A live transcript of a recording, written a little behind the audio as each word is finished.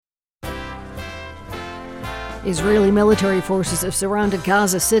Israeli military forces have surrounded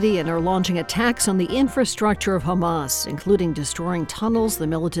Gaza City and are launching attacks on the infrastructure of Hamas, including destroying tunnels the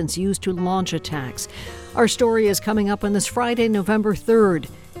militants used to launch attacks. Our story is coming up on this Friday, November 3rd.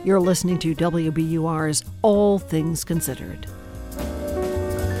 You're listening to WBUR's All Things Considered.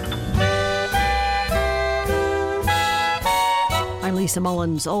 I'm Lisa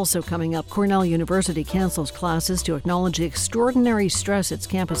Mullins. Also coming up, Cornell University cancels classes to acknowledge the extraordinary stress its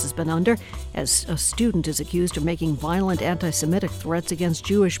campus has been under as a student is accused of making violent anti-Semitic threats against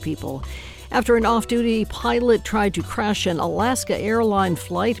Jewish people. After an off-duty pilot tried to crash an Alaska airline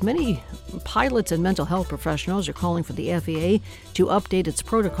flight, many pilots and mental health professionals are calling for the FAA to update its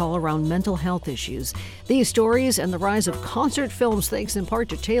protocol around mental health issues. These stories and the rise of concert films, thanks in part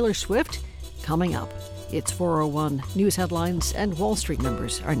to Taylor Swift, coming up. It's 4:01. News headlines and Wall Street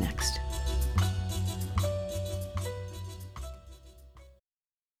numbers are next.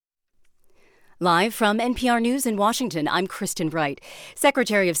 Live from NPR News in Washington, I'm Kristen Wright.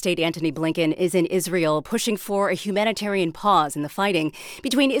 Secretary of State Antony Blinken is in Israel pushing for a humanitarian pause in the fighting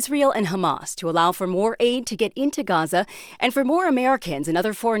between Israel and Hamas to allow for more aid to get into Gaza and for more Americans and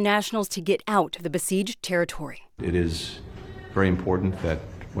other foreign nationals to get out of the besieged territory. It is very important that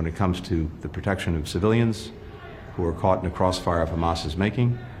when it comes to the protection of civilians who are caught in the crossfire of Hamas's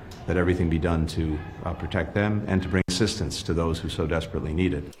making, that everything be done to protect them and to bring assistance to those who so desperately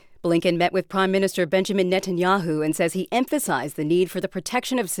need it. Blinken met with Prime Minister Benjamin Netanyahu and says he emphasized the need for the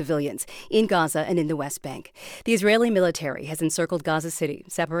protection of civilians in Gaza and in the West Bank. The Israeli military has encircled Gaza City,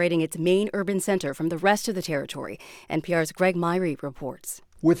 separating its main urban center from the rest of the territory. NPR's Greg Myrie reports.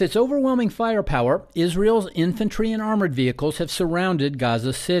 With its overwhelming firepower, Israel's infantry and armored vehicles have surrounded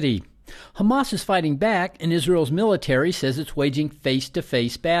Gaza City. Hamas is fighting back, and Israel's military says it's waging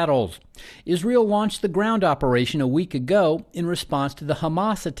face-to-face battles. Israel launched the ground operation a week ago in response to the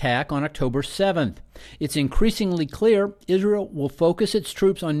Hamas attack on October 7th. It's increasingly clear Israel will focus its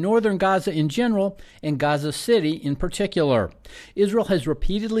troops on northern Gaza in general and Gaza City in particular. Israel has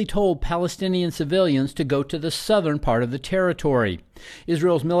repeatedly told Palestinian civilians to go to the southern part of the territory.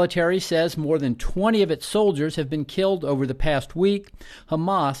 Israel's military says more than 20 of its soldiers have been killed over the past week.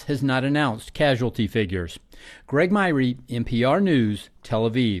 Hamas has not announced casualty figures. Greg Myrie, NPR News, Tel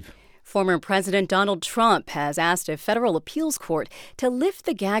Aviv. Former President Donald Trump has asked a federal appeals court to lift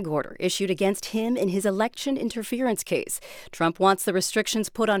the gag order issued against him in his election interference case. Trump wants the restrictions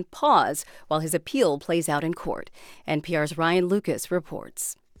put on pause while his appeal plays out in court. NPR's Ryan Lucas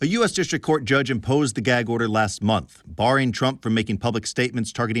reports. A U.S. District Court judge imposed the gag order last month, barring Trump from making public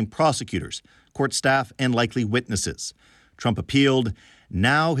statements targeting prosecutors, court staff, and likely witnesses. Trump appealed.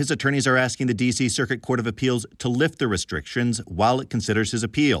 Now his attorneys are asking the D.C. Circuit Court of Appeals to lift the restrictions while it considers his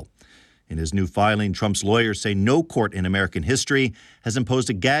appeal. In his new filing, Trump's lawyers say no court in American history has imposed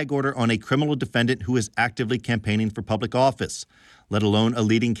a gag order on a criminal defendant who is actively campaigning for public office, let alone a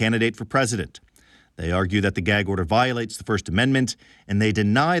leading candidate for president. They argue that the gag order violates the First Amendment, and they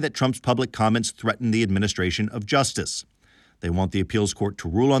deny that Trump's public comments threaten the administration of justice. They want the appeals court to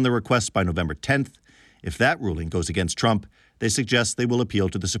rule on the request by November 10th. If that ruling goes against Trump, they suggest they will appeal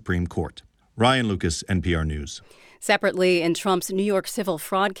to the Supreme Court. Ryan Lucas, NPR News. Separately, in Trump's New York civil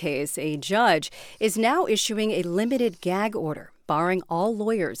fraud case, a judge is now issuing a limited gag order, barring all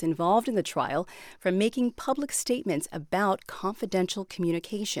lawyers involved in the trial from making public statements about confidential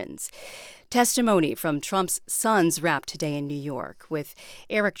communications. Testimony from Trump's sons wrapped today in New York, with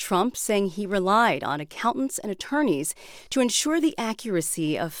Eric Trump saying he relied on accountants and attorneys to ensure the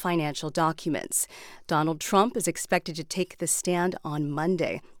accuracy of financial documents. Donald Trump is expected to take the stand on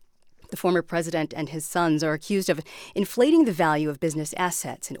Monday. The former president and his sons are accused of inflating the value of business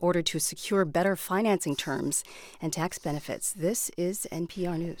assets in order to secure better financing terms and tax benefits. This is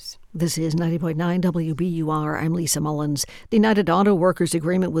NPR News. This is 90.9 WBUR. I'm Lisa Mullins. The United Auto Workers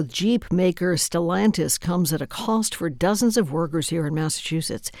agreement with Jeep maker Stellantis comes at a cost for dozens of workers here in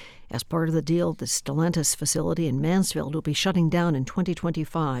Massachusetts. As part of the deal, the Stellantis facility in Mansfield will be shutting down in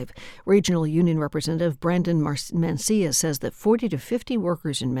 2025. Regional Union Representative Brandon Mancia says that 40 to 50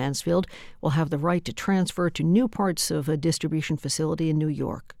 workers in Mansfield will have the right to transfer to new parts of a distribution facility in New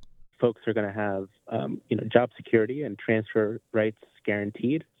York. Folks are going to have, job security and transfer rights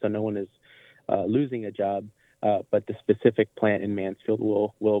guaranteed, so no one is losing a job. But the specific plant in Mansfield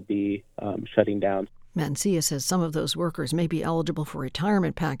will be shutting down. Mancia says some of those workers may be eligible for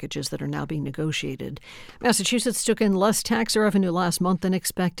retirement packages that are now being negotiated. Massachusetts took in less tax revenue last month than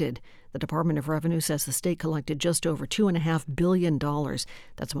expected. The Department of Revenue says the state collected just over $2.5 billion.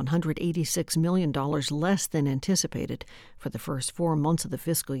 That's $186 million less than anticipated. For the first 4 months of the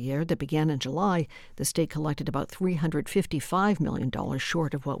fiscal year that began in July, the state collected about $355 million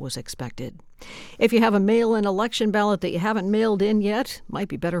short of what was expected. If you have a mail-in election ballot that you haven't mailed in yet, might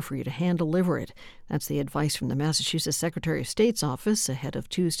be better for you to hand-deliver it. That's the advice from the Massachusetts Secretary of State's office ahead of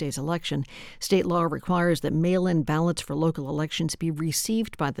Tuesday's election. State law requires that mail-in ballots for local elections be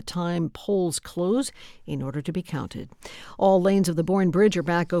received by the time polls close in order to be counted. All lanes of the Bourne Bridge are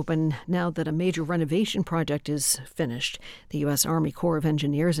back open now that a major renovation project is finished. The U.S. Army Corps of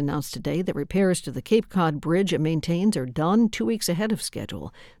Engineers announced today that repairs to the Cape Cod Bridge it maintains are done 2 weeks ahead of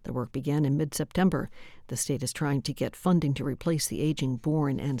schedule. The work began in mid-September. The state is trying to get funding to replace the aging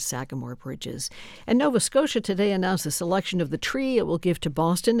Bourne and Sagamore bridges. And Nova Scotia today announced the selection of the tree it will give to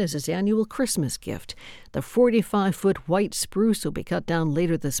Boston as its annual Christmas gift. The 45-foot white spruce will be cut down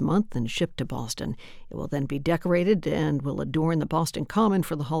later this month and shipped to Boston. It will then be decorated and will adorn the Boston Common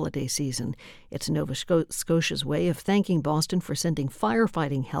for the holiday season. It's Nova Scotia's way of thanking Boston for sending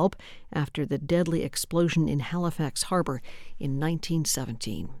firefighting help after the deadly explosion in Halifax Harbor in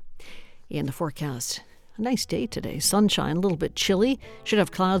 1917. In the forecast, a nice day today. Sunshine, a little bit chilly. Should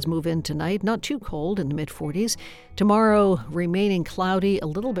have clouds move in tonight. Not too cold in the mid-40s. Tomorrow, remaining cloudy, a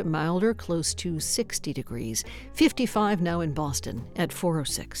little bit milder, close to 60 degrees. 55 now in Boston at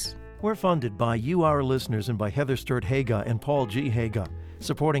 4:06. We're funded by you, our listeners, and by Heather Sturt Haga and Paul G. Haga,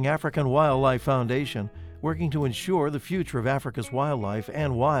 supporting African Wildlife Foundation, working to ensure the future of Africa's wildlife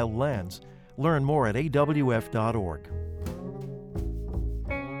and wild lands. Learn more at awf.org.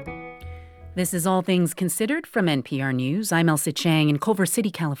 This is All Things Considered from NPR News. I'm Elsa Chang in Culver City,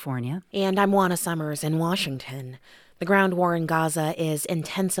 California. And I'm Juana Summers in Washington. The ground war in Gaza is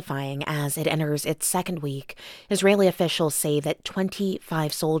intensifying as it enters its second week. Israeli officials say that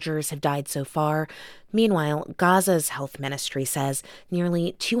 25 soldiers have died so far. Meanwhile, Gaza's health ministry says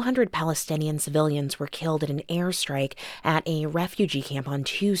nearly 200 Palestinian civilians were killed in an airstrike at a refugee camp on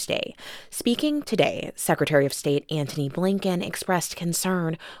Tuesday. Speaking today, Secretary of State Antony Blinken expressed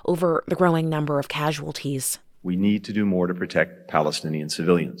concern over the growing number of casualties. We need to do more to protect Palestinian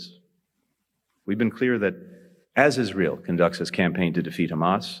civilians. We've been clear that as Israel conducts its campaign to defeat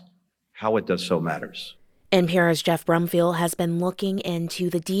Hamas, how it does so matters. NPR's Jeff Brumfield has been looking into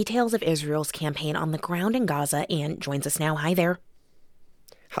the details of Israel's campaign on the ground in Gaza and joins us now. Hi there.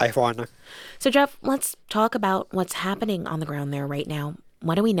 Hi, Juana. So, Jeff, let's talk about what's happening on the ground there right now.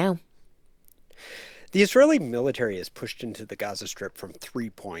 What do we know? The Israeli military is pushed into the Gaza Strip from 3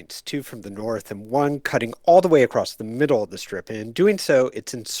 points, 2 from the north and 1 cutting all the way across the middle of the Strip. And in doing so,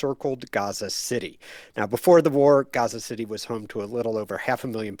 it's encircled Gaza City. Now, before the war, Gaza City was home to a little over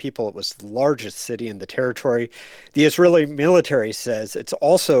 500,000 people. It was the largest city in the territory. The Israeli military says it's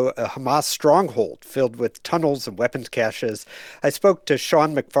also a Hamas stronghold filled with tunnels and weapons caches. I spoke to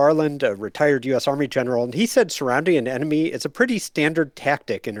Sean McFarland, a retired U.S. Army general, and he said surrounding an enemy is a pretty standard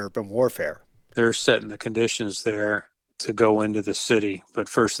tactic in urban warfare. They're setting the conditions there to go into the city, but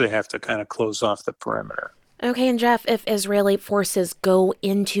first they have to kind of close off the perimeter. Okay, and Jeff, if Israeli forces go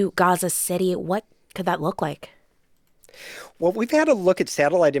into Gaza City, what could that look like? Well, we've had a look at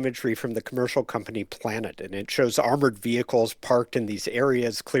satellite imagery from the commercial company Planet, and it shows armored vehicles parked in these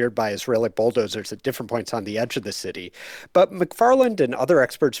areas cleared by Israeli bulldozers at different points on the edge of the city. But McFarland and other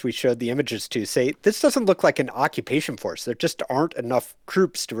experts we showed the images to say this doesn't look like an occupation force. There just aren't enough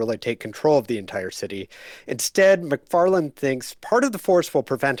troops to really take control of the entire city. Instead, McFarland thinks part of the force will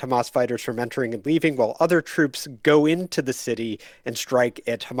prevent Hamas fighters from entering and leaving, while other troops go into the city and strike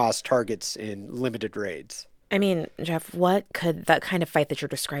at Hamas targets in limited raids. I mean, Jeff, what could that kind of fight that you're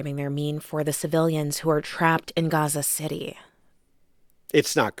describing there mean for the civilians who are trapped in Gaza City?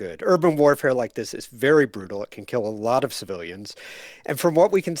 It's not good. Urban warfare like this is very brutal. It can kill a lot of civilians. And from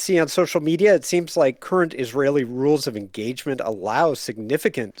what we can see on social media, it seems like current Israeli rules of engagement allow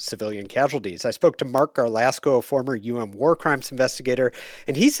significant civilian casualties. I spoke to Mark Garlasco, a former UN war crimes investigator,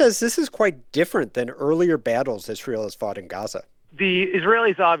 and he says this is quite different than earlier battles Israel has fought in Gaza. The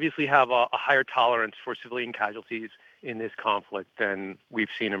Israelis obviously have a higher tolerance for civilian casualties in this conflict than we've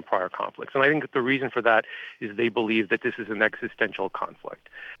seen in prior conflicts. And I think that the reason for that is they believe that this is an existential conflict.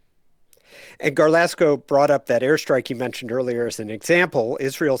 And Garlasco brought up that airstrike you mentioned earlier as an example.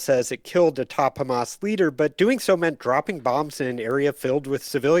 Israel says it killed a top Hamas leader, but doing so meant dropping bombs in an area filled with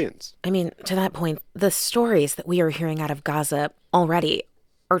civilians. I mean, to that point, the stories that we are hearing out of Gaza already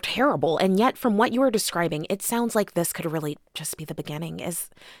are terrible. And yet, from what you are describing, it sounds like this could really just be the beginning. Is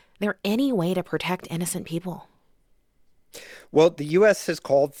there any way to protect innocent people? Well, the U.S. has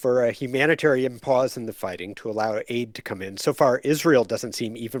called for a humanitarian pause in the fighting to allow aid to come in. So far, Israel doesn't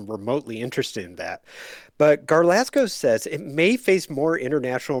seem even remotely interested in that. But Garlasco says it may face more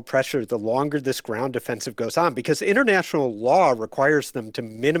international pressure the longer this ground offensive goes on, because international law requires them to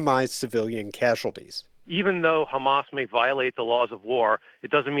minimize civilian casualties. even though Hamas may violate the laws of war,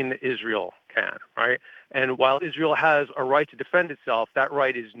 it doesn't mean that Israel can, right? And while Israel has a right to defend itself, that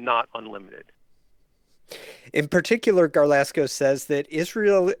right is not unlimited. In particular, Garlasco says that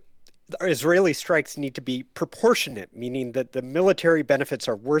Israeli strikes need to be proportionate, meaning that the military benefits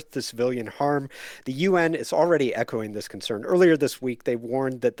are worth the civilian harm. The UN is already echoing this concern. Earlier this week, they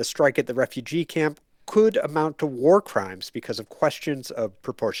warned that the strike at the refugee camp could amount to war crimes because of questions of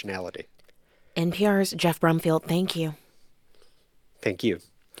proportionality. NPR's Jeff Brumfield, thank you. Thank you.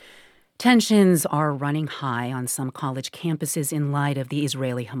 Tensions are running high on some college campuses in light of the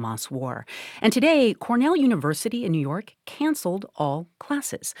Israeli-Hamas war. And today, Cornell University in New York canceled all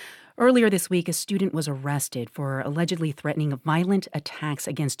classes. Earlier this week, a student was arrested for allegedly threatening violent attacks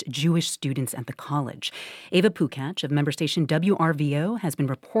against Jewish students at the college. Ava Pukach of member station WRVO has been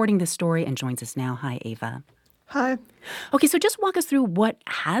reporting this story and joins us now. Hi, Ava. Hi. Okay, so just walk us through what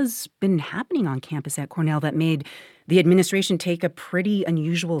has been happening on campus at Cornell that made the administration take a pretty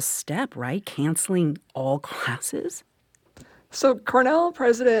unusual step, right? Canceling all classes? So Cornell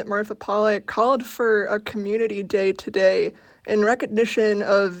President Martha Pollack called for a community day today in recognition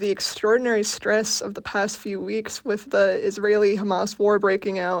of the extraordinary stress of the past few weeks with the Israeli-Hamas war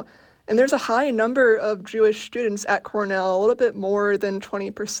breaking out. And there's a high number of Jewish students at Cornell, a little bit more than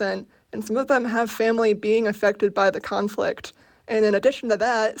 20%. And some of them have family being affected by the conflict. And in addition to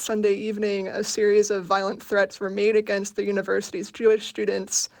that, Sunday evening, a series of violent threats were made against the university's Jewish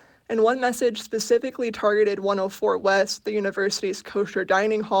students. And one message specifically targeted 104 West, the university's kosher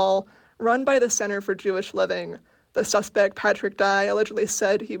dining hall, run by the Center for Jewish Living. The suspect, Patrick Dye, allegedly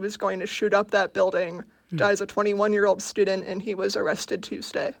said he was going to shoot up that building. Dye is a 21-year-old student, and he was arrested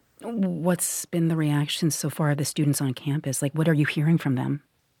Tuesday. What's been the reaction so far of the students on campus? Like, what are you hearing from them?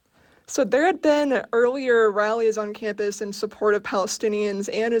 So there had been earlier rallies on campus in support of Palestinians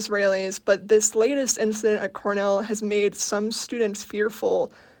and Israelis, but this latest incident at Cornell has made some students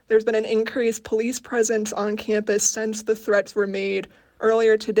fearful. There's been an increased police presence on campus since the threats were made.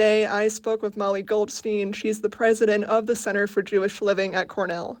 Earlier today, I spoke with Molly Goldstein. She's the president of the Center for Jewish Living at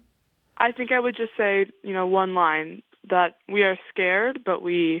Cornell. I think I would just say, one line, that we are scared, but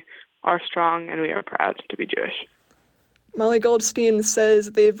we are strong and we are proud to be Jewish. Molly Goldstein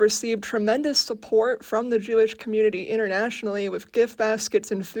says they've received tremendous support from the Jewish community internationally, with gift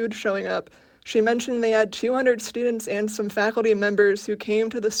baskets and food showing up. She mentioned they had 200 students and some faculty members who came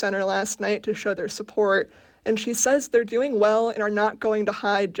to the center last night to show their support. And she says they're doing well and are not going to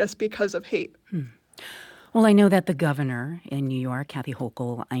hide just because of hate. Well, I know that the governor in New York, Kathy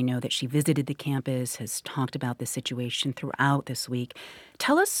Hochul, I know that she visited the campus, has talked about the situation throughout this week.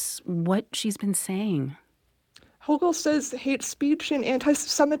 Tell us what she's been saying. Hochul says hate speech and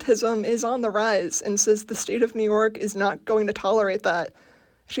anti-Semitism is on the rise and says the state of New York is not going to tolerate that.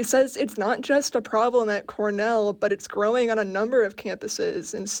 She says it's not just a problem at Cornell, but it's growing on a number of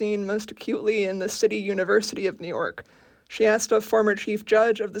campuses and seen most acutely in the City University of New York. She asked a former chief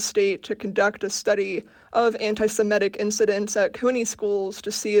judge of the state to conduct a study of anti-Semitic incidents at CUNY schools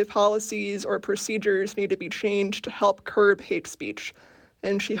to see if policies or procedures need to be changed to help curb hate speech.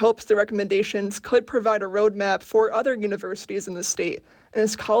 And she hopes the recommendations could provide a roadmap for other universities in the state, and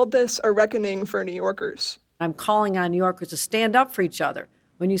has called this a reckoning for New Yorkers. I'm calling on New Yorkers to stand up for each other.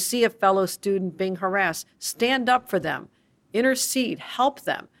 When you see a fellow student being harassed, stand up for them, intercede, help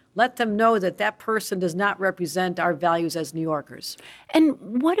them. Let them know that that person does not represent our values as New Yorkers. And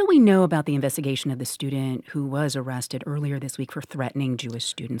what do we know about the investigation of the student who was arrested earlier this week for threatening Jewish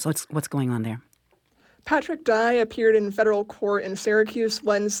students? What's going on there? Patrick Dye appeared in federal court in Syracuse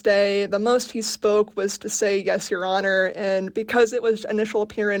Wednesday. The most he spoke was to say, "Yes, Your Honor." And because it was initial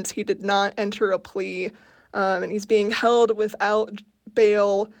appearance, he did not enter a plea. And he's being held without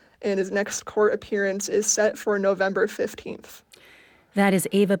bail, and his next court appearance is set for November 15th. That is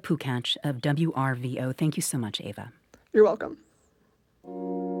Ava Pukach of WRVO. Thank you so much, Ava. You're welcome.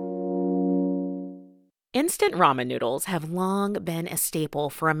 Instant ramen noodles have long been a staple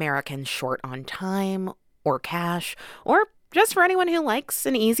for Americans short on time or cash, or just for anyone who likes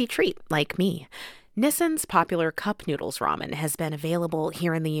an easy treat like me. Nissin's popular cup noodles ramen has been available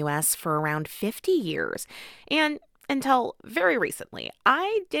here in the U.S. for around 50 years. And until very recently,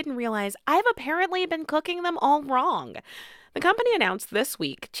 I didn't realize I've apparently been cooking them all wrong. The company announced this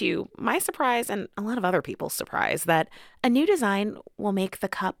week, to my surprise and a lot of other people's surprise, that a new design will make the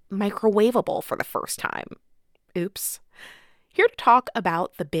cup microwavable for the first time. Oops. Here to talk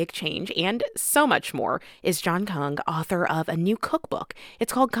about the big change and so much more is John Kung, author of a new cookbook.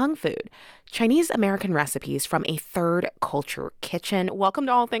 It's called Kung Food, Chinese-American Recipes from a Third Culture Kitchen. Welcome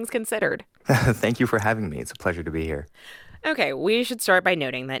to All Things Considered. Thank you for having me. It's a pleasure to be here. Okay, we should start by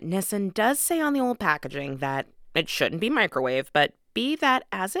noting that Nissan does say on the old packaging that it shouldn't be microwave, but be that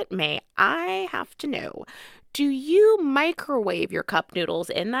as it may, I have to know. Do you microwave your cup noodles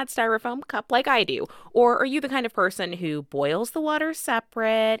in that styrofoam cup like I do? Or are you the kind of person who boils the water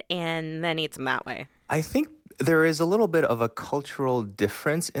separate and then eats them that way? I think there is a little bit of a cultural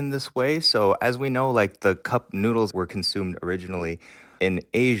difference in this way. So as we know, like the cup noodles were consumed originally in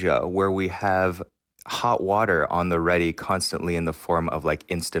Asia, where we have hot water on the ready constantly in the form of like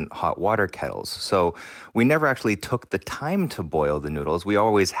instant hot water kettles. So we never actually took the time to boil the noodles. We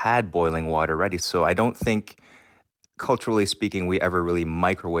always had boiling water ready. So I don't think, culturally speaking, we ever really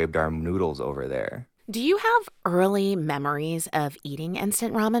microwaved our noodles over there. Do you have early memories of eating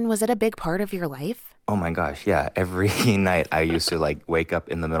instant ramen? Was it a big part of your life? Oh my gosh, yeah. Every night I used to like wake up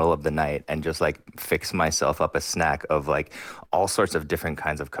in the middle of the night and just like fix myself up a snack of like all sorts of different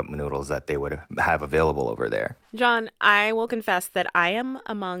kinds of cup noodles that they would have available over there. John, I will confess that I am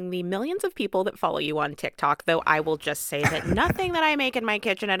among the millions of people that follow you on TikTok, though I will just say that nothing that I make in my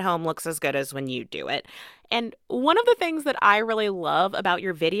kitchen at home looks as good as when you do it. And one of the things that I really love about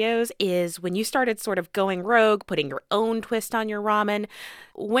your videos is when you started sort of going rogue, putting your own twist on your ramen.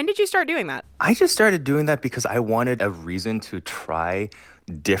 When did you start doing that? I just started doing that because I wanted a reason to try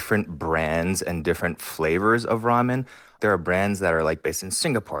different brands and different flavors of ramen. There are brands that are like based in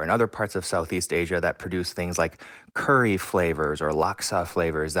Singapore and other parts of Southeast Asia that produce things like curry flavors or laksa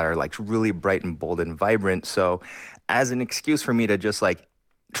flavors that are like really bright and bold and vibrant. So as an excuse for me to just like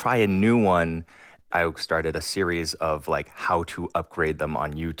try a new one, I started a series of like how to upgrade them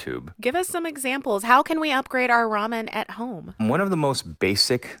on YouTube. Give us some examples. How can we upgrade our ramen at home? One of the most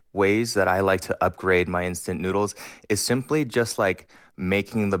basic ways that I like to upgrade my instant noodles is simply just like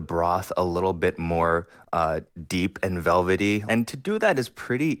making the broth a little bit more deep and velvety. And to do that is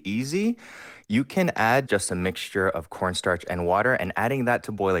pretty easy. You can add just a mixture of cornstarch and water, and adding that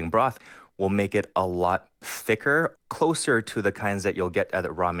to boiling broth will make it a lot thicker, closer to the kinds that you'll get at the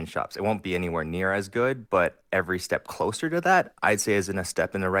ramen shops. It won't be anywhere near as good, but every step closer to that, I'd say, is a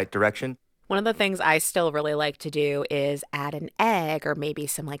step in the right direction. One of the things I still really like to do is add an egg or maybe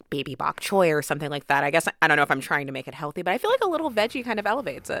some like baby bok choy or something like that. I guess I don't know if I'm trying to make it healthy, but I feel like a little veggie kind of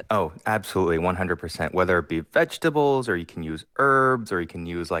elevates it. Oh, absolutely, 100%. Whether it be vegetables, or you can use herbs, or you can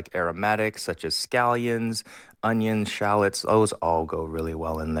use like aromatics such as scallions, onions, shallots. Those all go really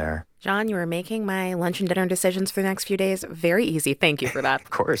well in there. John, you are making my lunch and dinner decisions for the next few days very easy. Thank you for that.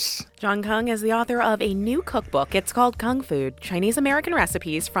 Of course. John Kung is the author of a new cookbook. It's called Kung Food, Chinese-American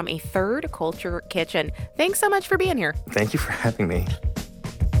Recipes from a Third Culture Kitchen. Thanks so much for being here. Thank you for having me.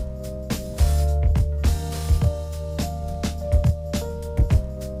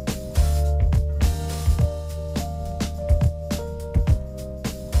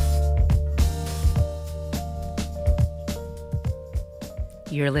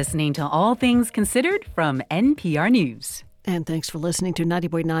 You're listening to All Things Considered from NPR News. And thanks for listening to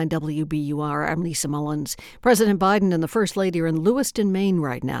 90.9 WBUR. I'm Lisa Mullins. President Biden and the First Lady are in Lewiston, Maine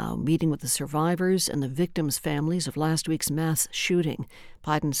right now, meeting with the survivors and the victims' families of last week's mass shooting.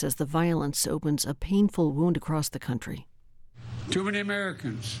 Biden says the violence opens a painful wound across the country. Too many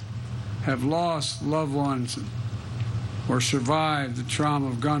Americans have lost loved ones or survived the trauma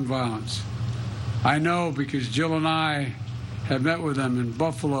of gun violence. I know because Jill and I have met with them in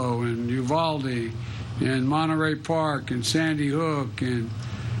Buffalo and Uvalde and Monterey Park and Sandy Hook and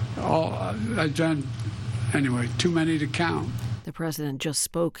all. I've done, anyway, too many to count. The president just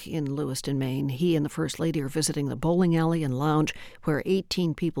spoke in Lewiston, Maine. He and the First Lady are visiting the bowling alley and lounge where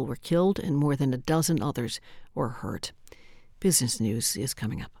 18 people were killed and more than a dozen others were hurt. Business News is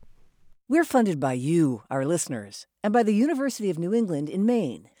coming up. We're funded by you, our listeners, and by the University of New England in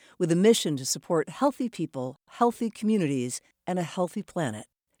Maine, with a mission to support healthy people, healthy communities, and a healthy planet.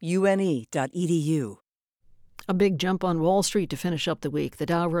 UNE.edu. A big jump on Wall Street to finish up the week. The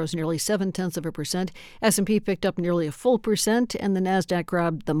Dow rose nearly 0.7%. S&P picked up nearly a full percent, and the Nasdaq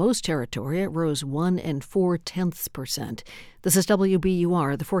grabbed the most territory. It rose 1 4/10%. This is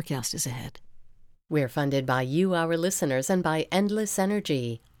WBUR. The forecast is ahead. We're funded by you, our listeners, and by Endless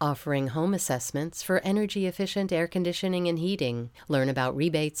Energy, offering home assessments for energy-efficient air conditioning and heating. Learn about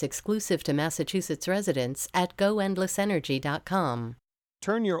rebates exclusive to Massachusetts residents at goendlessenergy.com.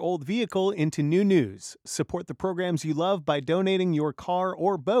 Turn your old vehicle into new news. Support the programs you love by donating your car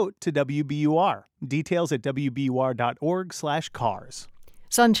or boat to WBUR. Details at wbur.org/cars.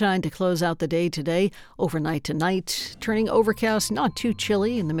 Sunshine to close out the day today, overnight tonight, turning overcast, not too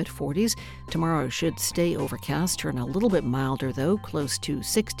chilly in the mid-40s. Tomorrow should stay overcast, turn a little bit milder though, close to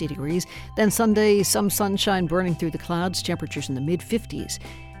 60 degrees. Then Sunday, some sunshine burning through the clouds, temperatures in the mid-50s.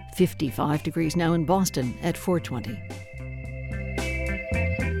 55 degrees now in Boston at 4:20.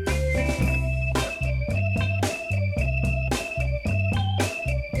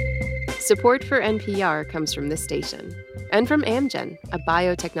 Support for NPR comes from this station and from Amgen, a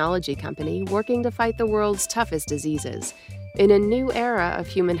biotechnology company working to fight the world's toughest diseases. In a new era of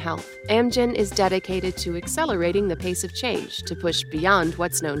human health, Amgen is dedicated to accelerating the pace of change to push beyond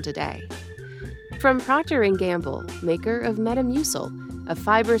what's known today. From Procter & Gamble, maker of Metamucil, a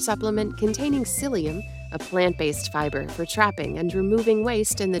fiber supplement containing psyllium, a plant-based fiber for trapping and removing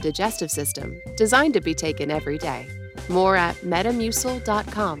waste in the digestive system, designed to be taken every day. More at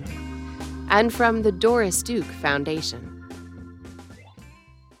metamucil.com. And from the Doris Duke Foundation.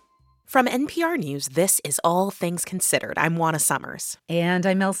 From NPR News, this is All Things Considered. I'm Juana Summers. And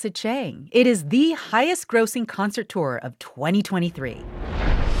I'm Elsa Chang. It is the highest-grossing concert tour of 2023.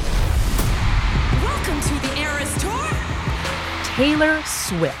 Welcome to the Eras Tour! Taylor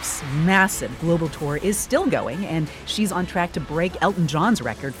Swift's massive global tour is still going, and she's on track to break Elton John's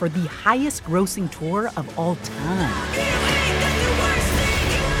record for the highest-grossing tour of all time.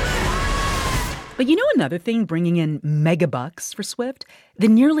 But you know another thing bringing in mega bucks for Swift? The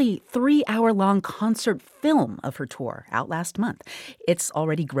nearly 3-hour-long concert film of her tour out last month. It's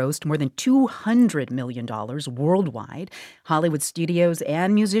already grossed more than $200 million worldwide. Hollywood studios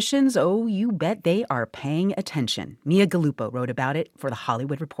and musicians, oh, you bet they are paying attention. Mia Gallupo wrote about it for The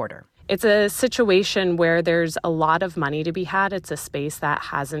Hollywood Reporter. It's a situation where there's a lot of money to be had. It's a space that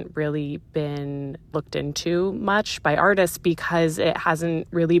hasn't really been looked into much by artists because it hasn't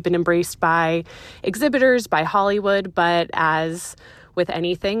really been embraced by exhibitors, by Hollywood. But as with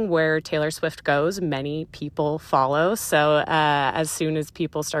anything where Taylor Swift goes, many people follow. So as soon as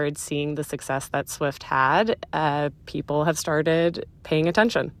people started seeing the success that Swift had, people have started paying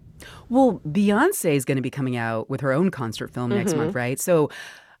attention. Well, Beyonce is going to be coming out with her own concert film next month, right? So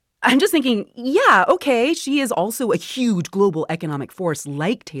I'm just thinking, yeah, okay, she is also a huge global economic force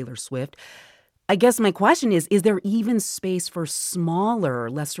like Taylor Swift. I guess my question is there even space for smaller,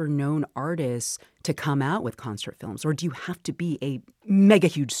 lesser-known artists to come out with concert films? Or do you have to be a mega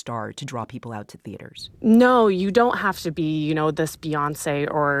huge star to draw people out to theaters? No, you don't have to be, this Beyonce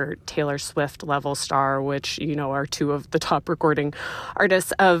or Taylor Swift level star, which, are two of the top recording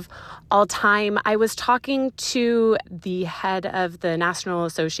artists of all time. I was talking to the head of the National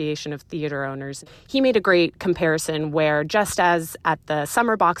Association of Theater Owners. He made a great comparison where just as at the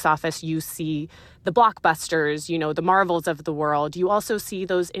summer box office you see the blockbusters, the Marvels of the world, you also see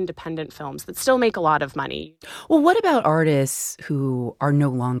those independent films that still make a lot of money. Well, what about artists who are no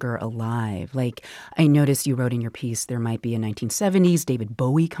longer alive? Like, I noticed you wrote in your piece there might be a 1970s David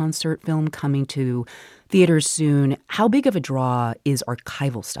Bowie concert film coming to theaters soon. How big of a draw is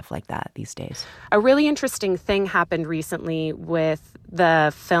archival stuff like that these days? A really interesting thing happened recently with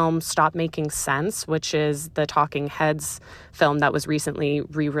the film Stop Making Sense, which is the Talking Heads film that was recently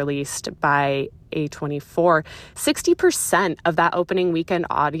re-released by A24. 60% of that opening weekend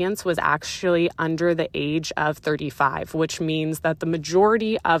audience was actually under the age of 35, which means that the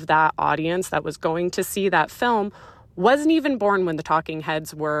majority of that audience that was going to see that film wasn't even born when the Talking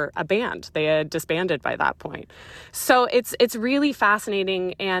Heads were a band. They had disbanded by that point. So it's really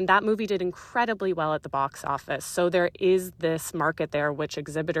fascinating, and that movie did incredibly well at the box office. So there is this market there, which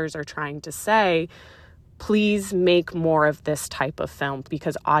exhibitors are trying to say, please make more of this type of film,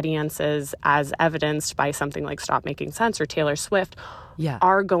 because audiences, as evidenced by something like Stop Making Sense or Taylor Swift,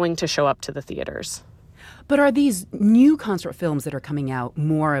 are going to show up to the theaters. But are these new concert films that are coming out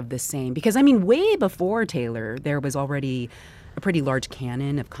more of the same? Because, way before Taylor, there was already a pretty large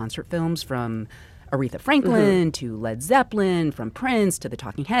canon of concert films from Aretha Franklin to Led Zeppelin, from Prince to the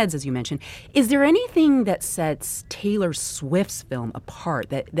Talking Heads, as you mentioned. Is there anything that sets Taylor Swift's film apart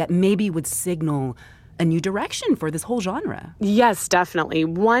that maybe would signal a new direction for this whole genre? Yes, definitely.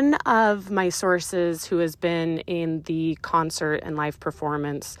 One of my sources who has been in the concert and live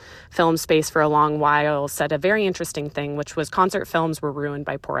performance film space for a long while said a very interesting thing, which was concert films were ruined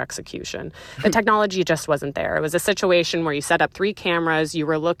by poor execution. The technology just wasn't there. It was a situation where you set up 3 cameras, you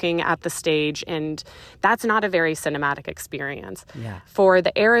were looking at the stage, and that's not a very cinematic experience. Yeah. For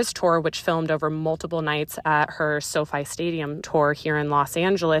the Eras Tour, which filmed over multiple nights at her SoFi Stadium tour here in Los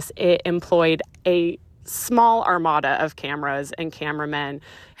Angeles, it employed a small armada of cameras and cameramen.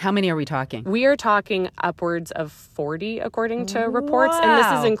 How many are we talking? We are talking upwards of 40, according to reports. And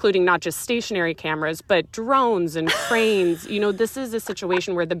this is including not just stationary cameras, but drones and cranes. This is a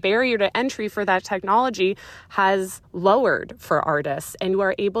situation where the barrier to entry for that technology has lowered for artists, and you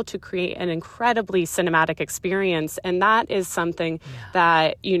are able to create an incredibly cinematic experience. And that is something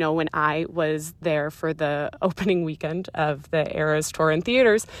that, when I was there for the opening weekend of the Eras Tour in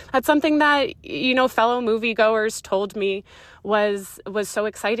theaters, that's something that, fellow moviegoers told me was so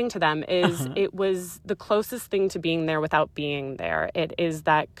exciting exciting to them is it was the closest thing to being there without being there. It is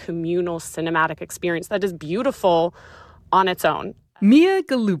that communal cinematic experience that is beautiful on its own. Mia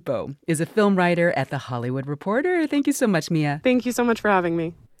Gallupo is a film writer at The Hollywood Reporter. Thank you so much, Mia. Thank you so much for having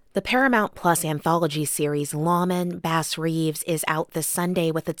me. The Paramount Plus anthology series Lawman, Bass Reeves is out this Sunday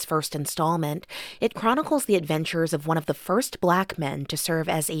with its first installment. It chronicles the adventures of one of the first black men to serve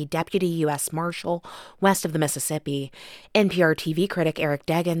as a deputy U.S. Marshal west of the Mississippi. NPR TV critic Eric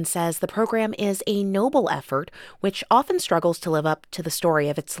Deggans says the program is a noble effort, which often struggles to live up to the story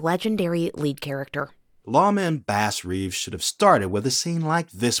of its legendary lead character. Lawman Bass Reeves should have started with a scene like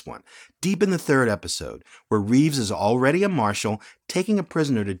this one, deep in the third episode, where Reeves is already a marshal taking a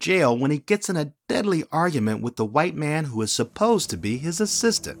prisoner to jail when he gets in a deadly argument with the white man who is supposed to be his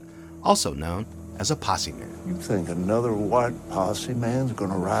assistant, also known as a posse man. You think another white posse man's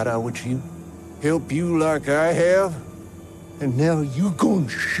gonna ride out with you? Help you like I have? And now you gonna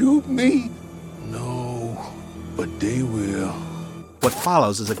shoot me? No, but they will. What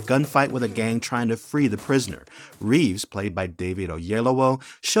follows is a gunfight with a gang trying to free the prisoner. Reeves, played by David Oyelowo,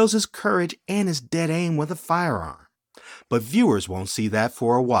 shows his courage and his dead aim with a firearm. But viewers won't see that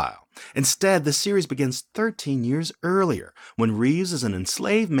for a while. Instead, the series begins 13 years earlier, when Reeves is an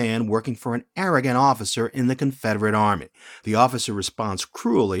enslaved man working for an arrogant officer in the Confederate Army. The officer responds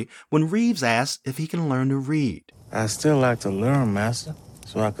cruelly when Reeves asks if he can learn to read. I still like to learn, Master,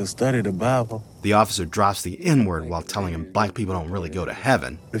 so I can study the Bible. The officer drops the N-word while telling him black people don't really go to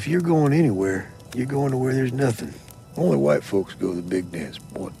heaven. If you're going anywhere, you're going to where there's nothing. Only white folks go to the big dance,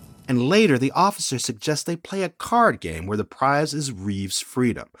 boy. And later, the officer suggests they play a card game where the prize is Reeves'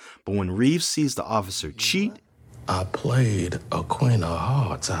 freedom. But when Reeves sees the officer cheat... I played a queen of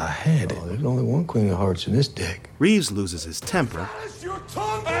hearts. I had it. There's only one queen of hearts in this deck. Reeves loses his temper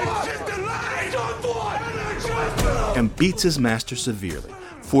and beats his master severely,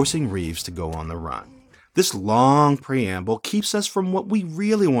 forcing Reeves to go on the run. This long preamble keeps us from what we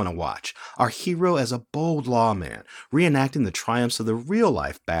really want to watch, our hero as a bold lawman, reenacting the triumphs of the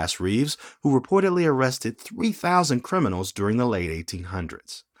real-life Bass Reeves, who reportedly arrested 3,000 criminals during the late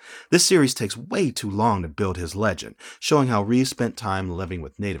 1800s. This series takes way too long to build his legend, showing how Reeves spent time living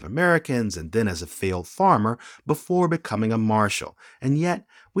with Native Americans and then as a failed farmer before becoming a marshal, and yet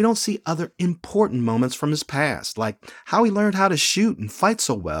we don't see other important moments from his past, like how he learned how to shoot and fight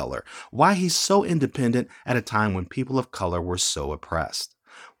so well, or why he's so independent at a time when people of color were so oppressed.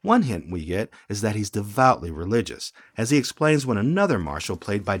 One hint we get is that he's devoutly religious, as he explains when another marshal,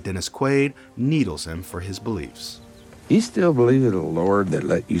 played by Dennis Quaid, needles him for his beliefs. You still believe in the Lord that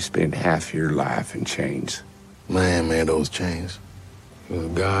let you spend half your life in chains? Man made those chains. It was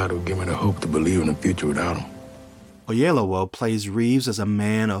God who gave me the hope to believe in the future without him. Oyelowo plays Reeves as a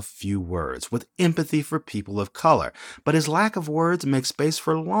man of few words, with empathy for people of color, but his lack of words makes space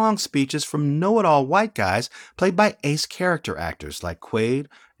for long speeches from know-it-all white guys played by ace character actors like Quaid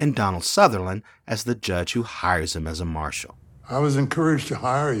and Donald Sutherland as the judge who hires him as a marshal. I was encouraged to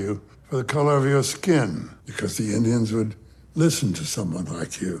hire you for the color of your skin, because the Indians would listen to someone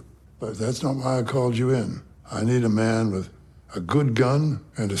like you. But that's not why I called you in. I need a man with a good gun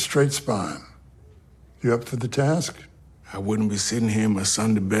and a straight spine. You up for the task? I wouldn't be sitting here in my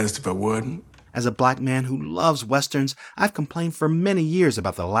Sunday best if I wasn't. As a black man who loves Westerns, I've complained for many years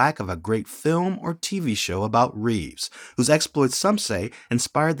about the lack of a great film or TV show about Reeves, whose exploits some say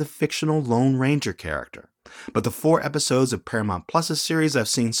inspired the fictional Lone Ranger character. But the 4 episodes of Paramount Plus's series I've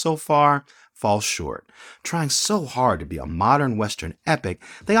seen so far fall short. Trying so hard to be a modern Western epic,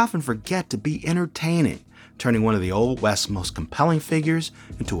 they often forget to be entertaining, turning one of the Old West's most compelling figures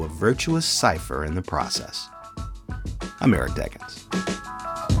into a virtuous cipher in the process. I'm Eric Deggans.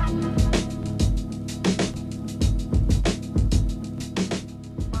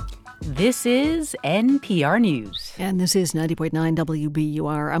 This is NPR News. And this is 90.9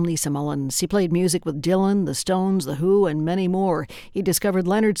 WBUR. I'm Lisa Mullins. He played music with Dylan, the Stones, The Who, and many more. He discovered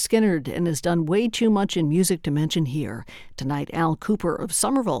Leonard Skinner and has done way too much in music to mention here. Tonight, Al Cooper of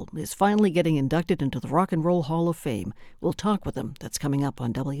Somerville is finally getting inducted into the Rock and Roll Hall of Fame. We'll talk with him. That's coming up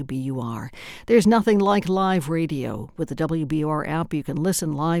on WBUR. There's nothing like live radio. With the WBUR app, you can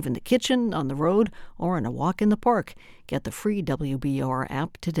listen live in the kitchen, on the road, or on a walk in the park. Get the free WBUR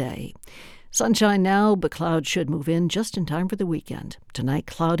app today. Sunshine now, but clouds should move in just in time for the weekend. Tonight,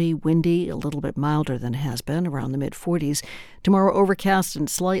 cloudy, windy, a little bit milder than it has been, around the mid-40s. Tomorrow, overcast and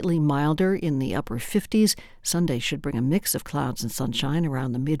slightly milder in the upper 50s. Sunday should bring a mix of clouds and sunshine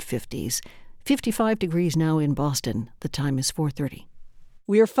around the mid-50s. 55 degrees now in Boston. The time is 4:30.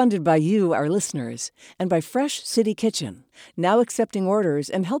 We are funded by you, our listeners, and by Fresh City Kitchen, now accepting orders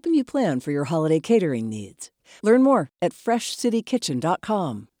and helping you plan for your holiday catering needs. Learn more at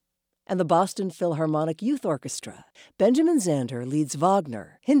freshcitykitchen.com. And the Boston Philharmonic Youth Orchestra. Benjamin Zander leads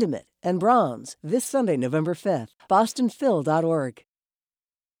Wagner, Hindemith, and Brahms this Sunday, November 5th. bostonphil.org.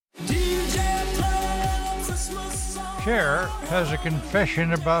 Cher has a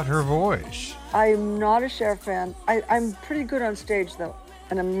confession about her voice. I'm not a Cher fan. I'm pretty good on stage, though,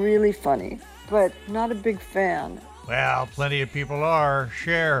 and I'm really funny, but not a big fan. Well, plenty of people are.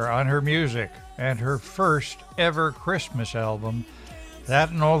 Cher on her music and her first ever Christmas album.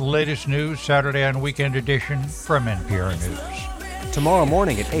 That and all the latest news Saturday on Weekend Edition from NPR News. Tomorrow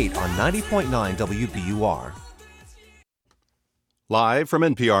morning at 8 on 90.9 WBUR. Live from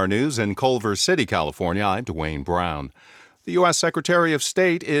NPR News in Culver City, California, I'm Dwayne Brown. The U.S. Secretary of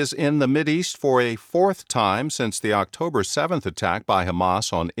State is in the Mideast for a fourth time since the October 7th attack by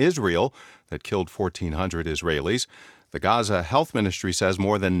Hamas on Israel that killed 1,400 Israelis. The Gaza Health Ministry says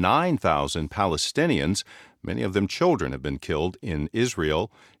more than 9,000 Palestinians, many of them children, have been killed in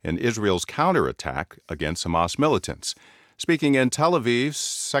Israel's counterattack against Hamas militants. Speaking in Tel Aviv,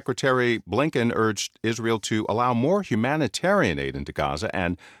 Secretary Blinken urged Israel to allow more humanitarian aid into Gaza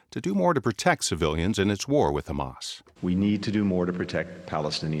and to do more to protect civilians in its war with Hamas. We need to do more to protect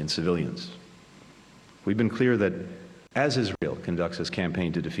Palestinian civilians. We've been clear that as Israel conducts its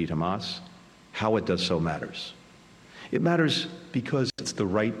campaign to defeat Hamas, how it does so matters. It matters because it's the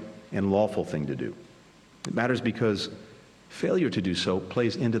right and lawful thing to do. It matters because failure to do so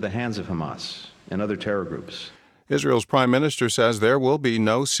plays into the hands of Hamas and other terror groups. Israel's prime minister says there will be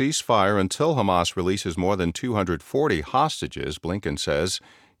no ceasefire until Hamas releases more than 240 hostages. Blinken says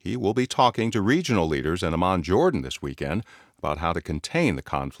he will be talking to regional leaders in Amman, Jordan this weekend about how to contain the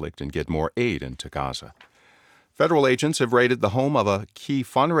conflict and get more aid into Gaza. Federal agents have raided the home of a key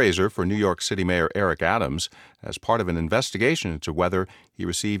fundraiser for New York City Mayor Eric Adams as part of an investigation into whether he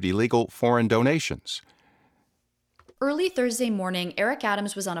received illegal foreign donations. Early Thursday morning, Eric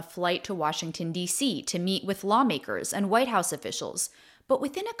Adams was on a flight to Washington, D.C. to meet with lawmakers and White House officials. But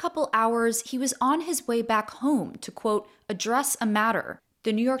within a couple hours, he was on his way back home to, quote, address a matter.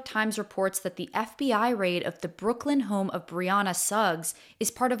 The New York Times reports that the FBI raid of the Brooklyn home of Brianna Suggs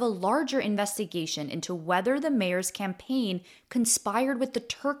is part of a larger investigation into whether the mayor's campaign conspired with the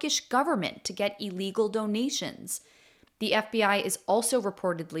Turkish government to get illegal donations. The FBI is also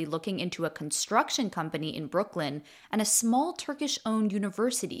reportedly looking into a construction company in Brooklyn and a small Turkish-owned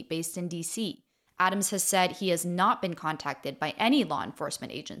university based in D.C. Adams has said he has not been contacted by any law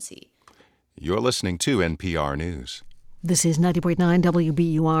enforcement agency. You're listening to NPR News. This is 90.9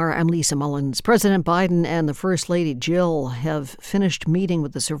 WBUR. I'm Lisa Mullins. President Biden and the First Lady Jill have finished meeting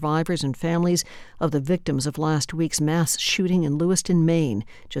with the survivors and families of the victims of last week's mass shooting in Lewiston, Maine.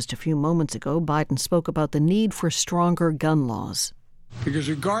 Just a few moments ago, Biden spoke about the need for stronger gun laws. Because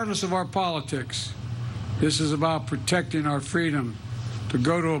regardless of our politics, this is about protecting our freedom to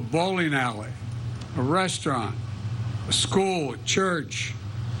go to a bowling alley, a restaurant, a school, a church,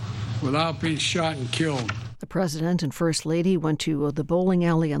 without being shot and killed. The president and first lady went to the bowling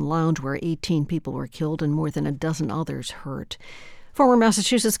alley and lounge where 18 people were killed and more than a dozen others hurt. Former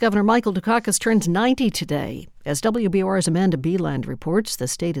Massachusetts Governor Michael Dukakis turns 90 today. As WBUR's Amanda Beeland reports, the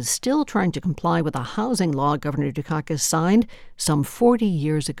state is still trying to comply with a housing law Governor Dukakis signed some 40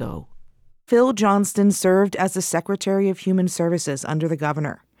 years ago. Phil Johnston served as the Secretary of Human Services under the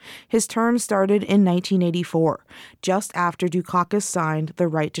governor. His term started in 1984, just after Dukakis signed the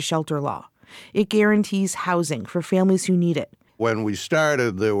Right to Shelter law. It guarantees housing for families who need it. When we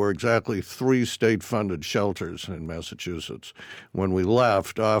started, there were exactly 3 state-funded shelters in Massachusetts. When we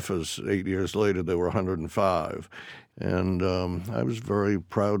left office 8 years later, there were 105. And I was very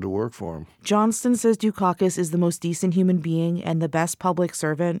proud to work for him. Johnston says Dukakis is the most decent human being and the best public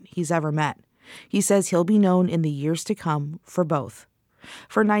servant he's ever met. He says he'll be known in the years to come for both.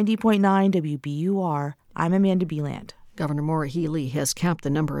 For 90.9 WBUR, I'm Amanda Beeland. Governor Maura Healey has capped the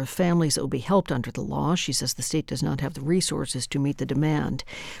number of families that will be helped under the law. She says the state does not have the resources to meet the demand.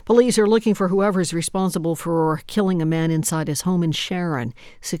 Police are looking for whoever is responsible for killing a man inside his home in Sharon.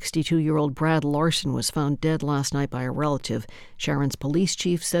 62-year-old Brad Larson was found dead last night by a relative. Sharon's police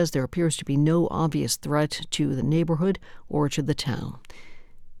chief says there appears to be no obvious threat to the neighborhood or to the town.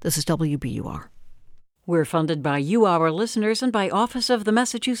 This is WBUR. We're funded by you, our listeners, and by Office of the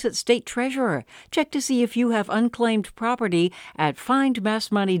Massachusetts State Treasurer. Check to see if you have unclaimed property at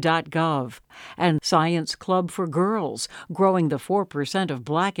findmassmoney.gov. And Science Club for Girls, growing the 4% of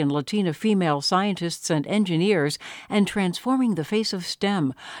Black and Latina female scientists and engineers and transforming the face of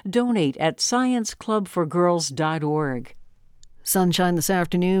STEM. Donate at scienceclubforgirls.org. Sunshine this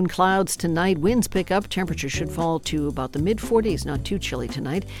afternoon, clouds tonight, winds pick up, temperatures should fall to about the mid-40s, not too chilly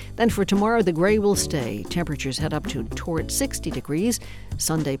tonight. Then for tomorrow, the gray will stay. Temperatures head up toward 60 degrees.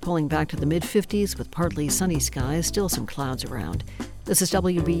 Sunday pulling back to the mid-50s with partly sunny skies, still some clouds around. This is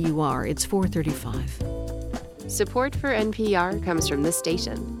WBUR, it's 4:35. Support for NPR comes from this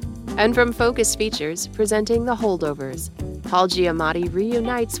station and from Focus Features presenting The Holdovers. Paul Giamatti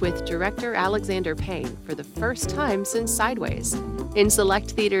reunites with director Alexander Payne for the first time since Sideways. In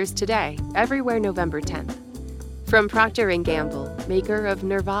select theaters today, everywhere November 10th. From Procter & Gamble, maker of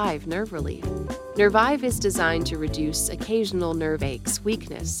Nervive Nerve Relief. Nervive is designed to reduce occasional nerve aches,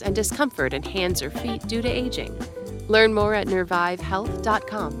 weakness, and discomfort in hands or feet due to aging. Learn more at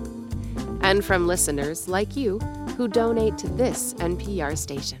nervivehealth.com. And from listeners like you who donate to this NPR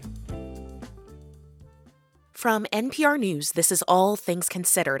station. From NPR News, this is All Things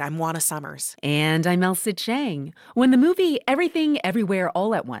Considered. I'm Juana Summers. And I'm Elsa Chang. When the movie Everything Everywhere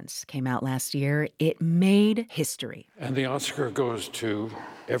All at Once came out last year, it made history. And the Oscar goes to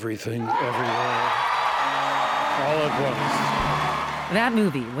Everything Everywhere All at Once. That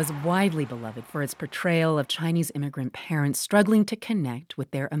movie was widely beloved for its portrayal of Chinese immigrant parents struggling to connect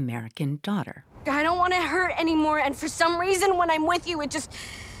with their American daughter. I don't want to hurt anymore, and for some reason, when I'm with you, it just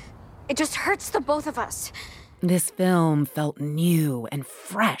hurts the both of us. This film felt new and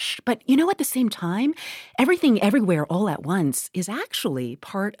fresh, but at the same time, Everything Everywhere All at Once is actually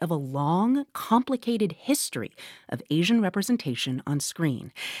part of a long, complicated history of Asian representation on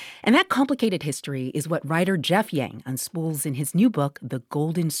screen. And that complicated history is what writer Jeff Yang unspools in his new book, The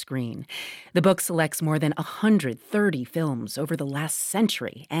Golden Screen. The book selects more than 130 films over the last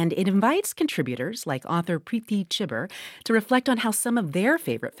century, and it invites contributors like author Preeti Chibber to reflect on how some of their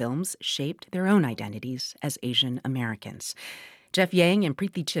favorite films shaped their own identities as Asian Americans. Jeff Yang and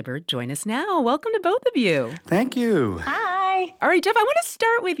Preeti Chibber join us now. Welcome to both of you. Thank you. Hi. All right, Jeff, I want to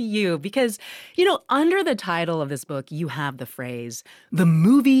start with you because, under the title of this book, you have the phrase, The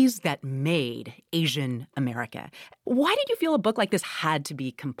Movies That Made Asian America. Why did you feel a book like this had to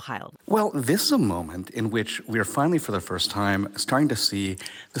be compiled? Well, this is a moment in which we are finally, for the first time, starting to see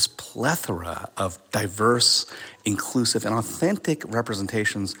this plethora of diverse, inclusive, and authentic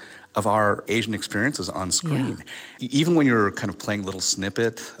representations of our Asian experiences on screen. Yeah. Even when you're kind of playing a little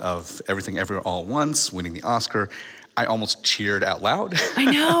snippet of Everything Everywhere All at Once, winning the Oscar, I almost cheered out loud. I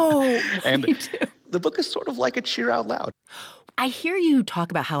know. And the book is sort of like a cheer out loud. I hear you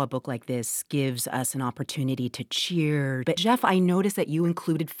talk about how a book like this gives us an opportunity to cheer. But Jeff, I noticed that you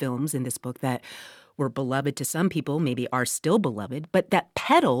included films in this book that were beloved to some people, maybe are still beloved, but that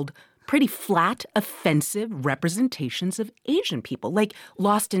peddled pretty flat, offensive representations of Asian people, like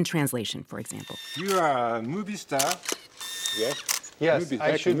Lost in Translation, for example. You are a movie star. Yes. Yes, movie,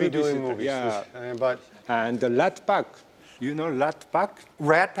 I should be doing movies. Yeah, but and the Rat Pack. You know Rat Pack?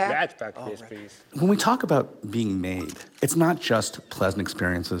 Rat Pack? Rat Pack, yes, please. When we talk about being made, it's not just pleasant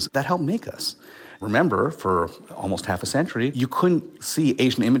experiences that help make us. Remember, for almost half a century, you couldn't see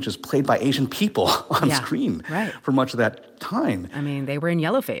Asian images played by Asian people on screen for much of that time. I mean, they were in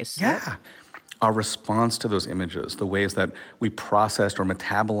yellowface. Yeah. Our response to those images, the ways that we processed or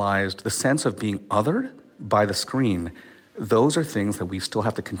metabolized the sense of being othered by the screen, those are things that we still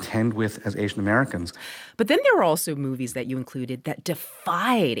have to contend with as Asian Americans. But then there were also movies that you included that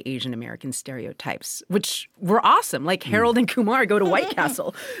defied Asian American stereotypes, which were awesome, like Harold and Kumar Go to White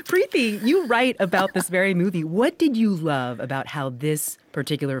Castle. Preeti, you write about this very movie. What did you love about how this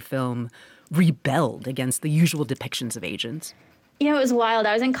particular film rebelled against the usual depictions of Asians? It was wild.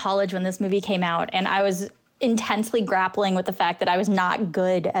 I was in college when this movie came out, and I was intensely grappling with the fact that I was not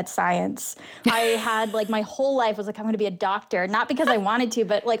good at science. I had my whole life was I'm going to be a doctor, not because I wanted to,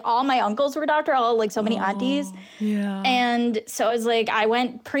 but all my uncles were doctor, all so many aunties. Yeah. And so I was I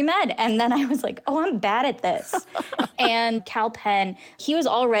went pre-med, and then I was oh, I'm bad at this. And Kal Penn, he was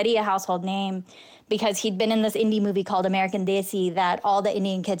already a household name because he'd been in this indie movie called American Desi that all the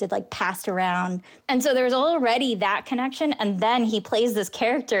Indian kids had passed around. And so there was already that connection. And then he plays this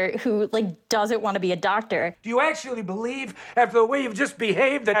character who doesn't want to be a doctor. Do you actually believe, after the way you've just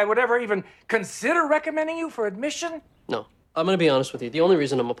behaved, that I would ever even consider recommending you for admission? No. I'm going to be honest with you. The only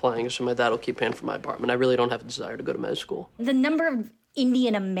reason I'm applying is so my dad will keep paying for my apartment. I really don't have a desire to go to med school. The number of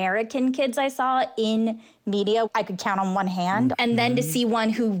Indian American kids I saw in media, I could count on one hand. And then to see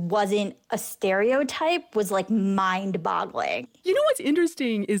one who wasn't a stereotype was mind-boggling. You know what's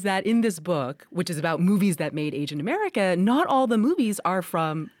interesting is that in this book, which is about movies that made Asian America, not all the movies are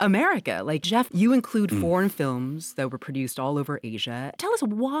from America. Jeff, you include foreign films that were produced all over Asia. Tell us,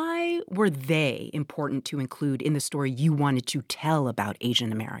 why were they important to include in the story you wanted to tell about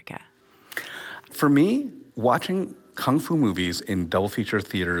Asian America? For me, watching kung fu movies in double feature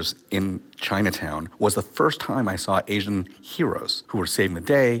theaters in Chinatown was the first time I saw Asian heroes who were saving the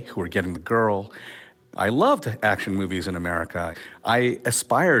day, who were getting the girl. I loved action movies in America. I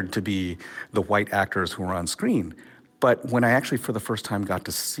aspired to be the white actors who were on screen. But when I actually for the first time got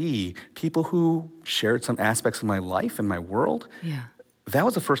to see people who shared some aspects of my life and my world, that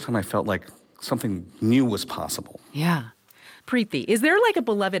was the first time I felt like something new was possible. Yeah. Preeti, is there like a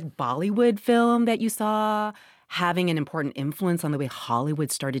beloved Bollywood film that you saw having an important influence on the way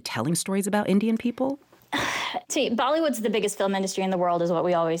Hollywood started telling stories about Indian people? See, Bollywood's the biggest film industry in the world, is what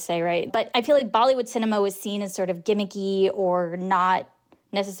we always say, right? But I feel like Bollywood cinema was seen as sort of gimmicky or not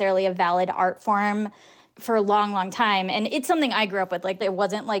necessarily a valid art form for a long, long time. And it's something I grew up with. Like, it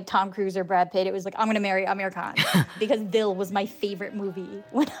wasn't like Tom Cruise or Brad Pitt. It was like, I'm going to marry Amir Khan because Dil was my favorite movie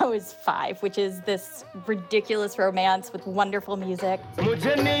when I was 5, which is this ridiculous romance with wonderful music.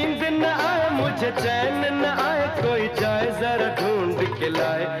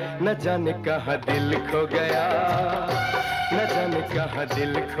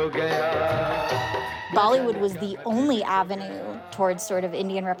 Bollywood was the only avenue towards sort of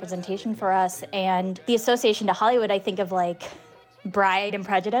Indian representation for us. And the association to Hollywood, I think of like Bride and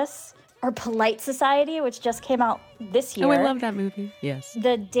Prejudice or Polite Society, which just came out this year. Oh, I love that movie. Yes.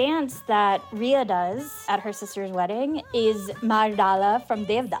 The dance that Rhea does at her sister's wedding is Mardala from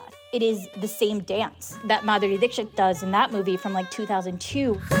Devdas. It is the same dance that Madhuri Dixit does in that movie from like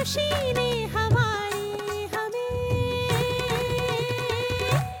 2002.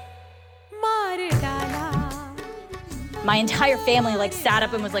 My entire family like sat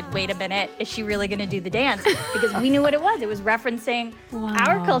up and was like, wait a minute, is she really going to do the dance? Because we knew what it was. It was referencing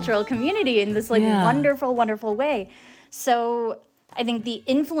our cultural community in this like wonderful, wonderful way. So I think the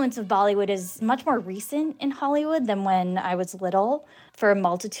influence of Bollywood is much more recent in Hollywood than when I was little for a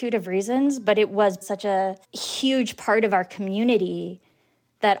multitude of reasons. But it was such a huge part of our community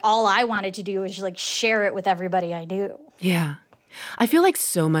that all I wanted to do was like share it with everybody I knew. Yeah. I feel like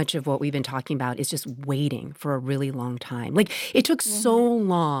so much of what we've been talking about is just waiting for a really long time. Like, it took so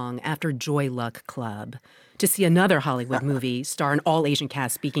long after Joy Luck Club to see another Hollywood movie star an all-Asian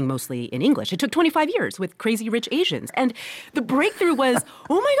cast speaking mostly in English. It took 25 years with Crazy Rich Asians. And the breakthrough was,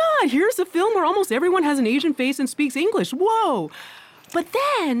 oh my God, here's a film where almost everyone has an Asian face and speaks English. Whoa. But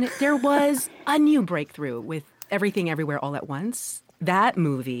then there was a new breakthrough with Everything Everywhere All at Once. That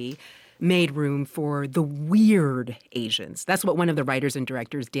movie made room for the weird Asians. That's what one of the writers and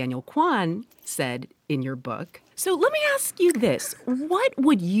directors, Daniel Kwan, said in your book. So let me ask you this. What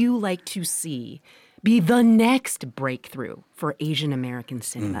would you like to see be the next breakthrough for Asian American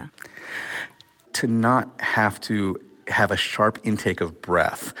cinema? To not have to have a sharp intake of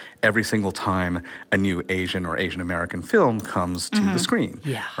breath every single time a new Asian or Asian American film comes to the screen,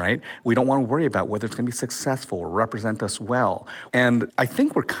 right? We don't want to worry about whether it's going to be successful or represent us well. And I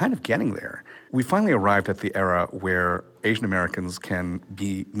think we're kind of getting there. We finally arrived at the era where Asian Americans can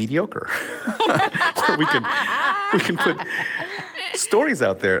be mediocre. Where we can put stories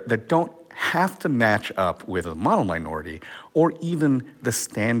out there that don't have to match up with a model minority or even the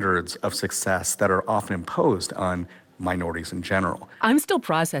standards of success that are often imposed on minorities in general. I'm still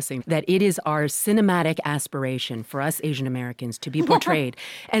processing that it is our cinematic aspiration for us Asian Americans to be portrayed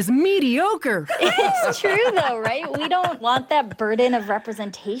as mediocre. It's true, though, right? We don't want that burden of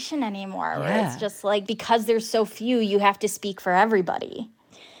representation anymore. Where it's just like, because there's so few, you have to speak for everybody.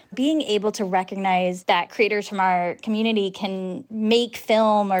 Being able to recognize that creators from our community can make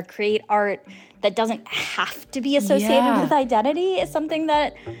film or create art that doesn't have to be associated with identity is something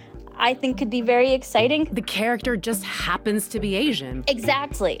that I think could be very exciting. The character just happens to be Asian.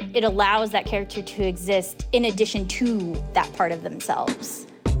 Exactly. It allows that character to exist in addition to that part of themselves.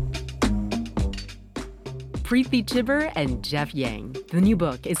 Preeti Chibber and Jeff Yang. The new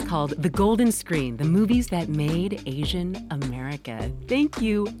book is called The Golden Screen, The Movies That Made Asian America. Thank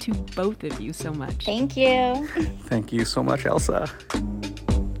you to both of you so much. Thank you. Thank you so much, Elsa.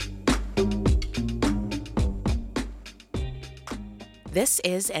 This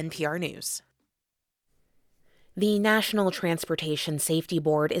is NPR News. The National Transportation Safety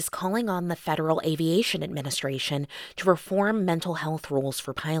Board is calling on the Federal Aviation Administration to reform mental health rules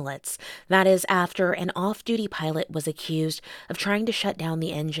for pilots. That is after an off-duty pilot was accused of trying to shut down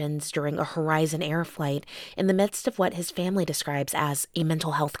the engines during a Horizon Air flight in the midst of what his family describes as a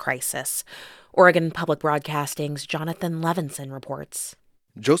mental health crisis. Oregon Public Broadcasting's Jonathan Levinson reports.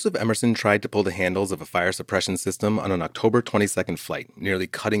 Joseph Emerson tried to pull the handles of a fire suppression system on an October 22nd flight, nearly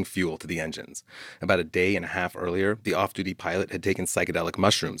cutting fuel to the engines. About a day and a half earlier, the off-duty pilot had taken psychedelic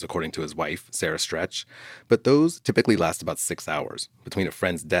mushrooms, according to his wife, Sarah Stretch. But those typically last about 6 hours. Between a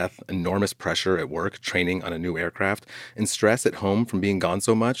friend's death, enormous pressure at work, training on a new aircraft, and stress at home from being gone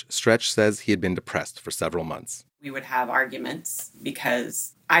so much, Stretch says he had been depressed for several months. We would have arguments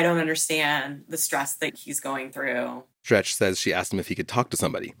because I don't understand the stress that he's going through. Stretch says she asked him if he could talk to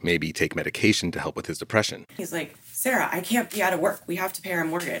somebody, maybe take medication to help with his depression. He's like, Sarah, I can't be out of work. We have to pay our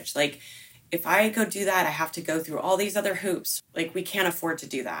mortgage. Like, if I go do that, I have to go through all these other hoops. Like, we can't afford to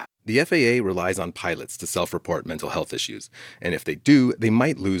do that. The FAA relies on pilots to self-report mental health issues, and if they do, they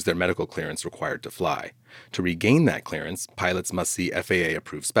might lose their medical clearance required to fly. To regain that clearance, pilots must see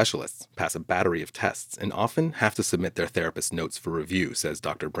FAA-approved specialists, pass a battery of tests, and often have to submit their therapist notes for review, says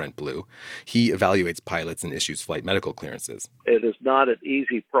Dr. Brent Blue. He evaluates pilots and issues flight medical clearances. It is not an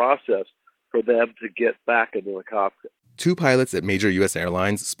easy process for them to get back into the cockpit. 2 pilots at major U.S.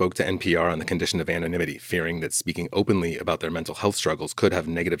 airlines spoke to NPR on the condition of anonymity, fearing that speaking openly about their mental health struggles could have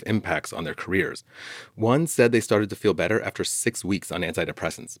negative impacts on their careers. One said they started to feel better after 6 weeks on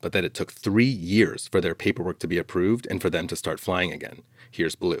antidepressants, but that it took 3 years for their paperwork to be approved and for them to start flying again.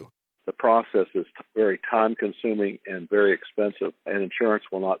 Here's Blue. The process is very time-consuming and very expensive, and insurance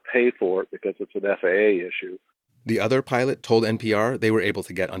will not pay for it because it's an FAA issue. The other pilot told NPR they were able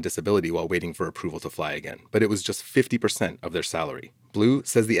to get on disability while waiting for approval to fly again, but it was just 50% of their salary. Blue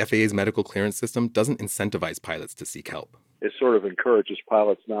says the FAA's medical clearance system doesn't incentivize pilots to seek help. It sort of encourages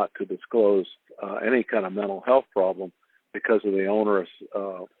pilots not to disclose any kind of mental health problem because of the onerous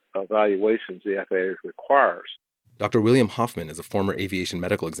evaluations the FAA requires. Dr. William Hoffman is a former aviation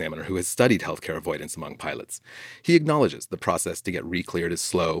medical examiner who has studied healthcare avoidance among pilots. He acknowledges the process to get re-cleared is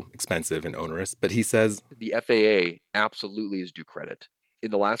slow, expensive, and onerous, but he says, the FAA absolutely is due credit.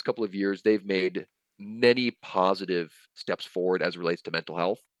 In the last couple of years, they've made many positive steps forward as it relates to mental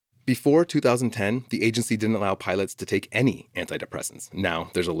health. Before 2010, the agency didn't allow pilots to take any antidepressants. Now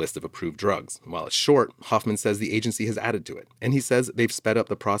there's a list of approved drugs. While it's short, Hoffman says the agency has added to it, and he says they've sped up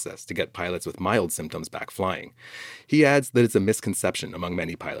the process to get pilots with mild symptoms back flying. He adds that it's a misconception among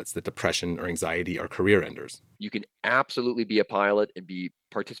many pilots that depression or anxiety are career enders. You can absolutely be a pilot and be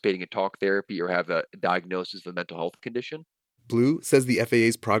participating in talk therapy or have a diagnosis of a mental health condition. Blue says the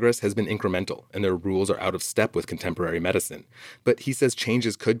FAA's progress has been incremental and their rules are out of step with contemporary medicine. But he says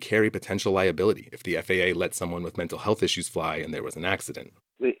changes could carry potential liability if the FAA let someone with mental health issues fly and there was an accident.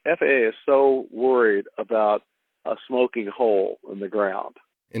 The FAA is so worried about a smoking hole in the ground.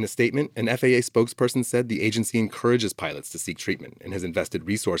 In a statement, an FAA spokesperson said the agency encourages pilots to seek treatment and has invested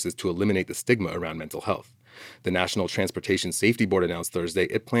resources to eliminate the stigma around mental health. The National Transportation Safety Board announced Thursday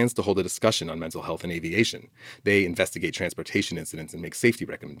it plans to hold a discussion on mental health in aviation. They investigate transportation incidents and make safety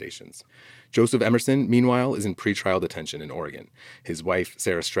recommendations. Joseph Emerson, meanwhile, is in pretrial detention in Oregon. His wife,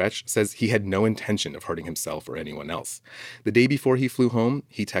 Sarah Stretch, says he had no intention of hurting himself or anyone else. The day before he flew home,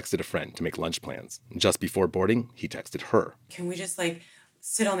 he texted a friend to make lunch plans. Just before boarding, he texted her. Can we just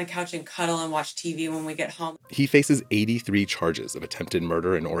sit on the couch and cuddle and watch TV when we get home? He faces 83 charges of attempted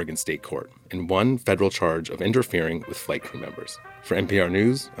murder in Oregon State Court and 1 federal charge of interfering with flight crew members. For NPR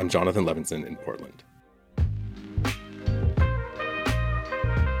News, I'm Jonathan Levinson in Portland.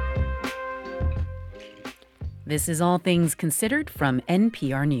 This is All Things Considered from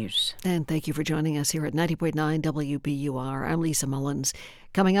NPR News. And thank you for joining us here at 90.9 WBUR. I'm Lisa Mullins.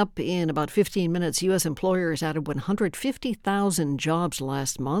 Coming up in about 15 minutes, U.S. employers added 150,000 jobs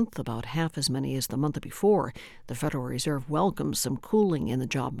last month, about half as many as the month before. The Federal Reserve welcomes some cooling in the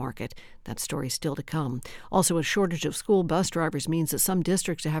job market. That story's still to come. Also, a shortage of school bus drivers means that some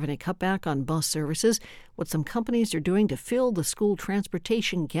districts are having to cut back on bus services. What some companies are doing to fill the school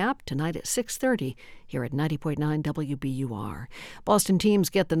transportation gap tonight at 6:30 here at 90.9 WBUR. Boston teams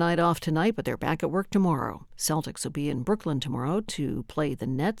get the night off tonight, but they're back at work tomorrow. Celtics will be in Brooklyn tomorrow to play the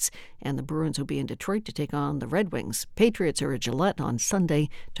Nets, and the Bruins will be in Detroit to take on the Red Wings. Patriots are at Gillette on Sunday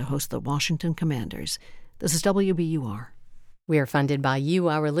to host the Washington Commanders. This is WBUR. We are funded by you,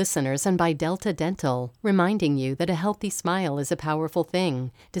 our listeners, and by Delta Dental, reminding you that a healthy smile is a powerful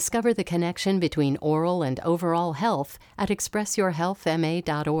thing. Discover the connection between oral and overall health at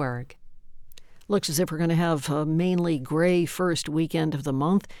expressyourhealthma.org. Looks as if we're going to have a mainly gray first weekend of the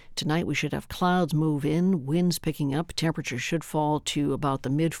month. Tonight we should have clouds move in, winds picking up. Temperatures should fall to about the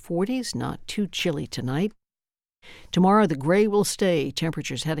mid-40s, not too chilly tonight. Tomorrow the gray will stay,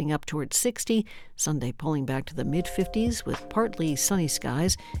 temperatures heading up towards 60. Sunday pulling back to the mid-50s with partly sunny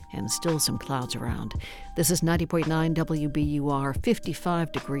skies and still some clouds around. This is 90.9 WBUR,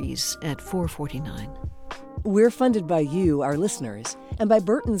 55 degrees at 4:49. We're funded by you, our listeners, and by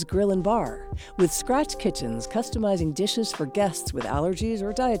Burton's Grill and Bar, with Scratch Kitchens customizing dishes for guests with allergies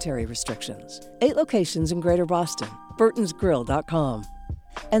or dietary restrictions. 8 locations in Greater Boston. burtonsgrill.com.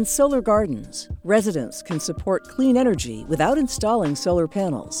 And Solar Gardens. Residents can support clean energy without installing solar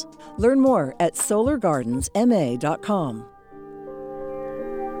panels. Learn more at solargardensma.com.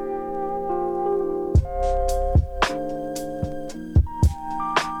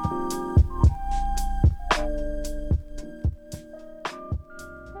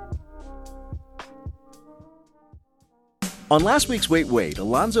 On last week's Wait,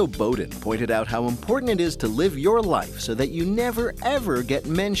 Alonzo Bowden pointed out how important it is to live your life so that you never, ever get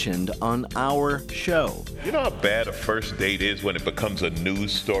mentioned on our show. You know how bad a first date is when it becomes a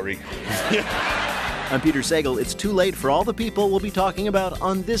news story? I'm Peter Sagal. It's too late for all the people we'll be talking about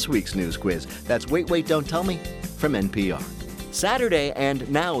on this week's news quiz. That's Wait, Don't Tell Me from NPR. Saturday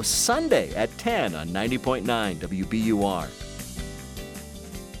and now Sunday at 10 on 90.9 WBUR.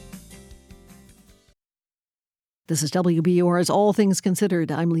 This is WBUR's All Things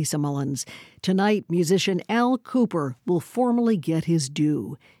Considered. I'm Lisa Mullins. Tonight, musician Al Kooper will formally get his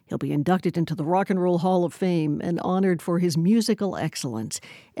due. He'll be inducted into the Rock and Roll Hall of Fame and honored for his musical excellence.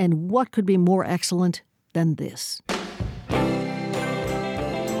 And what could be more excellent than this?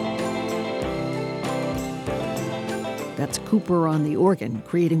 That's Kooper on the organ,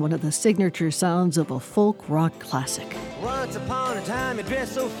 creating one of the signature sounds of a folk rock classic. Once upon a time you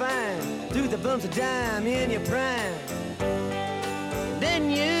dressed so fine, threw the bumps of dime in your prime.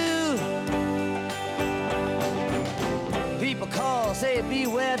 Then you, people call, say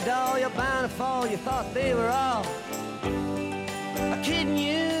beware doll, you're bound to fall, you thought they were all kidding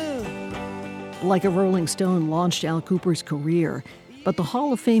you. Like a Rolling Stone launched Al Kooper's career, but the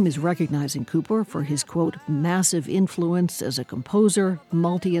Hall of Fame is recognizing Kooper for his, quote, massive influence as a composer,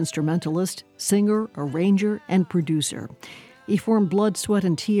 multi-instrumentalist, singer, arranger, and producer. He formed Blood, Sweat,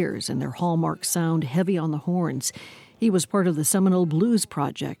 and Tears and their hallmark sound heavy on the horns. He was part of the Seminole Blues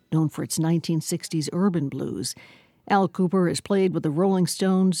Project, known for its 1960s urban blues. Al Kooper has played with the Rolling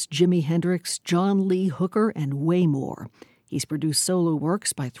Stones, Jimi Hendrix, John Lee Hooker, and way more. He's produced solo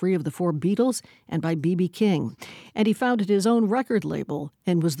works by 3 of the 4 Beatles and by B.B. King. And he founded his own record label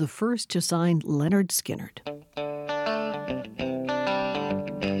and was the first to sign Leonard Skinner.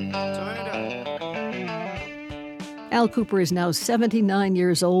 Al Kooper is now 79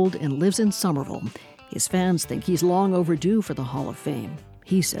 years old and lives in Somerville. His fans think he's long overdue for the Hall of Fame.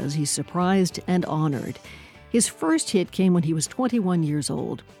 He says he's surprised and honored. His first hit came when he was 21 years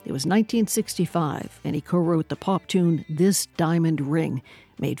old. It was 1965, and he co-wrote the pop tune This Diamond Ring,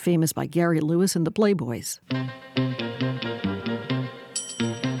 made famous by Gary Lewis and the Playboys.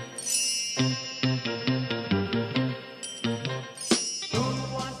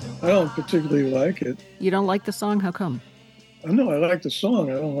 I don't particularly like it. You don't like the song? How come? No, I like the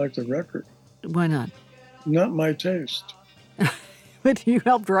song. I don't like the record. Why not? Not my taste. But you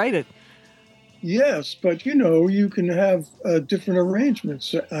helped write it. Yes, but you can have different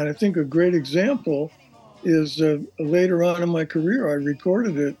arrangements. And I think a great example is later on in my career, I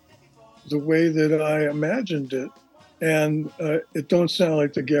recorded it the way that I imagined it. And it don't sound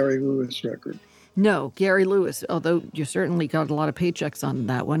like the Gary Lewis record. No, Gary Lewis, although you certainly got a lot of paychecks on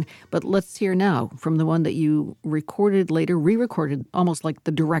that one. But let's hear now from the one that you recorded later, re-recorded, almost like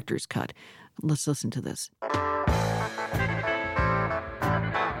the director's cut. Let's listen to this.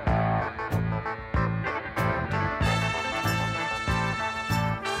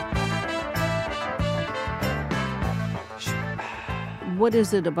 What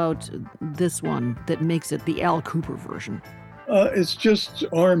is it about this one that makes it the Al Kooper version? It's just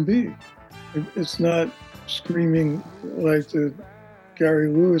R&B. It's not screaming like the Gary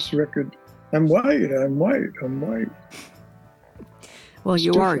Lewis record. I'm white, I'm white, I'm white. Well, it's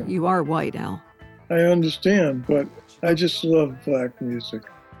you different. are white, Al. I understand, but I just love black music.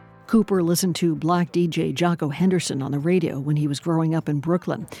 Kooper listened to black DJ Jocko Henderson on the radio when he was growing up in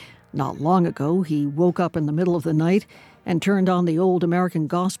Brooklyn. Not long ago, he woke up in the middle of the night and turned on the old American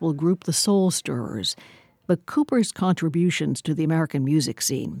gospel group the Soul Stirrers. But Kooper's contributions to the American music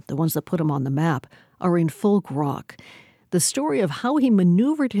scene, the ones that put him on the map, are in folk rock. The story of how he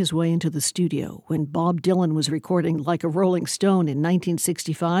maneuvered his way into the studio when Bob Dylan was recording Like a Rolling Stone in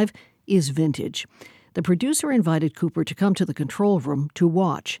 1965 is vintage. The producer invited Kooper to come to the control room to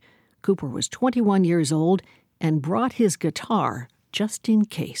watch. Kooper was 21 years old and brought his guitar just in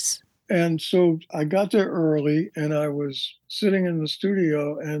case. And so I got there early, and I was sitting in the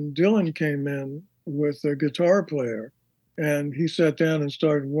studio, and Dylan came in with a guitar player, and he sat down and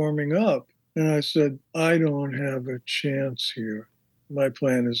started warming up. And I said, I don't have a chance here. My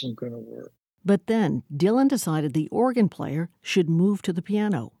plan isn't going to work. But then Dylan decided the organ player should move to the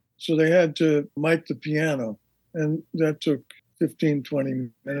piano. So they had to mic the piano, and that took 15, 20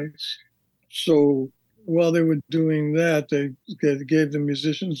 minutes. So while they were doing that, they gave the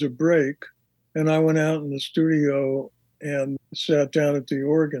musicians a break, and I went out in the studio and sat down at the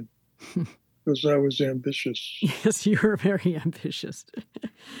organ because I was ambitious. Yes, you were very ambitious.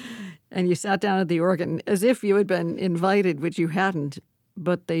 And you sat down at the organ as if you had been invited, which you hadn't,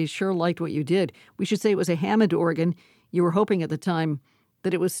 but they sure liked what you did. We should say it was a Hammond organ. You were hoping at the time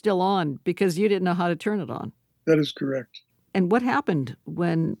that it was still on because you didn't know how to turn it on. That is correct. And what happened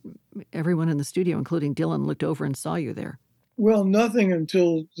when everyone in the studio, including Dylan, looked over and saw you there? Well, nothing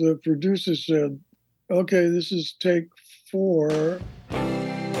until the producer said, okay, this is take 4.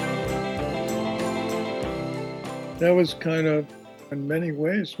 That was kind of, in many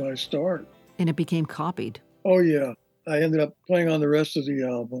ways, my start. And it became copied. Oh, yeah. I ended up playing on the rest of the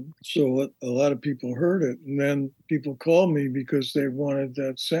album. So a lot of people heard it. And then people called me because they wanted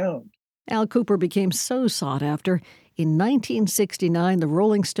that sound. Al Kooper became so sought after. In 1969, the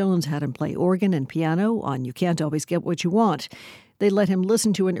Rolling Stones had him play organ and piano on You Can't Always Get What You Want. They let him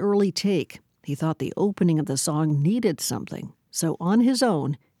listen to an early take. He thought the opening of the song needed something. So on his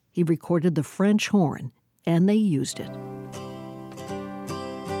own, he recorded the French horn, and they used it.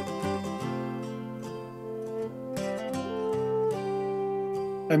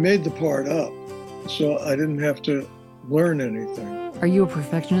 I made the part up, so I didn't have to learn anything. Are you a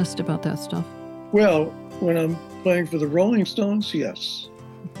perfectionist about that stuff? Well, when I'm playing for the Rolling Stones, yes.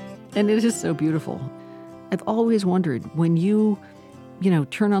 And it is so beautiful. I've always wondered, when you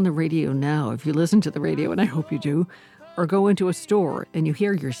turn on the radio now, if you listen to the radio, and I hope you do, or go into a store and you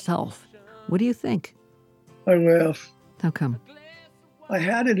hear yourself, what do you think? I laugh. How come? I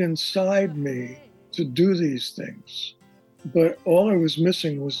had it inside me to do these things, but all I was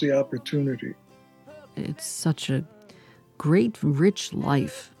missing was the opportunity. It's such a great, rich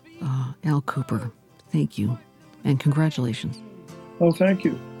life. Al Kooper, thank you, and congratulations. Oh, thank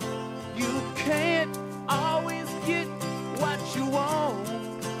you. You can't always get what you want.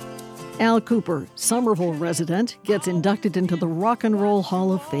 Al Kooper, Somerville resident, gets inducted into the Rock and Roll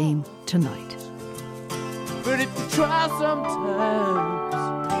Hall of Fame tonight. But if you try sometimes,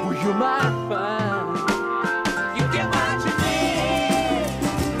 well, you might find you get what you need.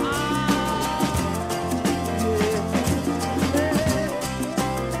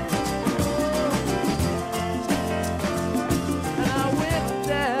 And I went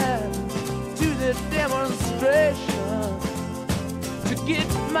down to the demonstration to get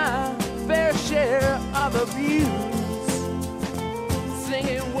my fair share of abuse,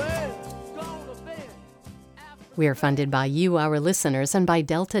 singing words. We are funded by you, our listeners, and by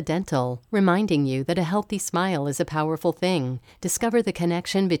Delta Dental, reminding you that a healthy smile is a powerful thing. Discover the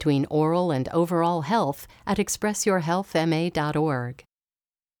connection between oral and overall health at expressyourhealthma.org.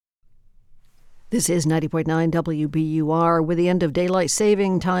 This is 90.9 WBUR. With the end of daylight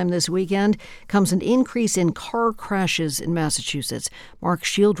saving time this weekend comes an increase in car crashes in Massachusetts. Mark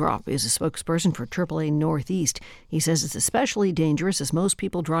Shieldrop is a spokesperson for AAA Northeast. He says it's especially dangerous as most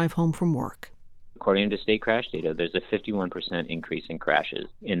people drive home from work. According to state crash data, there's a 51% increase in crashes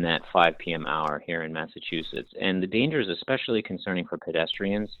in that 5 p.m. hour here in Massachusetts. And the danger is especially concerning for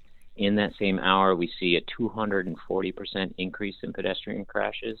pedestrians. In that same hour, we see a 240% increase in pedestrian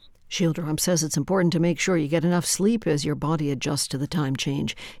crashes. Shieldrop says it's important to make sure you get enough sleep as your body adjusts to the time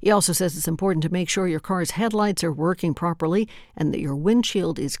change. He also says it's important to make sure your car's headlights are working properly and that your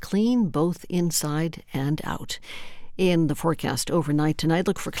windshield is clean both inside and out. In the forecast overnight tonight,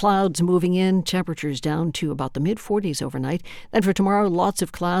 look for clouds moving in, temperatures down to about the mid-40s overnight. Then for tomorrow, lots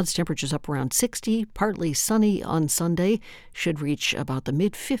of clouds, temperatures up around 60, partly sunny on Sunday, should reach about the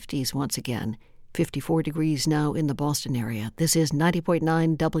mid-50s once again. 54 degrees now in the Boston area. This is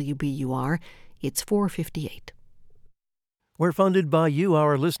 90.9 WBUR. It's 4:58. We're funded by you,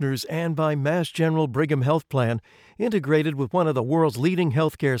 our listeners, and by Mass General Brigham Health Plan, integrated with one of the world's leading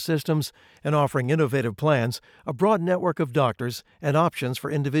healthcare systems and offering innovative plans, a broad network of doctors, and options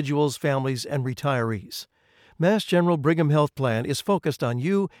for individuals, families, and retirees. Mass General Brigham Health Plan is focused on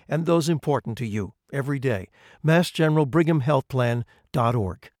you and those important to you every day.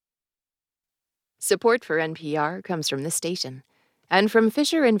 MassGeneralBrighamHealthPlan.org. Support for NPR comes from this station and from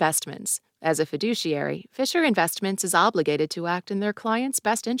Fisher Investments. As a fiduciary, Fisher Investments is obligated to act in their client's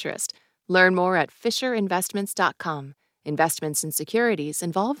best interest. Learn more at FisherInvestments.com. Investments in securities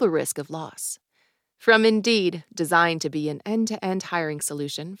involve the risk of loss. From Indeed, designed to be an end-to-end hiring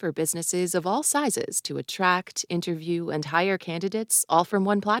solution for businesses of all sizes to attract, interview, and hire candidates all from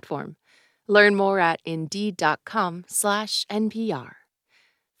one platform. Learn more at Indeed.com/NPR.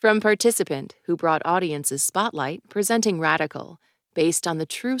 From Participant, who brought audiences spotlight, presenting Radical, based on the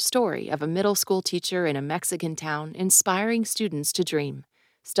true story of a middle school teacher in a Mexican town inspiring students to dream.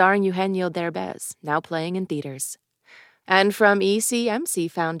 Starring Eugenio Derbez, now playing in theaters. And from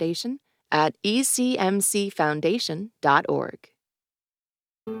ECMC Foundation at ecmcfoundation.org.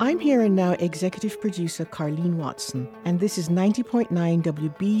 I'm here and now executive producer Carlene Watson, and this is 90.9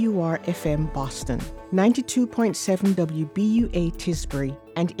 WBUR FM Boston, 92.7 WBUA Tisbury,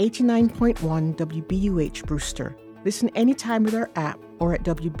 and 89.1 WBUH Brewster. Listen anytime with our app or at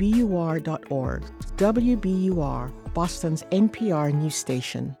WBUR.org. WBUR, Boston's NPR news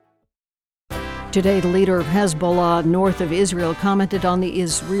station. Today, the leader of Hezbollah north of Israel commented on the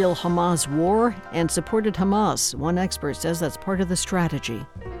Israel-Hamas war and supported Hamas. One expert says that's part of the strategy.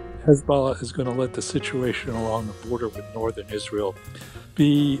 Hezbollah is going to let the situation along the border with northern Israel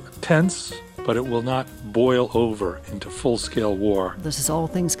be tense, but it will not boil over into full-scale war. This is All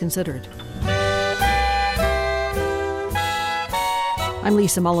Things Considered. I'm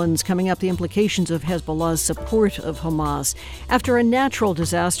Lisa Mullins. Coming up, the implications of Hezbollah's support of Hamas. After a natural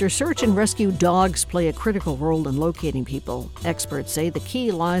disaster, search and rescue dogs play a critical role in locating people. Experts say the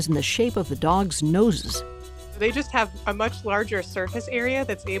key lies in the shape of the dogs' noses. They just have a much larger surface area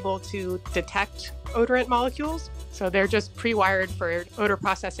that's able to detect odorant molecules. So they're just pre-wired for odor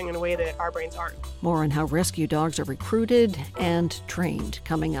processing in a way that our brains aren't. More on how rescue dogs are recruited and trained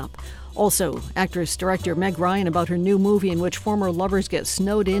coming up. Also, actress-director Meg Ryan about her new movie in which former lovers get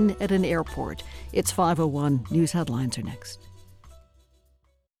snowed in at an airport. It's 5:01. News headlines are next.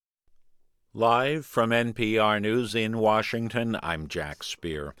 Live from NPR News in Washington, I'm Jack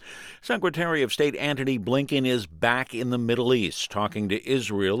Speer. Secretary of State Antony Blinken is back in the Middle East, talking to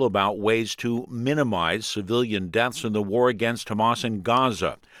Israel about ways to minimize civilian deaths in the war against Hamas in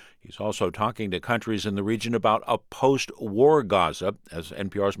Gaza. He's also talking to countries in the region about a post-war Gaza, as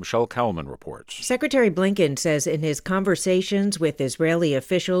NPR's Michelle Kelman reports. Secretary Blinken says in his conversations with Israeli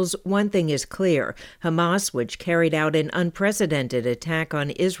officials, one thing is clear. Hamas, which carried out an unprecedented attack on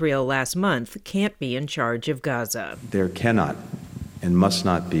Israel last month, can't be in charge of Gaza. There cannot and must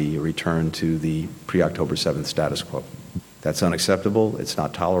not be a return to the pre-October 7th status quo. That's unacceptable. It's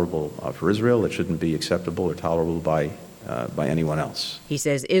not tolerable for Israel. It shouldn't be acceptable or tolerable by anyone else. He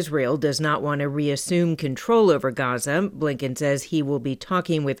says Israel does not want to reassume control over Gaza. Blinken says he will be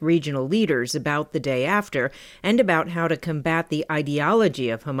talking with regional leaders about the day after and about how to combat the ideology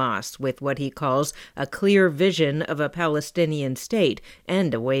of Hamas with what he calls a clear vision of a Palestinian state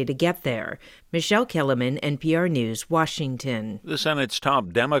and a way to get there. Michelle Kellerman, NPR News, Washington. The Senate's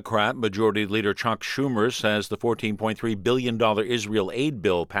top Democrat, Majority Leader Chuck Schumer, says the $14.3 billion Israel aid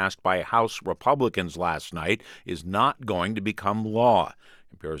bill passed by House Republicans last night is not going to become law.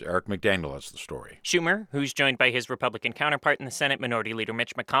 NPR's Eric McDaniel has the story. Schumer, who's joined by his Republican counterpart in the Senate, Minority Leader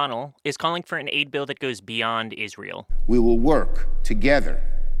Mitch McConnell, is calling for an aid bill that goes beyond Israel. We will work together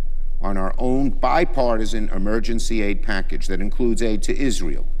on our own bipartisan emergency aid package that includes aid to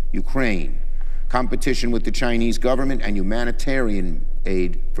Israel, Ukraine, competition with the Chinese government, and humanitarian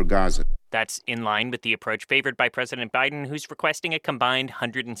aid for Gaza. That's in line with the approach favored by President Biden, who's requesting a combined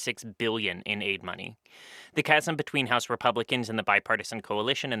 $106 billion in aid money. The chasm between House Republicans and the bipartisan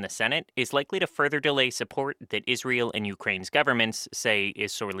coalition in the Senate is likely to further delay support that Israel and Ukraine's governments say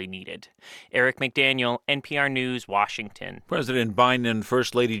is sorely needed. Eric McDaniel, NPR News, Washington. President Biden and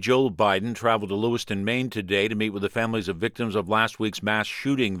First Lady Jill Biden traveled to Lewiston, Maine today to meet with the families of victims of last week's mass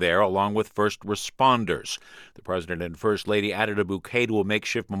shooting there, along with first responders. The President and First Lady added a bouquet to a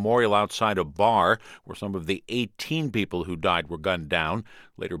makeshift memorial outside a bar where some of the 18 people who died were gunned down.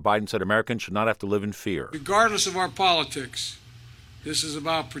 Later, Biden said Americans should not have to live in fear. Regardless of our politics, this is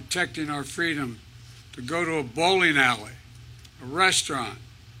about protecting our freedom to go to a bowling alley, a restaurant,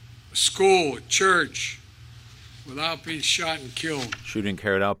 a school, a church, without being shot and killed. Shooting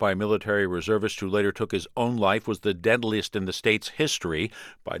carried out by a military reservist who later took his own life was the deadliest in the state's history.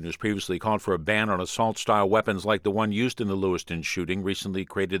 Biden has previously called for a ban on assault-style weapons like the one used in the Lewiston shooting, recently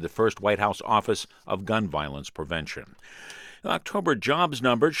created the first White House Office of Gun Violence Prevention. The October jobs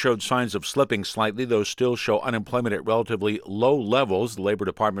numbers showed signs of slipping slightly, though still show unemployment at relatively low levels. The Labor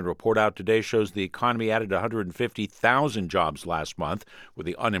Department report out today shows the economy added 150,000 jobs last month, with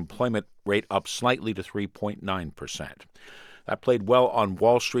the unemployment rate up slightly to 3.9%. That played well on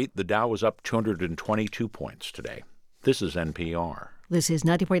Wall Street. The Dow was up 222 points today. This is NPR. This is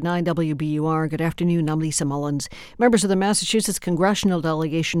 90.9 WBUR. Good afternoon. I'm Lisa Mullins. Members of the Massachusetts congressional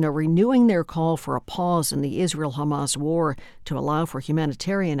delegation are renewing their call for a pause in the Israel-Hamas war to allow for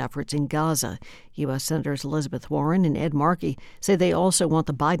humanitarian efforts in Gaza. U.S. Senators Elizabeth Warren and Ed Markey say they also want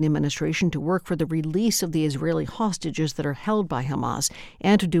the Biden administration to work for the release of the Israeli hostages that are held by Hamas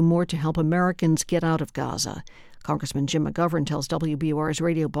and to do more to help Americans get out of Gaza. Congressman Jim McGovern tells WBUR's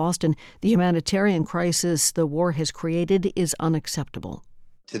Radio Boston the humanitarian crisis the war has created is unacceptable.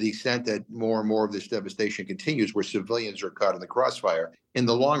 To the extent that more and more of this devastation continues, where civilians are caught in the crossfire, in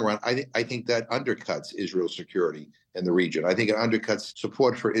the long run, I think that undercuts Israel's security in the region. I think it undercuts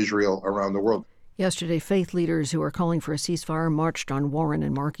support for Israel around the world. Yesterday, faith leaders who are calling for a ceasefire marched on Warren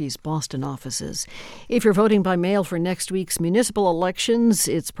and Markey's Boston offices. If you're voting by mail for next week's municipal elections,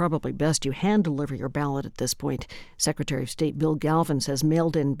 it's probably best you hand-deliver your ballot at this point. Secretary of State Bill Galvin says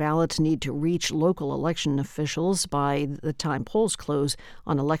mailed-in ballots need to reach local election officials by the time polls close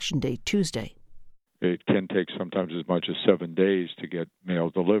on Election Day Tuesday. It can take sometimes as much as 7 days to get mail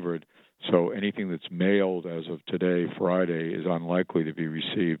delivered. So anything that's mailed as of today, Friday, is unlikely to be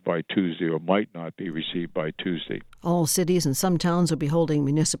received by Tuesday or might not be received by Tuesday. All cities and some towns will be holding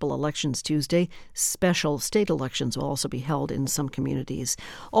municipal elections Tuesday. Special state elections will also be held in some communities.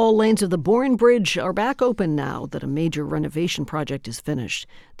 All lanes of the Bourne Bridge are back open now that a major renovation project is finished.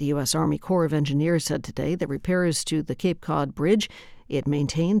 The U.S. Army Corps of Engineers said today that repairs to the Cape Cod Bridge it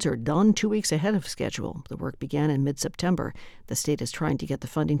maintains are done 2 weeks ahead of schedule. The work began in mid-September. The state is trying to get the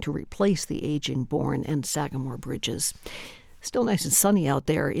funding to replace the aging Bourne and Sagamore bridges. Still nice and sunny out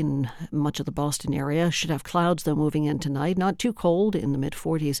there in much of the Boston area. Should have clouds, though, moving in tonight. Not too cold in the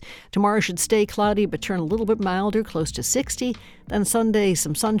mid-40s. Tomorrow should stay cloudy but turn a little bit milder, close to 60. Then Sunday,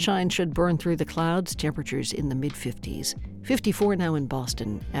 some sunshine should burn through the clouds. Temperatures in the mid-50s. 54 now in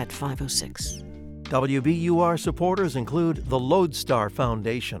Boston at 5:06. WBUR supporters include the Lodestar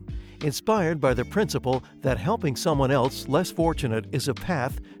Foundation, inspired by the principle that helping someone else less fortunate is a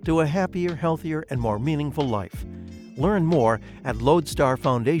path to a happier, healthier, and more meaningful life. Learn more at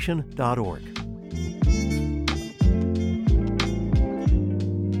lodestarfoundation.org.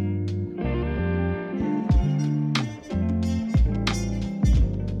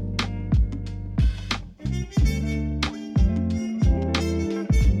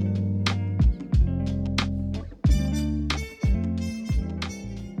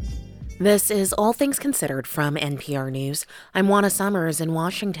 This is All Things Considered from NPR News. I'm Juana Summers in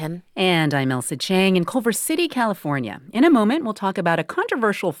Washington. And I'm Elsa Chang in Culver City, California. In a moment, we'll talk about a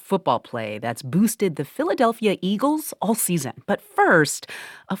controversial football play that's boosted the Philadelphia Eagles all season. But first,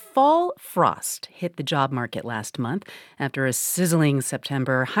 a fall frost hit the job market last month. After a sizzling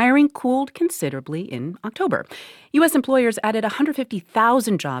September, hiring cooled considerably in October. U.S. employers added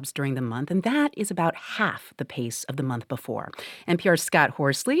 150,000 jobs during the month, and that is about half the pace of the month before. NPR's Scott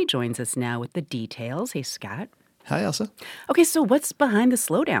Horsley joins us now with the details. Hey, Scott. Hi, Elsa. Okay, so what's behind the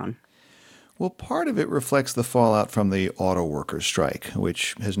slowdown? Well, part of it reflects the fallout from the auto workers' strike,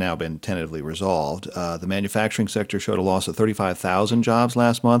 which has now been tentatively resolved. The manufacturing sector showed a loss of 35,000 jobs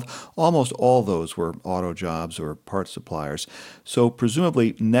last month. Almost all those were auto jobs or parts suppliers. So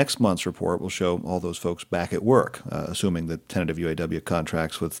presumably next month's report will show all those folks back at work, assuming the tentative UAW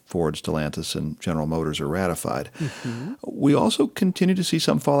contracts with Ford, Stellantis, and General Motors are ratified. Mm-hmm. We also continue to see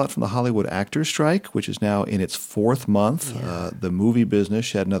some fallout from the Hollywood actors' strike, which is now in its fourth month. Yeah. The movie business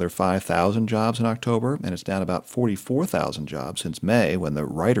shed another 5,000 jobs in October, and it's down about 44,000 jobs since May when the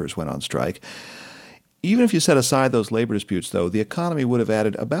writers went on strike. Even if you set aside those labor disputes, though, the economy would have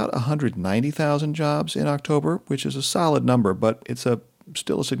added about 190,000 jobs in October, which is a solid number, but it's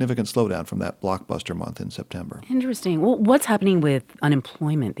still a significant slowdown from that blockbuster month in September. Interesting. Well, what's happening with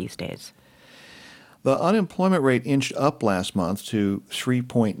unemployment these days? The unemployment rate inched up last month to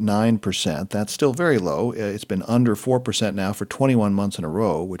 3.9%. That's still very low. It's been under 4% now for 21 months in a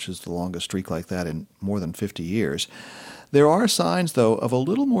row, which is the longest streak like that in more than 50 years. There are signs, though, of a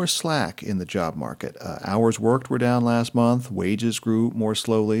little more slack in the job market. Hours worked were down last month. Wages grew more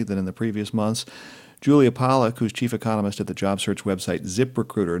slowly than in the previous months. Julia Pollack, who's chief economist at the job search website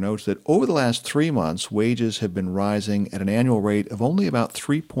ZipRecruiter, notes that over the last 3 months, wages have been rising at an annual rate of only about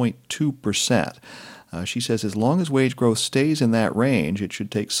 3.2%. She says as long as wage growth stays in that range, it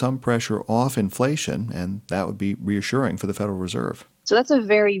should take some pressure off inflation, and that would be reassuring for the Federal Reserve. So that's a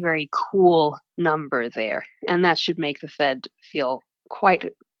very, very cool number there, and that should make the Fed feel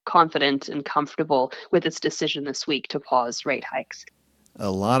quite confident and comfortable with its decision this week to pause rate hikes. A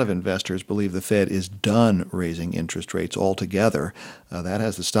lot of investors believe the Fed is done raising interest rates altogether. That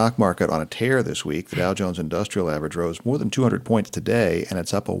has the stock market on a tear this week. The Dow Jones Industrial Average rose more than 200 points today, and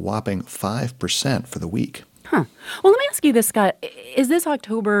it's up a whopping 5% for the week. Huh. Well, let me ask you this, Scott. Is this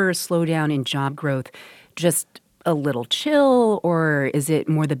October slowdown in job growth just a little chill, or is it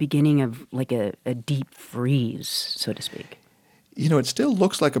more the beginning of like a deep freeze, so to speak? It still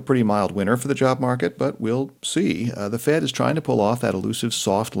looks like a pretty mild winter for the job market, but we'll see. The Fed is trying to pull off that elusive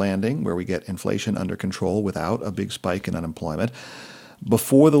soft landing where we get inflation under control without a big spike in unemployment.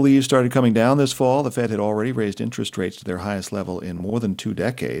 Before the leaves started coming down this fall, the Fed had already raised interest rates to their highest level in more than 2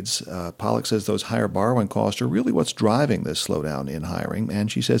 decades. Pollack says those higher borrowing costs are really what's driving this slowdown in hiring,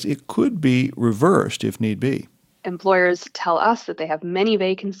 and she says it could be reversed if need be. Employers tell us that they have many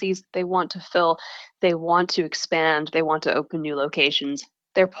vacancies they want to fill, they want to expand, they want to open new locations.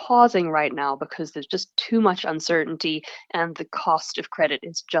 They're pausing right now because there's just too much uncertainty and the cost of credit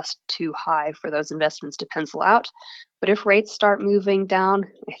is just too high for those investments to pencil out. But if rates start moving down,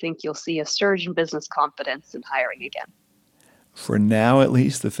 I think you'll see a surge in business confidence and hiring again. For now, at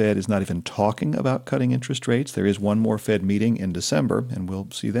least, the Fed is not even talking about cutting interest rates. There is one more Fed meeting in December, and we'll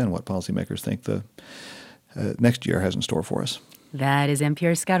see then what policymakers think the next year has in store for us. That is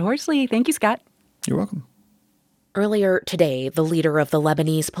NPR's Scott Horsley. Thank you, Scott. You're welcome. Earlier today, the leader of the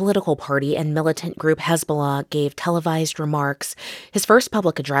Lebanese political party and militant group Hezbollah gave televised remarks, his first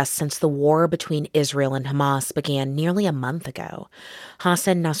public address since the war between Israel and Hamas began nearly a month ago.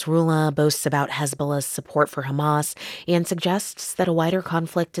 Hassan Nasrallah boasts about Hezbollah's support for Hamas and suggests that a wider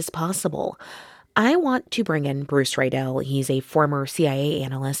conflict is possible. I want to bring in Bruce Riedel. He's a former CIA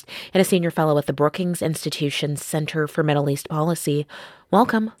analyst and a senior fellow at the Brookings Institution's Center for Middle East Policy.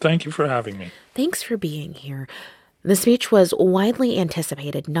 Welcome. Thank you for having me. Thanks for being here. The speech was widely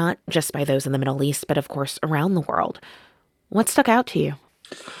anticipated, not just by those in the Middle East, but of course around the world. What stuck out to you?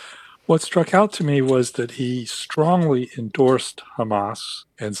 What struck out to me was that he strongly endorsed Hamas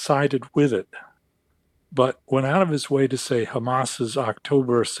and sided with it, but went out of his way to say Hamas's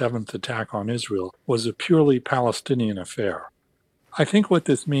October 7th attack on Israel was a purely Palestinian affair. I think what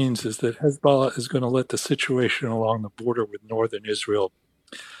this means is that Hezbollah is going to let the situation along the border with northern Israel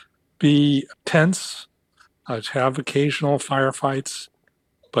be tense, have occasional firefights,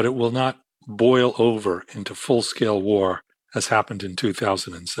 but it will not boil over into full-scale war as happened in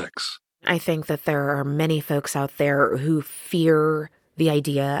 2006. I think that there are many folks out there who fear the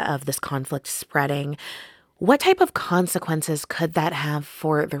idea of this conflict spreading. What type of consequences could that have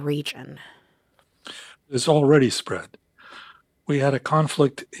for the region? It's already spread. We had a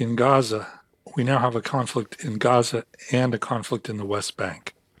conflict in Gaza. We now have a conflict in Gaza and a conflict in the West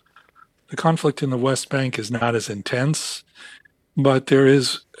Bank. The conflict in the West Bank is not as intense, but there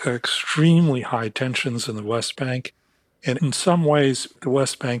is extremely high tensions in the West Bank. And in some ways, the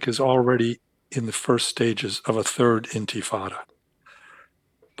West Bank is already in the first stages of a third intifada.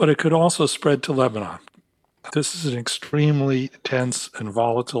 But it could also spread to Lebanon. This is an extremely tense and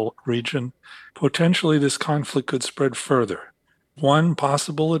volatile region. Potentially, this conflict could spread further. One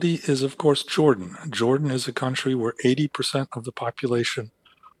possibility is, of course, Jordan. Jordan is a country where 80% of the population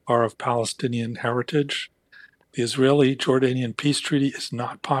are of Palestinian heritage. The Israeli-Jordanian peace treaty is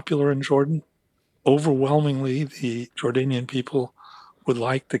not popular in Jordan. Overwhelmingly, the Jordanian people would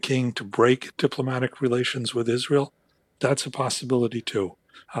like the king to break diplomatic relations with Israel. That's a possibility too.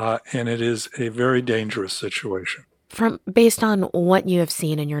 And it is a very dangerous situation. Based on what you have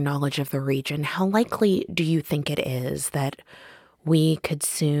seen in your knowledge of the region, how likely do you think it is that we could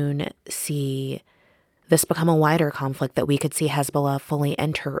soon see this become a wider conflict, that we could see Hezbollah fully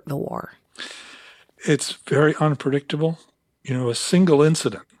enter the war? It's very unpredictable. A single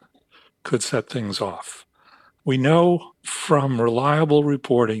incident could set things off. We know from reliable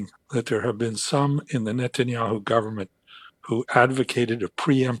reporting that there have been some in the Netanyahu government who advocated a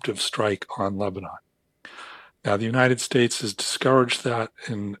preemptive strike on Lebanon. Now, the United States has discouraged that,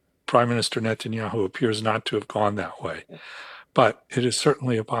 and Prime Minister Netanyahu appears not to have gone that way. But it is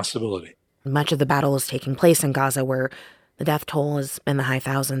certainly a possibility. Much of the battle is taking place in Gaza, where the death toll is in the high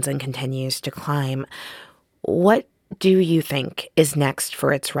thousands and continues to climb. What do you think is next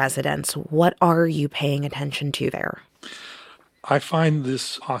for its residents? What are you paying attention to there? I find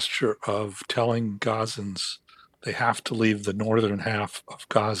this posture of telling Gazans they have to leave the northern half of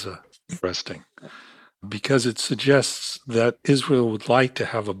Gaza interesting, because it suggests that Israel would like to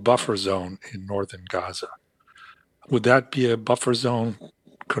have a buffer zone in northern Gaza. Would that be a buffer zone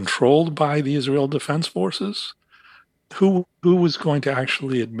controlled by the Israel Defense Forces? Who was going to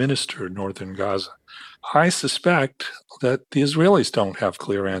actually administer northern Gaza? I suspect that the Israelis don't have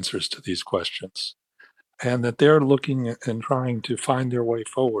clear answers to these questions, and that they're looking and trying to find their way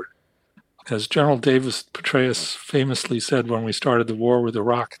forward. As General Davis Petraeus famously said when we started the war with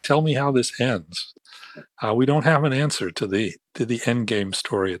Iraq, tell me how this ends. We don't have an answer to the end game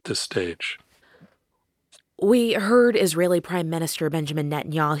story at this stage. We heard Israeli Prime Minister Benjamin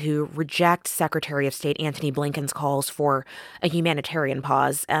Netanyahu reject Secretary of State Antony Blinken's calls for a humanitarian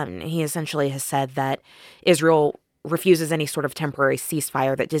pause. He essentially has said that Israel refuses any sort of temporary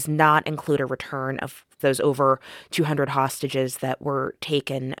ceasefire that does not include a return of those over 200 hostages that were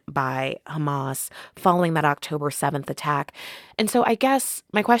taken by Hamas following that October 7th attack. And so I guess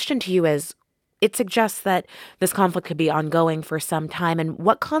my question to you is, it suggests that this conflict could be ongoing for some time. And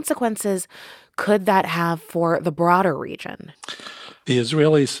what consequences could that have for the broader region? The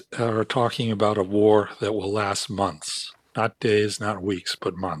Israelis are talking about a war that will last months, not days, not weeks,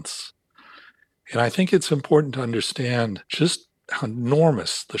 but months. And I think it's important to understand just how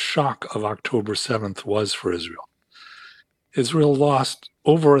enormous the shock of October 7th was for Israel. Israel lost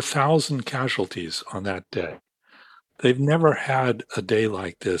over 1,000 casualties on that day. They've never had a day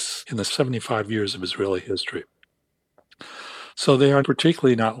like this in the 75 years of Israeli history. So they are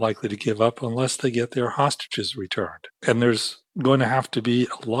particularly not likely to give up unless they get their hostages returned. And there's going to have to be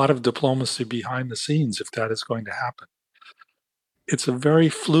a lot of diplomacy behind the scenes if that is going to happen. It's a very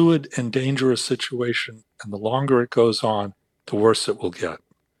fluid and dangerous situation, and the longer it goes on, the worse it will get.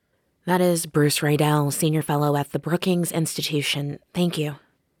 That is Bruce Rydell, Senior Fellow at the Brookings Institution. Thank you.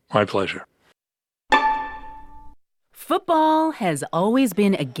 My pleasure. Football has always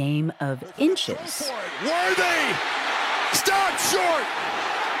been a game of inches. Worthy! Stop short!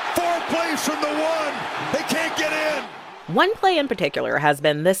 4 plays from the one. They can't get in. One play in particular has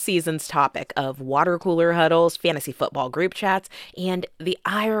been this season's topic of water cooler huddles, fantasy football group chats, and the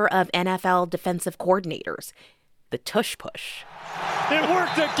ire of NFL defensive coordinators, the tush push. It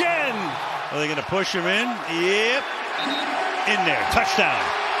worked again. Are they going to push him in? Yep. In there. Touchdown.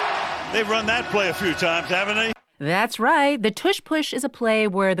 They've run that play a few times, haven't they? That's right. The tush push is a play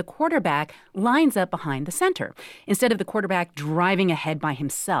where the quarterback lines up behind the center. Instead of the quarterback driving ahead by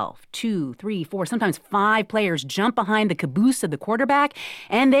himself, 2, 3, 4, sometimes 5 players jump behind the caboose of the quarterback,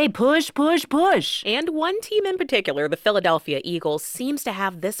 and they push, push, push. And one team in particular, the Philadelphia Eagles, seems to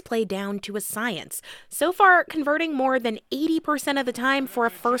have this play down to a science. So far, converting more than 80% of the time for a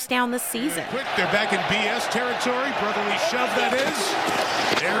first down this season. Quick, they're back in BS territory. Brotherly shove, that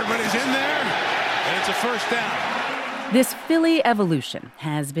is. Everybody's in there. And it's a first down. This Philly evolution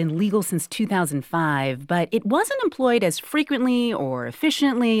has been legal since 2005, but it wasn't employed as frequently or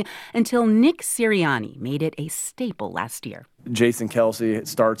efficiently until Nick Sirianni made it a staple last year. Jason Kelce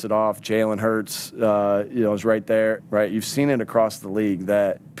starts it off. Jalen Hurts, is right there. Right, you've seen it across the league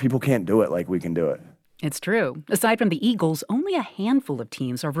that people can't do it like we can do it. It's true. Aside from the Eagles, only a handful of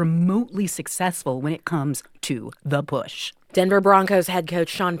teams are remotely successful when it comes to the push. Denver Broncos head coach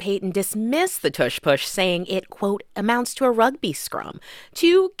Sean Payton dismissed the tush push, saying it, quote, amounts to a rugby scrum.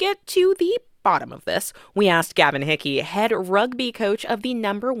 To get to the bottom of this, we asked Gavin Hickey, head rugby coach of the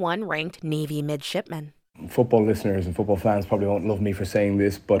 #1 ranked Navy midshipmen. Football listeners and football fans probably won't love me for saying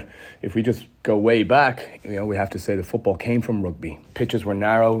this, but if we just go way back, we have to say that football came from rugby. Pitches were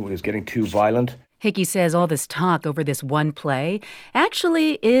narrow, it was getting too violent. Hickey says all this talk over this one play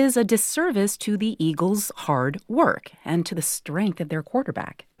actually is a disservice to the Eagles' hard work and to the strength of their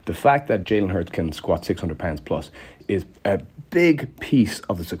quarterback. The fact that Jalen Hurts can squat 600 pounds plus is a big piece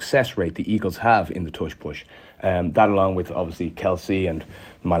of the success rate the Eagles have in the tush push. That along with obviously Kelce and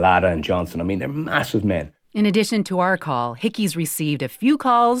Mailata and Johnson. They're massive men. In addition to our call, Hickey's received a few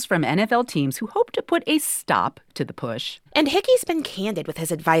calls from NFL teams who hope to put a stop to the push. And Hickey's been candid with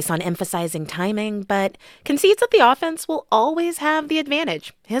his advice on emphasizing timing, but concedes that the offense will always have the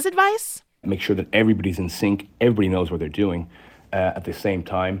advantage. His advice? Make sure that everybody's in sync, everybody knows what they're doing at the same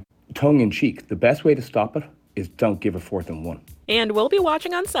time. Tongue in cheek, the best way to stop it is don't give a 4th and 1. And we'll be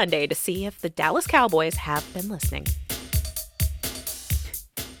watching on Sunday to see if the Dallas Cowboys have been listening.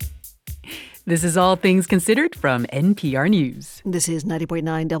 This is All Things Considered from NPR News. This is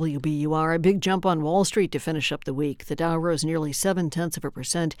 90.9 WBUR. A big jump on Wall Street to finish up the week. The Dow rose nearly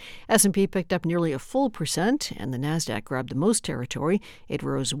 0.7%. S&P picked up nearly a full percent, and the Nasdaq grabbed the most territory. It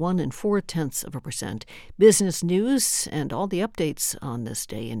rose 1 4/10%. Business news and all the updates on this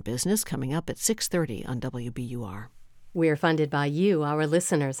day in business coming up at 6:30 on WBUR. We're funded by you, our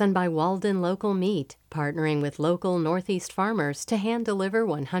listeners, and by Walden Local Meat, partnering with local Northeast farmers to hand-deliver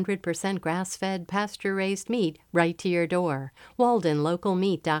 100% grass-fed, pasture-raised meat right to your door.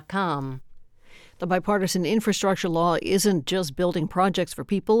 WaldenLocalMeat.com. The bipartisan infrastructure law isn't just building projects for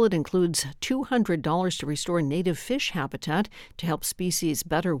people. It includes $200 to restore native fish habitat to help species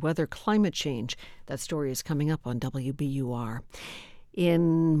better weather climate change. That story is coming up on WBUR.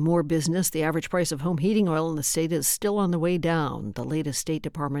 In more business, the average price of home heating oil in the state is still on the way down. The latest State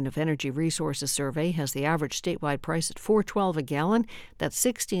Department of Energy Resources survey has the average statewide price at $4.12 a gallon. That's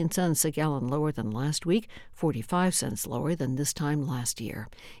 16 cents a gallon lower than last week, 45 cents lower than this time last year.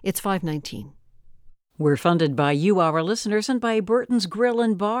 It's 5:19. We're funded by you, our listeners, and by Burton's Grill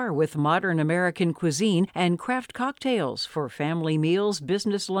and Bar with modern American cuisine and craft cocktails for family meals,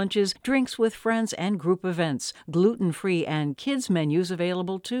 business lunches, drinks with friends, and group events. Gluten-free and kids menus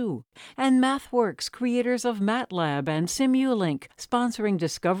available too. And MathWorks, creators of MATLAB and Simulink, sponsoring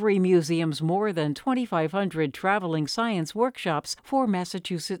Discovery Museum's more than 2,500 traveling science workshops for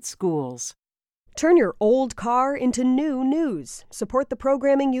Massachusetts schools. Turn your old car into new news. Support the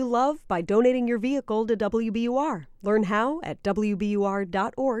programming you love by donating your vehicle to WBUR. Learn how at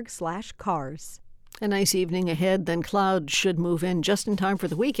wbur.org/cars. A nice evening ahead, then clouds should move in just in time for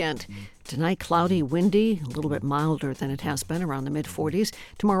the weekend. Tonight, cloudy, windy, a little bit milder than it has been, around the mid-40s.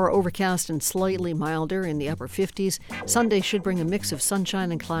 Tomorrow, overcast and slightly milder in the upper 50s. Sunday should bring a mix of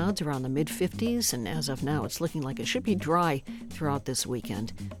sunshine and clouds around the mid-50s, and as of now, it's looking like it should be dry throughout this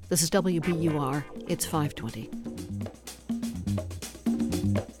weekend. This is WBUR. It's 5:20.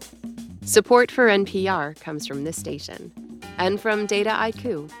 Support for NPR comes from this station. And from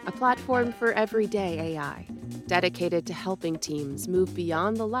Dataiku, a platform for everyday AI, dedicated to helping teams move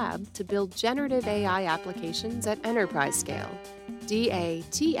beyond the lab to build generative AI applications at enterprise scale.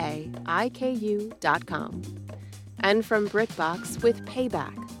 DATAIKU.com. And from BritBox with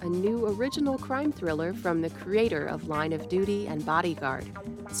Payback, a new original crime thriller from the creator of Line of Duty and Bodyguard,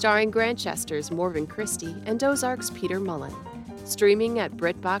 starring Grantchester's Morgan Christie and Ozark's Peter Mullen. Streaming at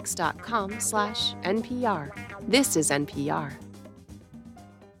BritBox.com/NPR. This is NPR.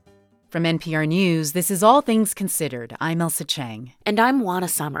 From NPR News, this is All Things Considered. I'm Elsa Chang. And I'm Juana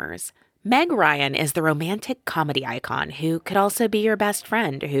Summers. Meg Ryan is the romantic comedy icon who could also be your best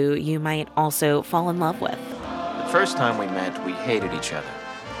friend, who you might also fall in love with. The first time we met, we hated each other.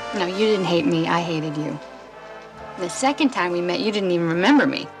 No, you didn't hate me. I hated you. The second time we met, you didn't even remember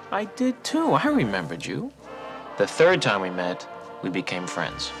me. I did too. I remembered you. The third time we met, we became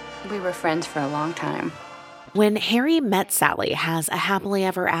friends. We were friends for a long time. When Harry Met Sally has a happily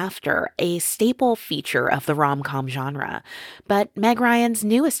ever after, a staple feature of the rom-com genre. But Meg Ryan's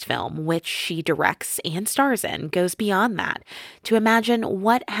newest film, which she directs and stars in, goes beyond that, to imagine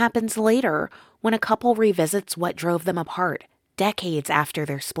what happens later when a couple revisits what drove them apart, decades after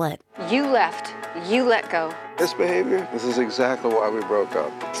their split. You left. You let go. This behavior, this is exactly why we broke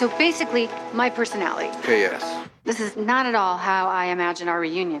up. So basically, my personality. P.S. This is not at all how I imagine our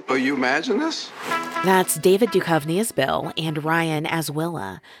reunion. Oh, you imagine this? That's David Duchovny as Bill and Ryan as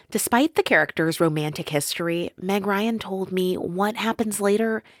Willa. Despite the character's romantic history, Meg Ryan told me what happens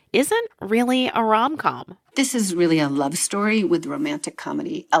later isn't really a rom-com. This is really a love story with romantic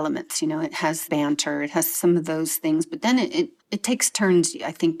comedy elements. You know, it has banter, it has some of those things, but then it takes turns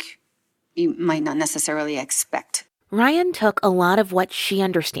I think you might not necessarily expect. Ryan took a lot of what she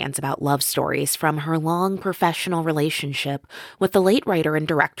understands about love stories from her long professional relationship with the late writer and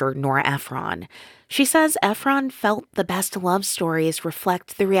director Nora Ephron. She says Ephron felt the best love stories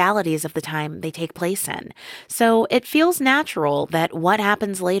reflect the realities of the time they take place in. So it feels natural that What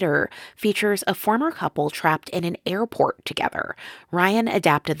Happens Later features a former couple trapped in an airport together. Ryan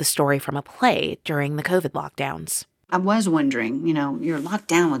adapted the story from a play during the COVID lockdowns. I was wondering, you know, you're locked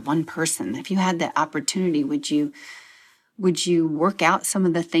down with one person. If you had the opportunity, would you work out some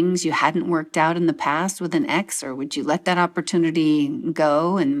of the things you hadn't worked out in the past with an ex, or would you let that opportunity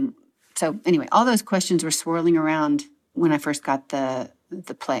go? And so anyway, all those questions were swirling around when I first got the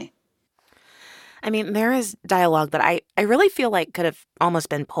play. I mean, there is dialogue that I really feel like could have almost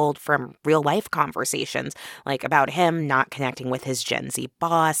been pulled from real life conversations, like about him not connecting with his Gen Z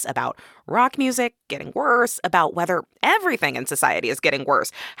boss, about rock music getting worse, about whether everything in society is getting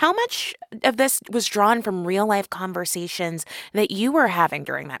worse. How much of this was drawn from real life conversations that you were having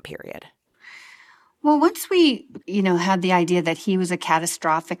during that period? Well, once we, had the idea that he was a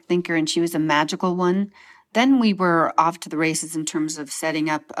catastrophic thinker and she was a magical one, then we were off to the races in terms of setting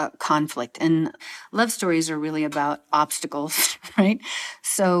up a conflict. And love stories are really about obstacles, right?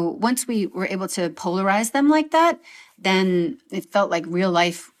 So once we were able to polarize them like that, then it felt like real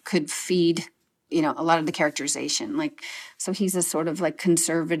life could feed, a lot of the characterization. So he's a sort of like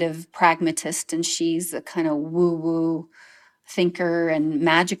conservative pragmatist and she's a kind of woo-woo thinker and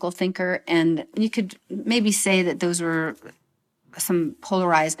magical thinker. And you could maybe say that those were some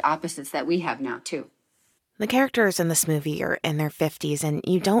polarized opposites that we have now too. The characters in this movie are in their 50s, and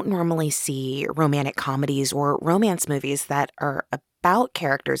you don't normally see romantic comedies or romance movies that are about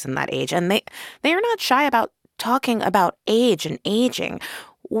characters in that age. And they are not shy about talking about age and aging.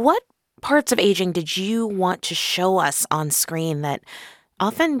 What parts of aging did you want to show us on screen that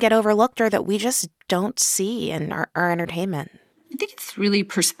often get overlooked or that we just don't see in our entertainment? I think it's really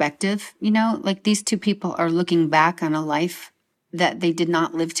perspective, like these two people are looking back on a life that they did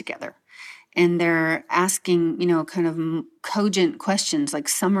not live together. And they're asking, kind of cogent questions, like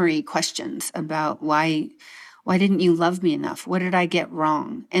summary questions about why didn't you love me enough? What did I get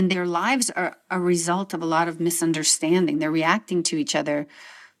wrong? And their lives are a result of a lot of misunderstanding. They're reacting to each other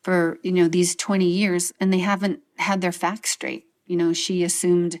for, these 20 years, and they haven't had their facts straight. She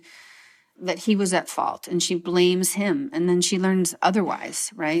assumed that he was at fault and she blames him, and then she learns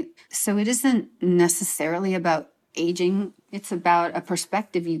otherwise, right? So it isn't necessarily about aging. It's about a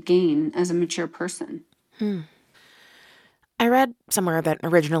perspective you gain as a mature person. I read somewhere that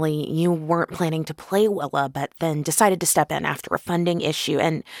originally you weren't planning to play Willa, but then decided to step in after a funding issue.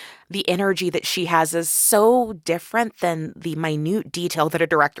 And the energy that she has is so different than the minute detail that a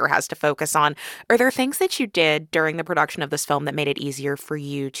director has to focus on. Are there things that you did during the production of this film that made it easier for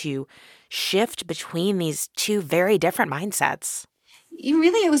you to shift between these two very different mindsets?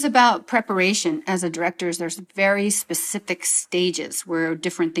 It was about preparation. As a director, there's very specific stages where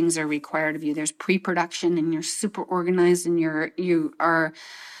different things are required of you. There's pre-production, and you're super organized, and you are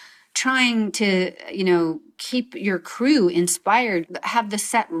trying to, keep your crew inspired, have the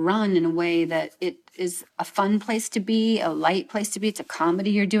set run in a way that it is a fun place to be, a light place to be. It's a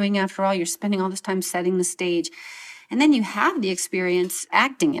comedy you're doing after all. You're spending all this time setting the stage. And then you have the experience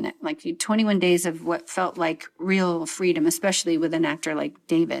acting in it, like 21 days of what felt like real freedom, especially with an actor like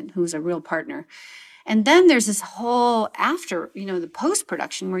David, who's a real partner. And then there's this whole after, the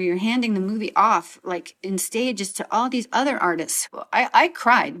post-production where you're handing the movie off, like in stages, to all these other artists. I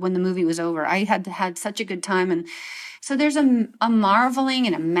cried when the movie was over. I had such a good time. And so there's a marveling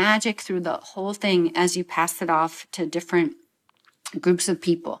and a magic through the whole thing as you pass it off to different groups of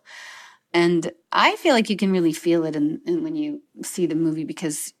people. And I feel like you can really feel it in when you see the movie,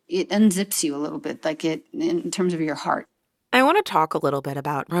 because it unzips you a little bit, like it in terms of your heart. I want to talk a little bit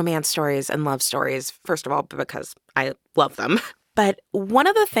about romance stories and love stories, first of all, because I love them. But one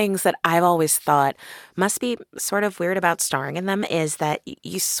of the things that I've always thought must be sort of weird about starring in them is that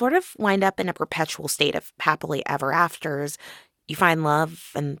you sort of wind up in a perpetual state of happily ever afters. You find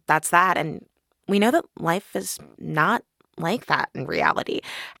love, and that's that. And we know that life is not like that in reality.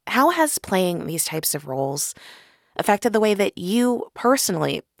 How has playing these types of roles affected the way that you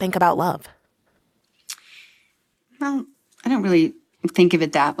personally think about love? Well, I don't really think of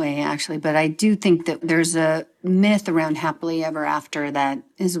it that way, actually, but I do think that there's a myth around happily ever after that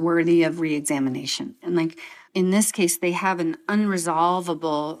is worthy of reexamination. And like in this case, they have an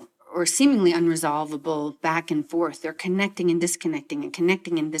unresolvable or seemingly unresolvable back and forth. They're connecting and disconnecting and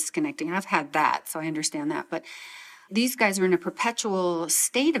connecting and disconnecting. I've had that, so I understand that. But these guys are in a perpetual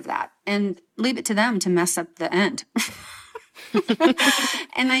state of that, and leave it to them to mess up the end.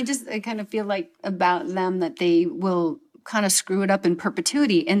 And I kind of feel like about them that they will kind of screw it up in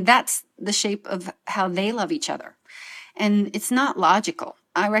perpetuity. And that's the shape of how they love each other. And it's not logical.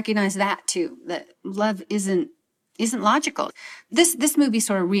 I recognize that too, that love isn't logical. This movie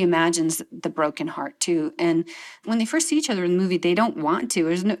sort of reimagines the broken heart too. And when they first see each other in the movie, they don't want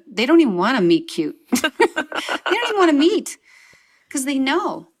to. They don't even want to meet cute. They don't even want to meet because they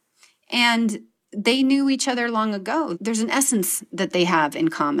know. And they knew each other long ago. There's an essence that they have in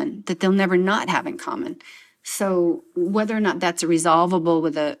common that they'll never not have in common. So whether or not that's resolvable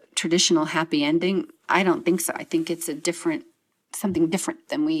with a traditional happy ending, I don't think so. I think it's something different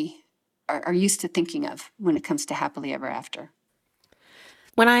than we are used to thinking of when it comes to happily ever after.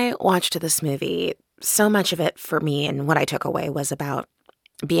 When I watched this movie, so much of it for me and what I took away was about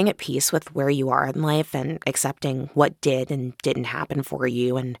being at peace with where you are in life and accepting what did and didn't happen for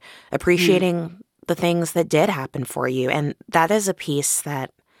you and appreciating the things that did happen for you. And that is a peace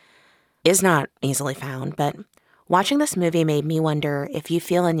that is not easily found. But watching this movie made me wonder if you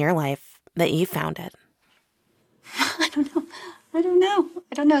feel in your life that you found it. I don't know.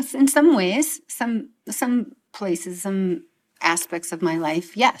 In some ways, some places, some aspects of my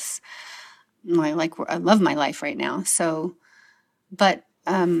life, yes. I love my life right now. So, but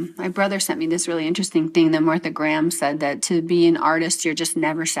my brother sent me this really interesting thing that Martha Graham said, that to be an artist, you're just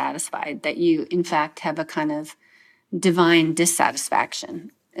never satisfied, that you, in fact, have a kind of divine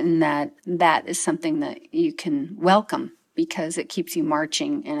dissatisfaction, and that is something that you can welcome because it keeps you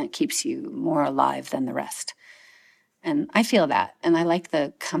marching and it keeps you more alive than the rest. And I feel that, and I like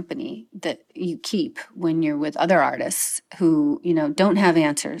the company that you keep when you're with other artists who, don't have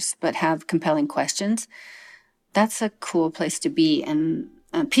answers but have compelling questions. That's a cool place to be and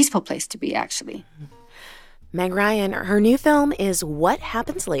a peaceful place to be, actually. Meg Ryan, her new film is What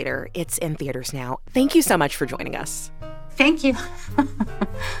Happens Later. It's in theaters now. Thank you so much for joining us. Thank you.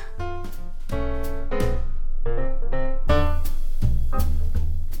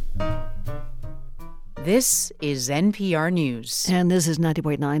 This is NPR News. And this is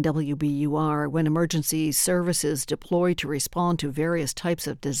 90.9 WBUR. When emergency services deploy to respond to various types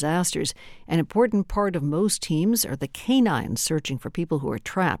of disasters, an important part of most teams are the canines searching for people who are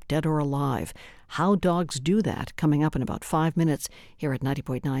trapped, dead or alive. How dogs do that, coming up in about 5 minutes here at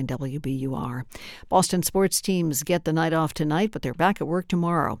 90.9 WBUR. Boston sports teams get the night off tonight, but they're back at work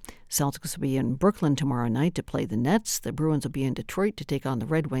tomorrow. Celtics will be in Brooklyn tomorrow night to play the Nets. The Bruins will be in Detroit to take on the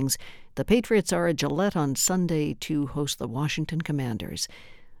Red Wings. The Patriots are at Gillette on Sunday to host the Washington Commanders.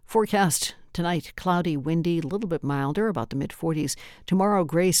 Forecast tonight, cloudy, windy, a little bit milder, about the mid-40s. Tomorrow,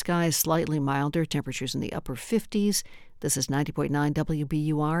 gray skies, slightly milder, temperatures in the upper 50s. This is 90.9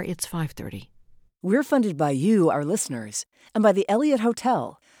 WBUR. It's 5:30. We're funded by you, our listeners, and by the Elliott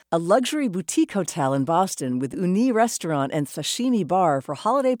Hotel, a luxury boutique hotel in Boston with uni restaurant and sashimi bar for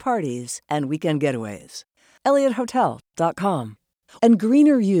holiday parties and weekend getaways. ElliottHotel.com. And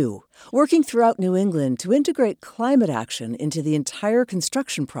Greener You, working throughout New England to integrate climate action into the entire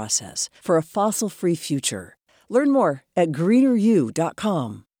construction process for a fossil-free future. Learn more at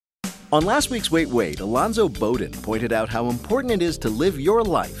greeneryou.com. On last week's Wait, Alonzo Bowden pointed out how important it is to live your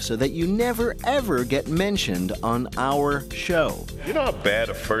life so that you never, ever get mentioned on our show. You know how bad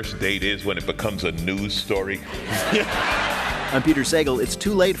a first date is when it becomes a news story? I'm Peter Sagal. It's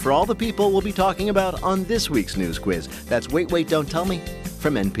too late for all the people we'll be talking about on this week's news quiz. That's Wait, Don't Tell Me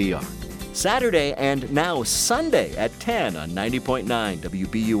from NPR. Saturday and now Sunday at 10 on 90.9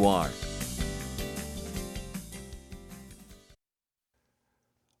 WBUR.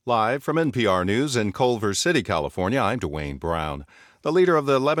 Live from NPR News in Culver City, California, I'm Dwayne Brown. The leader of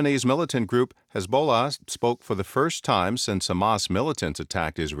the Lebanese militant group Hezbollah spoke for the first time since Hamas militants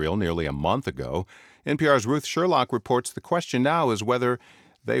attacked Israel nearly a month ago. NPR's Ruth Sherlock reports the question now is whether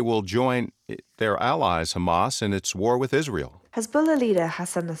they will join their allies Hamas in its war with Israel. Hezbollah leader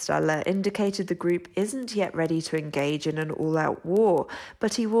Hassan Nasrallah indicated the group isn't yet ready to engage in an all-out war,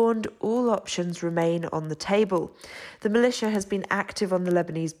 but he warned all options remain on the table. The militia has been active on the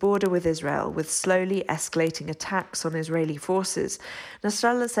Lebanese border with Israel, with slowly escalating attacks on Israeli forces.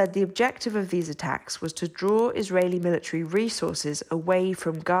 Nasrallah said the objective of these attacks was to draw Israeli military resources away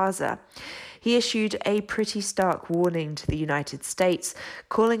from Gaza. He issued a pretty stark warning to the United States,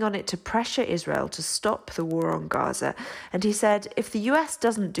 calling on it to pressure Israel to stop the war on Gaza, and he said if the US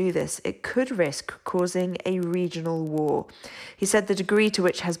doesn't do this, it could risk causing a regional war. He said the degree to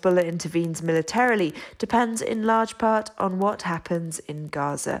which Hezbollah intervenes militarily depends in large part on what happens in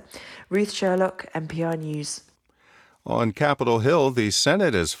Gaza. Ruth Sherlock, NPR News. On Capitol Hill, the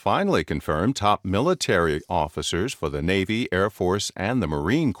Senate has finally confirmed top military officers for the Navy, Air Force, and the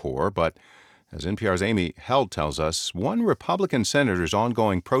Marine Corps, but as NPR's Amy Held tells us, one Republican senator's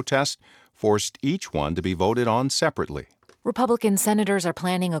ongoing protest forced each one to be voted on separately. Republican senators are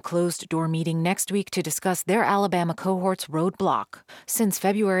planning a closed-door meeting next week to discuss their Alabama cohort's roadblock. Since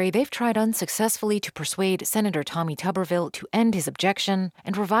February, they've tried unsuccessfully to persuade Senator Tommy Tuberville to end his objection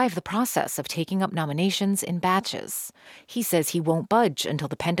and revive the process of taking up nominations in batches. He says he won't budge until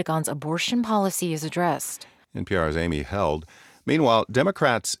the Pentagon's abortion policy is addressed. NPR's Amy Held. Meanwhile,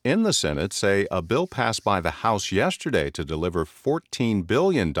 Democrats in the Senate say a bill passed by the House yesterday to deliver $14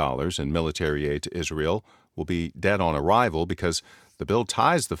 billion in military aid to Israel will be dead on arrival because the bill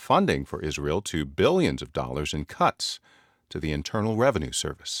ties the funding for Israel to billions of dollars in cuts to the Internal Revenue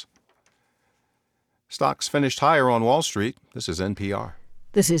Service. Stocks finished higher on Wall Street. This is NPR.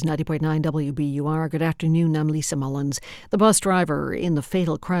 This is 90.9 WBUR. Good afternoon. I'm Lisa Mullins. The bus driver in the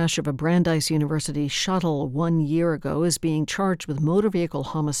fatal crash of a Brandeis University shuttle 1 year ago is being charged with motor vehicle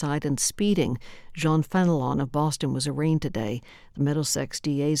homicide and speeding. Jean Fenelon of Boston was arraigned today. The Middlesex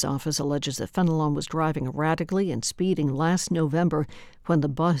DA's office alleges that Fenelon was driving erratically and speeding last November when the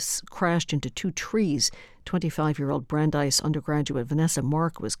bus crashed into two trees. 25-year-old Brandeis undergraduate Vanessa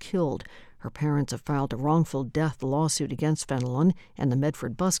Mark was killed. Her parents have filed a wrongful death lawsuit against Fenelon and the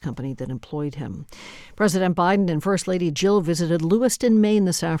Medford bus company that employed him. President Biden and First Lady Jill visited Lewiston, Maine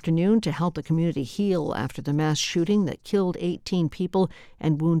this afternoon to help the community heal after the mass shooting that killed 18 people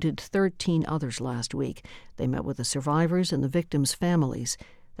and wounded 13 others last week. They met with the survivors and the victims' families.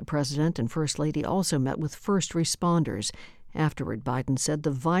 The President and First Lady also met with first responders. Afterward, Biden said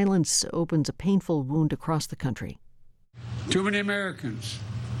the violence opens a painful wound across the country. Too many Americans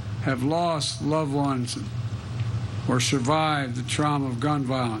have lost loved ones or survived the trauma of gun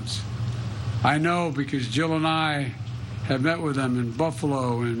violence. I know because Jill and I have met with them in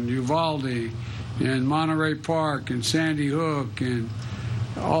Buffalo and Uvalde and Monterey Park and Sandy Hook and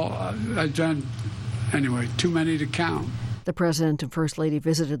all. I've done, anyway, too many to count. The President and First Lady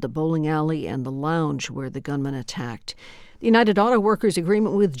visited the bowling alley and the lounge where the gunman attacked. The United Auto Workers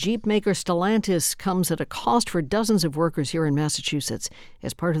agreement with Jeep maker Stellantis comes at a cost for dozens of workers here in Massachusetts.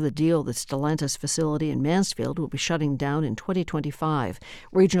 As part of the deal, the Stellantis facility in Mansfield will be shutting down in 2025.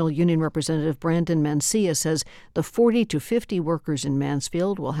 Regional Union Representative Brandon Mancia says the 40 to 50 workers in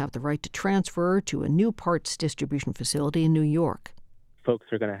Mansfield will have the right to transfer to a new parts distribution facility in New York. Folks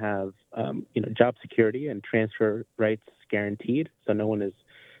are going to have job security and transfer rights guaranteed, so no one is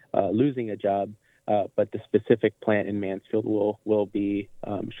losing a job. But the specific plant in Mansfield will be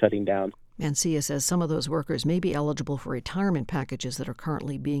shutting down. Mancia says some of those workers may be eligible for retirement packages that are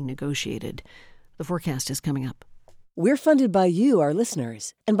currently being negotiated. The forecast is coming up. We're funded by you, our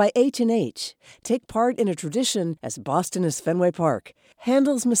listeners, and by H&H. Take part in a tradition as Boston is Fenway Park.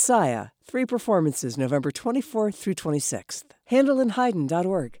 Handel's Messiah, 3 performances November 24th through 26th.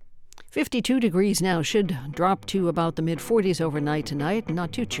 HandelandHaydn.org. 52 degrees now, should drop to about the mid-40s overnight tonight,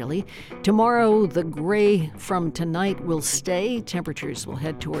 not too chilly. Tomorrow, the gray from tonight will stay. Temperatures will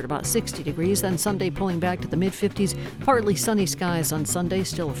head toward about 60 degrees. Then Sunday pulling back to the mid-50s. Partly sunny skies on Sunday,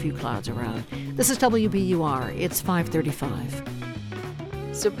 still a few clouds around. This is WBUR. It's 5:35.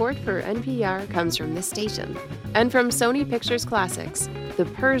 Support for NPR comes from this station and from Sony Pictures Classics. The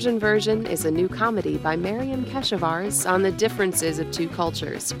Persian Version is a new comedy by Mariam Keshavarz on the differences of two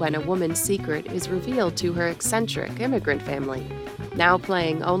cultures when a woman's secret is revealed to her eccentric immigrant family. Now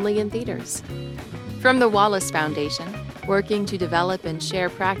playing only in theaters. From the Wallace Foundation, working to develop and share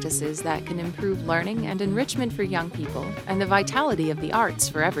practices that can improve learning and enrichment for young people and the vitality of the arts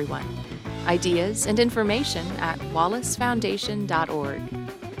for everyone. Ideas and information at wallacefoundation.org.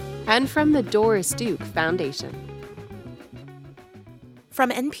 And from the Doris Duke Foundation. From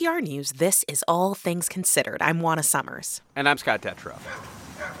NPR News, this is All Things Considered. I'm Juana Summers. And I'm Scott Tetroff.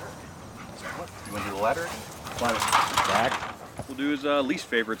 You want to do the ladder? Back. We'll do his least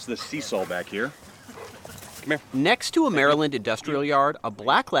favorites, this seesaw back here. Come here. Next to a Maryland industrial yard, a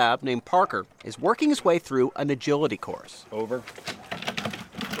black lab named Parker is working his way through an agility course. Over.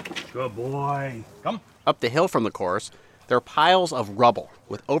 Good boy. Come. Up the hill from the course, there are piles of rubble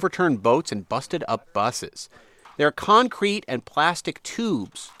with overturned boats and busted-up buses. There are concrete and plastic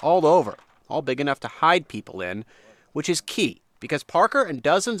tubes all over, all big enough to hide people in, which is key because Parker and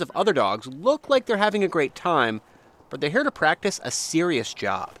dozens of other dogs look like they're having a great time, but they're here to practice a serious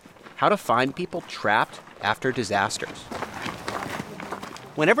job: how to find people trapped after disasters.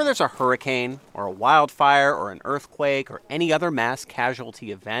 Whenever there's a hurricane or a wildfire or an earthquake or any other mass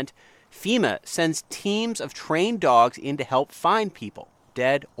casualty event, FEMA sends teams of trained dogs in to help find people,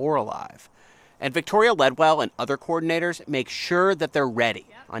 dead or alive. And Victoria Ledwell and other coordinators make sure that they're ready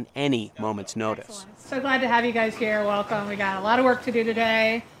on any moment's notice. Excellent. So glad to have you guys here. Welcome. We got a lot of work to do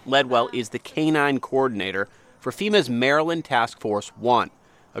today. Ledwell is the canine coordinator for FEMA's Maryland Task Force 1,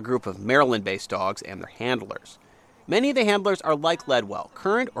 a group of Maryland-based dogs and their handlers. Many of the handlers are like Ledwell,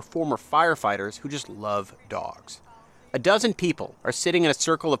 current or former firefighters who just love dogs. A dozen people are sitting in a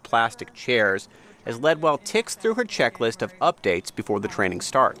circle of plastic chairs as Ledwell ticks through her checklist of updates before the training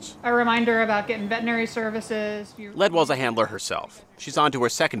starts. A reminder about getting veterinary services. Ledwell's a handler herself. She's on to her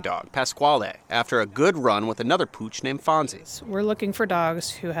second dog, Pasquale, after a good run with another pooch named Fonzie. We're looking for dogs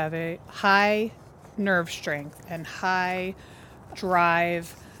who have a high nerve strength and high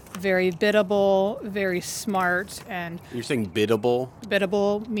drive, very biddable, very smart, and... You're saying biddable?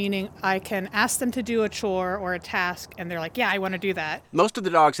 Biddable, meaning I can ask them to do a chore or a task, and they're like, yeah, I want to do that. Most of the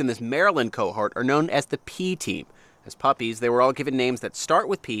dogs in this Maryland cohort are known as the P team. As puppies, they were all given names that start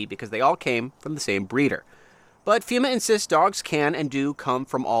with P because they all came from the same breeder. But FEMA insists dogs can and do come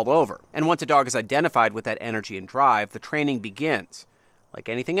from all over. And once a dog is identified with that energy and drive, the training begins. Like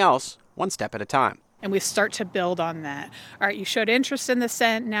anything else, one step at a time. And we start to build on that. All right, you showed interest in the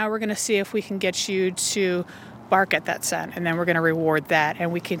scent. Now we're going to see if we can get you to bark at that scent. And then we're going to reward that.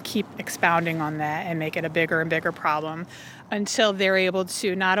 And we can keep expounding on that and make it a bigger and bigger problem until they're able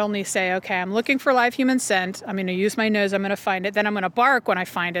to not only say, okay, I'm looking for live human scent. I'm going to use my nose. I'm going to find it. Then I'm going to bark when I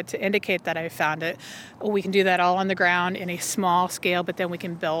find it to indicate that I found it. We can do that all on the ground in a small scale, but then we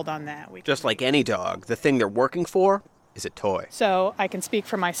can build on that. Just like any dog, the thing they're working for is a toy. So I can speak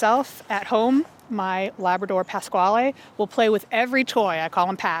for myself at home. My Labrador Pasquale will play with every toy. I call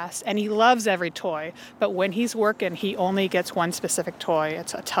him Pass, and he loves every toy. But when he's working, he only gets one specific toy.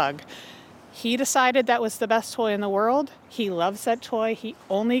 It's a tug. He decided that was the best toy in the world. He loves that toy. He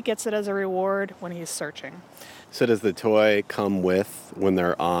only gets it as a reward when he's searching. So does the toy come with when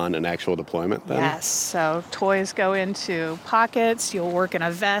they're on an actual deployment then? Yes, so toys go into pockets, you'll work in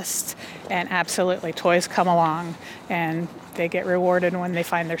a vest, and absolutely toys come along and they get rewarded when they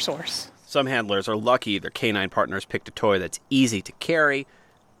find their source. Some handlers are lucky their canine partners picked a toy that's easy to carry,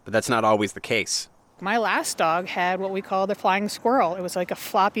 but that's not always the case. My last dog had what we call the flying squirrel. It was like a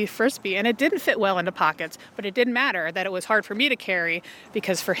floppy Frisbee, and it didn't fit well into pockets, but it didn't matter that it was hard for me to carry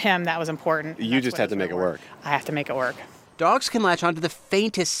because for him that was important. You just had to make it work. I have to make it work. Dogs can latch onto the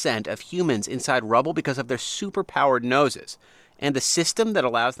faintest scent of humans inside rubble because of their super-powered noses. And the system that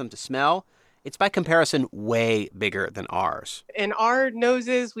allows them to smell, it's by comparison way bigger than ours. In our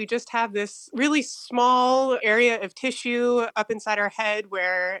noses, we just have this really small area of tissue up inside our head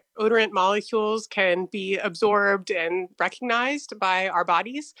where odorant molecules can be absorbed and recognized by our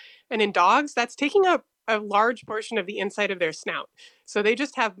bodies. And in dogs, that's taking up a large portion of the inside of their snout. So they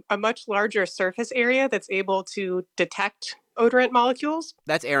just have a much larger surface area that's able to detect odorant molecules.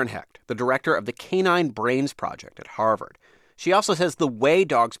 That's Erin Hecht, the director of the Canine Brains Project at Harvard. She also says the way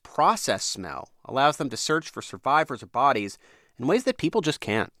dogs process smell allows them to search for survivors or bodies in ways that people just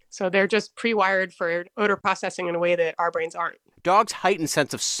can't. So they're just pre-wired for odor processing in a way that our brains aren't. Dogs' heightened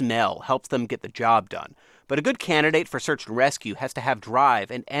sense of smell helps them get the job done. But a good candidate for search and rescue has to have drive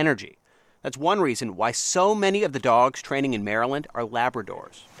and energy. That's one reason why so many of the dogs training in Maryland are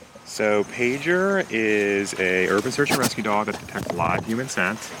Labradors. So Pager is a urban search and rescue dog that detects live human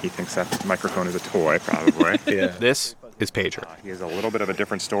scent. He thinks that microphone is a toy, probably. Yeah. This is Pager. He has a little bit of a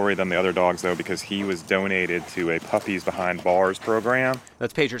different story than the other dogs, though, because he was donated to a Puppies Behind Bars program.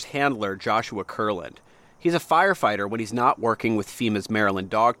 That's Pager's handler, Joshua Kurland. He's a firefighter when he's not working with FEMA's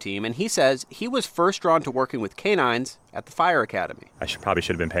Maryland dog team, and he says he was first drawn to working with canines at the fire academy. I probably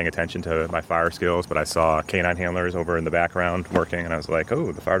should have been paying attention to my fire skills, but I saw canine handlers over in the background working, and I was like,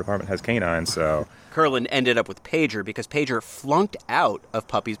 oh, the fire department has canines, so... Kurland ended up with Pager because Pager flunked out of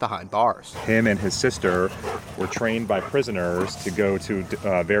Puppies Behind Bars. Him and his sister were trained by prisoners to go to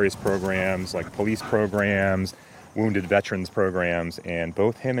various programs, like police programs, wounded veterans programs, and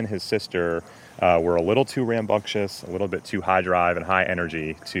both him and his sister were a little too rambunctious, a little bit too high drive and high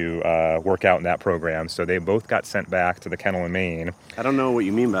energy to work out in that program. So they both got sent back to the kennel in Maine. I don't know what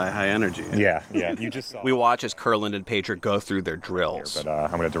you mean by high energy. Yeah, you just saw. We watch as Kurland and Pager go through their drills. But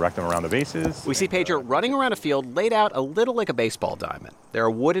I'm going to direct them around the bases. We see Pager running around a field laid out a little like a baseball diamond. There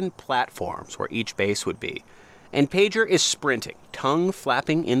are wooden platforms where each base would be. And Pager is sprinting, tongue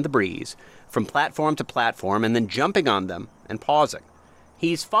flapping in the breeze, from platform to platform and then jumping on them and pausing.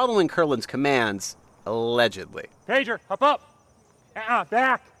 He's following Kurland's commands, allegedly. Pager, hop up!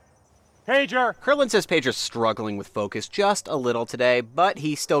 Back! Pager! Kurland says Pager's struggling with focus just a little today, but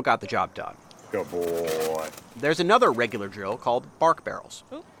he still got the job done. Good boy. There's another regular drill called bark barrels.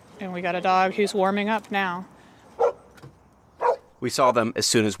 Ooh, and we got a dog who's warming up now. We saw them as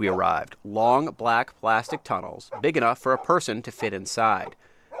soon as we arrived. Long, black plastic tunnels, big enough for a person to fit inside.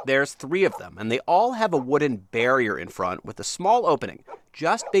 There's 3 of them, and they all have a wooden barrier in front with a small opening,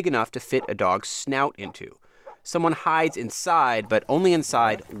 just big enough to fit a dog's snout into. Someone hides inside, but only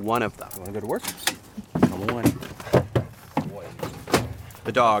inside one of them. You want to go to work? Come on.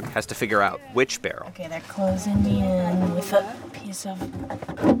 The dog has to figure out which barrel. Okay, they're closing me in with a piece of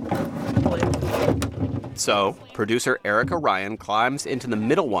wood. So, producer Erica Ryan climbs into the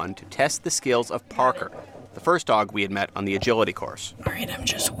middle one to test the skills of Parker, the first dog we had met on the agility course. All right, I'm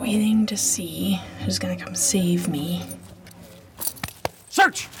just waiting to see who's going to come save me.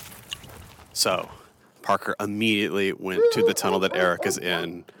 Search! So, Parker immediately went to the tunnel that Eric is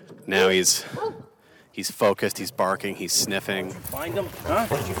in. Now he's focused, he's barking, he's sniffing. Find him? Huh?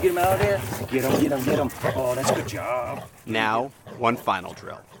 Did you get him out of there? Get him. Oh, that's a good job. Now, one final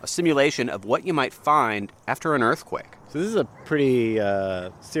drill. A simulation of what you might find after an earthquake. So this is a pretty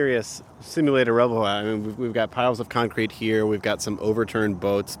serious simulated rubble. I mean, we've got piles of concrete here. We've got some overturned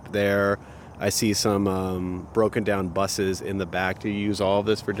boats there. I see some broken down buses in the back. Do you use all of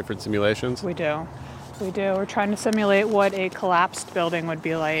this for different simulations? We do. We're trying to simulate what a collapsed building would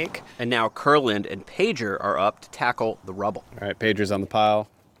be like. And now Kurland and Pager are up to tackle the rubble. All right, Pager's on the pile.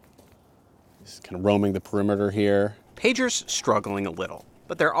 He's kind of roaming the perimeter here. Pager's struggling a little,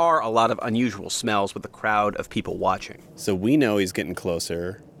 but there are a lot of unusual smells with the crowd of people watching. So we know he's getting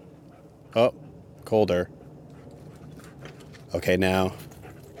closer. Oh, colder. Okay, now.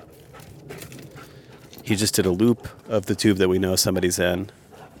 He just did a loop of the tube that we know somebody's in,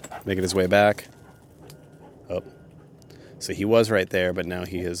 making his way back. Oh. So he was right there, but now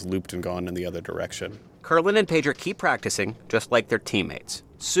he has looped and gone in the other direction. Curlin and Pager keep practicing just like their teammates.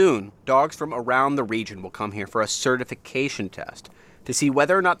 Soon, dogs from around the region will come here for a certification test to see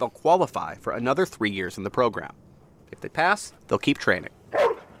whether or not they'll qualify for another 3 years in the program. If they pass, they'll keep training.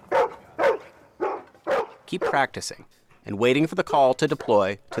 Keep practicing and waiting for the call to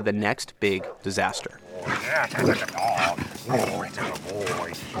deploy to the next big disaster. Yes, that's a good dog. Oh, it's a good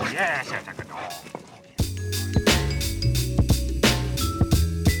boy. Yes, that's a good dog.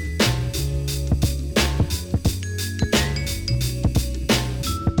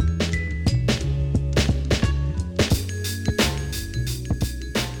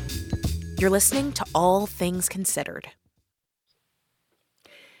 You're listening to All Things Considered.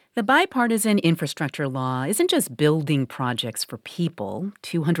 The bipartisan infrastructure law isn't just building projects for people.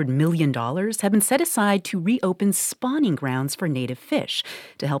 $200 million have been set aside to reopen spawning grounds for native fish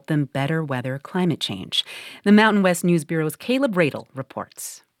to help them better weather climate change. The Mountain West News Bureau's Caleb Radel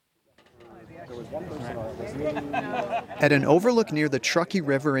reports. At an overlook near the Truckee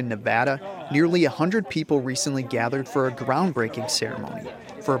River in Nevada, nearly 100 people recently gathered for a groundbreaking ceremony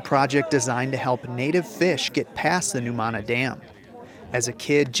for a project designed to help native fish get past the Numana Dam. As a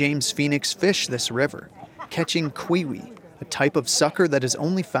kid, James Phoenix fished this river, catching kiwi, a type of sucker that is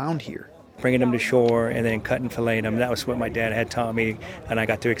only found here. Bringing them to shore and then cutting and filleting them, that was what my dad had taught me, and I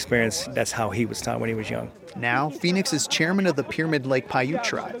got to experience. That's how he was taught when he was young. Now, Phoenix is chairman of the Pyramid Lake Paiute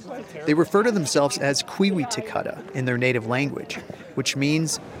tribe. They refer to themselves as Kiwi Takata in their native language, which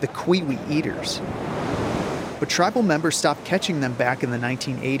means the kiwi eaters. But tribal members stopped catching them back in the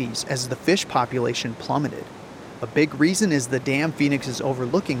 1980s as the fish population plummeted. A big reason is the dam Phoenix is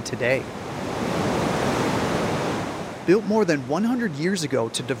overlooking today. Built more than 100 years ago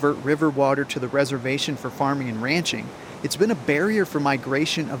to divert river water to the reservation for farming and ranching, it's been a barrier for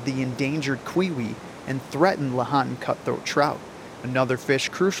migration of the endangered kiwi and threatened Lahontan cutthroat trout, another fish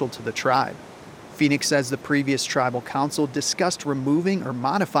crucial to the tribe. Phoenix says the previous tribal council discussed removing or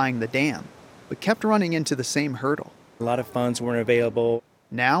modifying the dam, but kept running into the same hurdle. A lot of funds weren't available.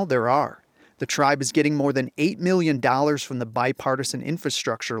 Now there are. The tribe is getting more than $8 million from the bipartisan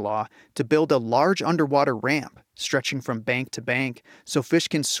infrastructure law to build a large underwater ramp stretching from bank to bank so fish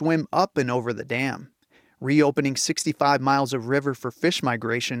can swim up and over the dam. Reopening 65 miles of river for fish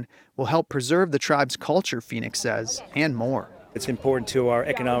migration will help preserve the tribe's culture, Phoenix says, and more. It's important to our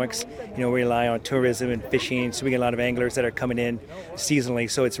economics. We rely on tourism and fishing, so we get a lot of anglers that are coming in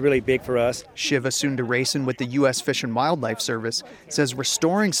seasonally, so it's really big for us. Shiva Sundaresan with the U.S. Fish and Wildlife Service says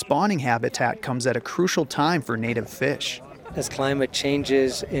restoring spawning habitat comes at a crucial time for native fish. As climate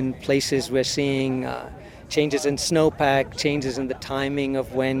changes in places, we're seeing changes in snowpack, changes in the timing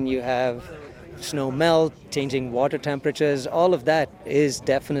of when you have snow melt, changing water temperatures, all of that is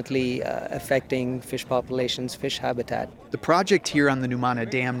definitely affecting fish populations, fish habitat. The project here on the Numana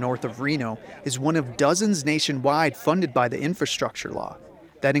Dam north of Reno is one of dozens nationwide funded by the infrastructure law.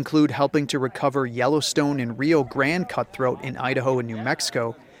 That include helping to recover Yellowstone and Rio Grande cutthroat in Idaho and New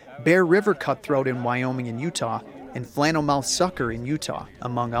Mexico, Bear River cutthroat in Wyoming and Utah, and flannelmouth sucker in Utah,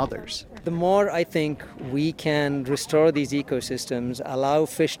 among others. The more I think we can restore these ecosystems, allow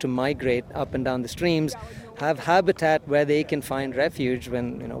fish to migrate up and down the streams, have habitat where they can find refuge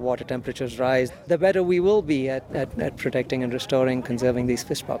when water temperatures rise, the better we will be at protecting and restoring, conserving these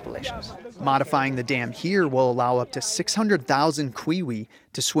fish populations. Modifying the dam here will allow up to 600,000 kiwi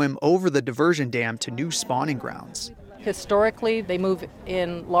to swim over the diversion dam to new spawning grounds. Historically, they move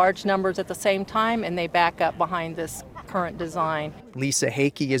in large numbers at the same time, and they back up behind this current design. Lisa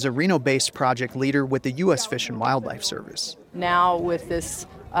Hakey is a Reno-based project leader with the U.S. Fish and Wildlife Service. Now with this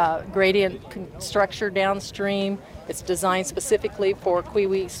gradient structure downstream, it's designed specifically for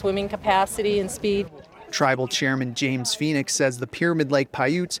kiwi swimming capacity and speed. Tribal Chairman James Phoenix says the Pyramid Lake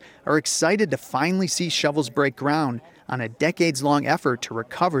Paiutes are excited to finally see shovels break ground on a decades-long effort to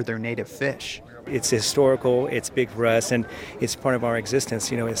recover their native fish. It's historical, it's big for us, and it's part of our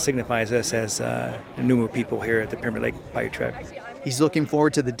existence. It signifies us as Numu people here at the Pyramid Lake Paiute Tribe. He's looking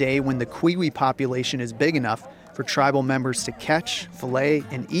forward to the day when the kiwi population is big enough for tribal members to catch, fillet,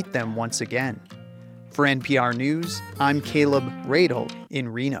 and eat them once again. For NPR News, I'm Caleb Radel in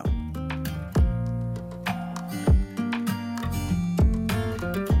Reno.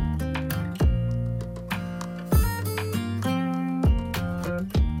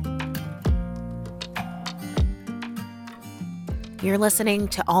 You're listening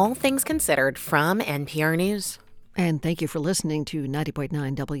to All Things Considered from NPR News. And thank you for listening to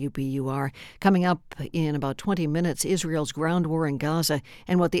 90.9 WBUR. Coming up in about 20 minutes, Israel's ground war in Gaza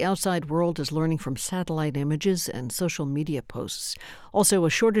and what the outside world is learning from satellite images and social media posts. Also, a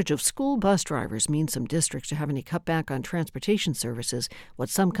shortage of school bus drivers means some districts are having to cut back on transportation services. What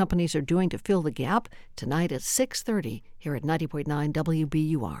some companies are doing to fill the gap, tonight at 6:30 here at 90.9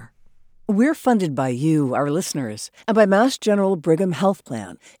 WBUR. We're funded by you, our listeners, and by Mass General Brigham Health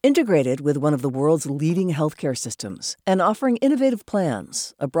Plan, integrated with one of the world's leading healthcare systems, and offering innovative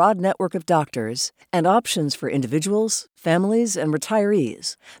plans, a broad network of doctors, and options for individuals, families, and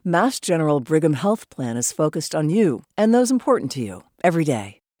retirees. Mass General Brigham Health Plan is focused on you and those important to you every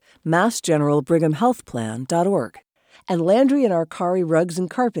day. MassGeneralBrighamHealthPlan.org. And Landry and Arcari Rugs and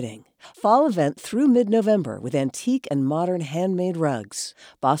Carpeting. Fall event through mid-November with antique and modern handmade rugs.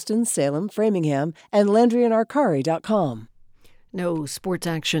 Boston, Salem, Framingham, and LandryandArcari.com. No sports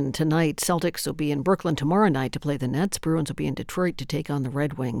action tonight. Celtics will be in Brooklyn tomorrow night to play the Nets. Bruins will be in Detroit to take on the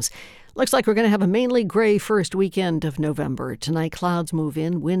Red Wings. Looks like we're going to have a mainly gray first weekend of November. Tonight, clouds move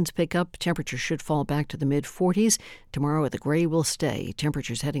in, winds pick up, temperatures should fall back to the mid-40s. Tomorrow, the gray will stay.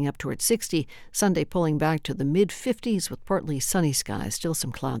 Temperatures heading up towards 60. Sunday pulling back to the mid-50s with partly sunny skies. Still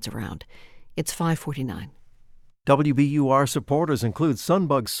some clouds around. It's 5:49. WBUR supporters include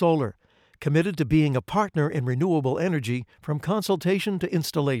Sunbug Solar, committed to being a partner in renewable energy from consultation to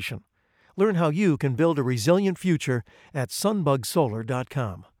installation. Learn how you can build a resilient future at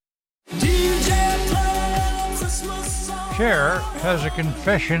sunbugsolar.com. Cher has a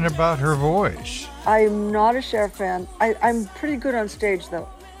confession about her voice. I'm not a Cher fan. I'm pretty good on stage, though,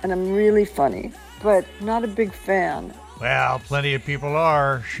 and I'm really funny, but not a big fan. Well, plenty of people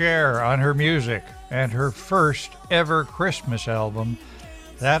are. Cher on her music and her first ever Christmas album.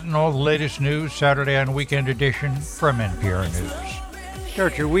 That and all the latest news Saturday on Weekend Edition from NPR News.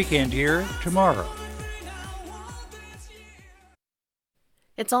 Start your weekend here tomorrow.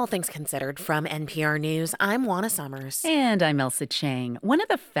 It's All Things Considered from NPR News. I'm Juana Summers. And I'm Elsa Chang. One of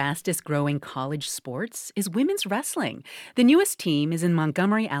the fastest growing college sports is women's wrestling. The newest team is in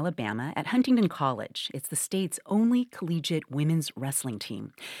Montgomery, Alabama at Huntington College. It's the state's only collegiate women's wrestling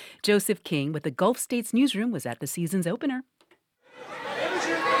team. Joseph King with the Gulf States Newsroom was at the season's opener.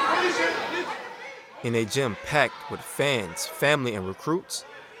 In a gym packed with fans, family, and recruits,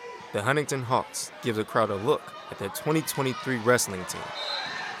 the Huntington Hawks gives the crowd a look at their 2023 wrestling team.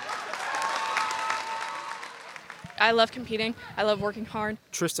 I love competing. I love working hard.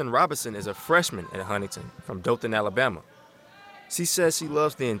 Tristan Robinson is a freshman at Huntington from Dothan, Alabama. She says she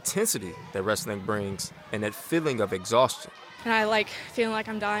loves the intensity that wrestling brings and that feeling of exhaustion. And I like feeling like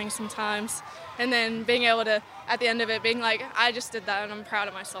I'm dying sometimes. And then being able to, at the end of it, being like, I just did that and I'm proud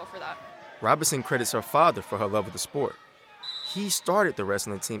of myself for that. Robinson credits her father for her love of the sport. He started the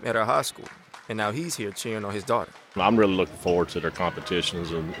wrestling team at her high school, and now he's here cheering on his daughter. I'm really looking forward to their competitions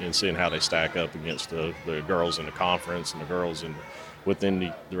and seeing how they stack up against the girls in the conference and the girls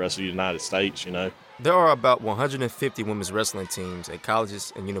within the rest of the United States, you know. There are about 150 women's wrestling teams at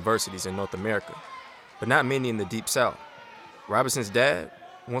colleges and universities in North America, but not many in the Deep South. Robinson's dad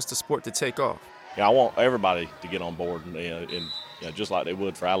wants the sport to take off. Yeah, I want everybody to get on board and just like they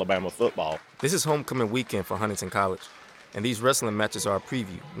would for Alabama football. This is homecoming weekend for Huntington College, and these wrestling matches are a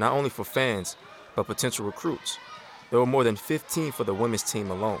preview, not only for fans, but potential recruits. There were more than 15 for the women's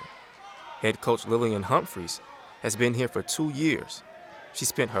team alone. Head coach Lillian Humphreys has been here for 2 years. She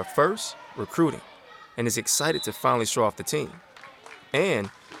spent her first recruiting and is excited to finally show off the team. And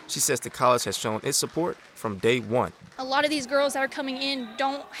she says the college has shown its support from day one. A lot of these girls that are coming in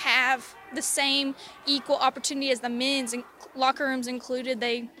don't have the same equal opportunity as the men's, locker rooms included.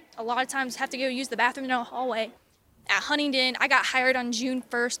 They a lot of times have to go use the bathroom in a hallway. At Huntington, I got hired on June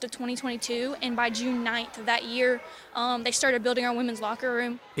 1st of 2022, and by June 9th of that year, they started building our women's locker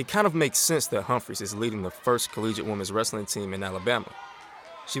room. It kind of makes sense that Humphreys is leading the first collegiate women's wrestling team in Alabama.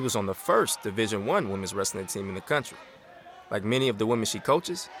 She was on the first Division I women's wrestling team in the country. Like many of the women she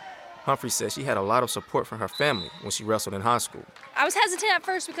coaches, Humphreys says she had a lot of support from her family when she wrestled in high school. I was hesitant at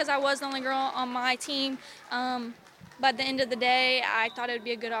first because I was the only girl on my team, but at the end of the day, I thought it would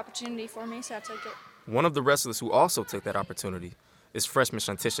be a good opportunity for me, so I took it. One of the wrestlers who also took that opportunity is freshman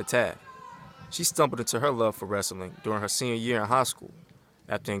Shantisha Tabb. She stumbled into her love for wrestling during her senior year in high school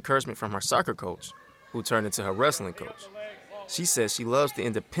after encouragement from her soccer coach, who turned into her wrestling coach. She says she loves the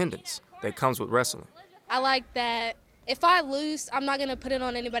independence that comes with wrestling. I like that if I lose, I'm not going to put it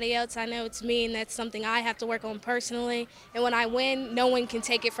on anybody else. I know it's me, and that's something I have to work on personally. And when I win, no one can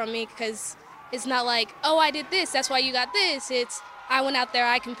take it from me because it's not like, oh, I did this, that's why you got this. It's, I went out there,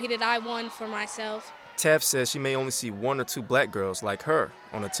 I competed, I won for myself. Tabb says she may only see 1 or 2 black girls like her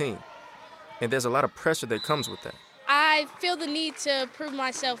on a team. And there's a lot of pressure that comes with that. I feel the need to prove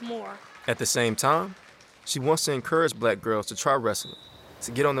myself more. At the same time, she wants to encourage black girls to try wrestling,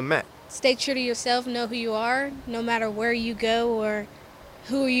 to get on the mat. Stay true to yourself, know who you are, no matter where you go or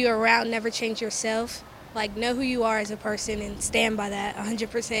who you're around, never change yourself. Like, know who you are as a person and stand by that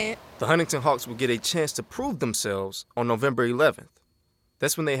 100%. The Huntington Hawks will get a chance to prove themselves on November 11th.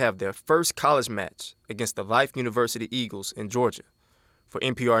 That's when they have their first college match against the Life University Eagles in Georgia. For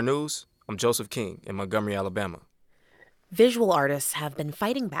NPR News, I'm Joseph King in Montgomery, Alabama. Visual artists have been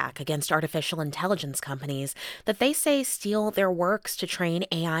fighting back against artificial intelligence companies that they say steal their works to train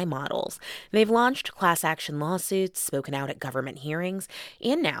AI models. They've launched class action lawsuits, spoken out at government hearings,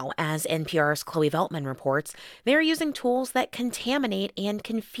 and now, as NPR's Chloe Veltman reports, they're using tools that contaminate and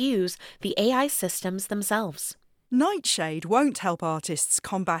confuse the AI systems themselves. Nightshade won't help artists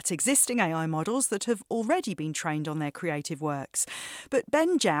combat existing AI models that have already been trained on their creative works. But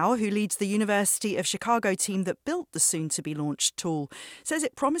Ben Zhao, who leads the University of Chicago team that built the soon-to-be-launched tool, says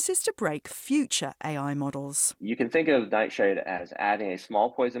it promises to break future AI models. You can think of Nightshade as adding a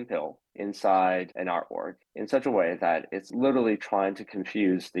small poison pill inside an artwork in such a way that it's literally trying to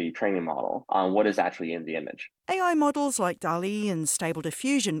confuse the training model on what is actually in the image. AI models like DALL-E and Stable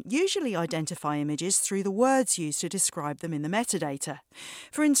Diffusion usually identify images through the words used to describe them in the metadata.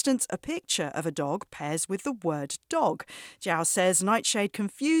 For instance, a picture of a dog pairs with the word dog. Zhao says Nightshade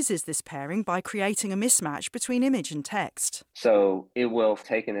confuses this pairing by creating a mismatch between image and text. So it will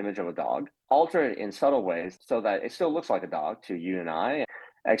take an image of a dog, alter it in subtle ways so that it still looks like a dog to you and I,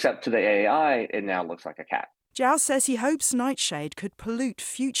 except to the AI, it now looks like a cat. Zhao says he hopes Nightshade could pollute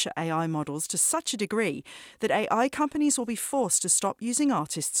future AI models to such a degree that AI companies will be forced to stop using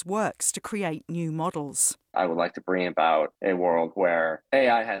artists' works to create new models. I would like to bring about a world where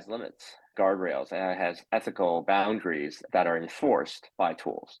AI has limits, guardrails, AI has ethical boundaries that are enforced by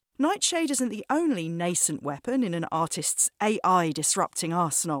tools. Nightshade isn't the only nascent weapon in an artist's AI-disrupting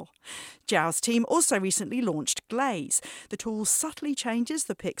arsenal. Zhao's team also recently launched Glaze. The tool subtly changes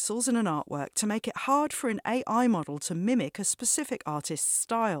the pixels in an artwork to make it hard for an AI model to mimic a specific artist's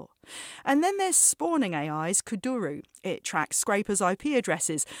style. And then there's spawning AI's Kuduru. It tracks scrapers' IP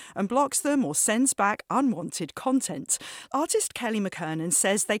addresses and blocks them or sends back unwanted content. Artist Kelly McKernan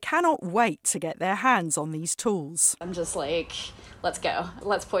says they cannot wait to get their hands on these tools. I'm just like, let's go.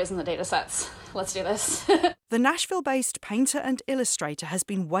 Let's poison the data sets. Let's do this. The Nashville-based painter and illustrator has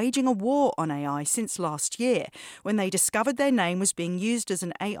been waging a war on AI since last year, when they discovered their name was being used as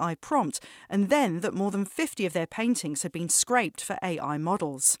an AI prompt, and then that more than 50 of their paintings had been scraped for AI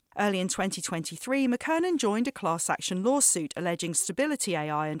models. Early in 2023, McKernan joined a class action lawsuit alleging Stability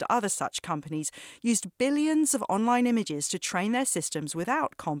AI and other such companies used billions of online images to train their systems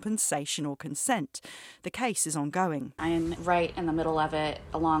without compensation or consent. The case is ongoing. I am right in the middle of it,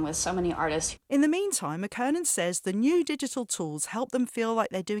 along with so many artists. In the meantime, McKernan says the new digital tools help them feel like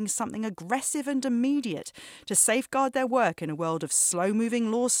they're doing something aggressive and immediate to safeguard their work in a world of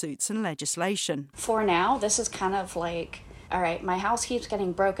slow-moving lawsuits and legislation. For now, this is kind of like, all right, my house keeps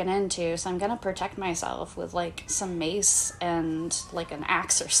getting broken into, so I'm going to protect myself with like some mace and like an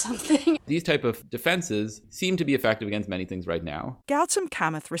axe or something. These type of defenses seem to be effective against many things right now. Gautam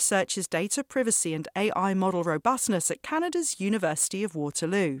Kamath researches data privacy and AI model robustness at Canada's University of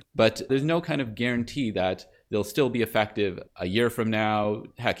Waterloo. But there's no kind of guarantee that they'll still be effective a year from now,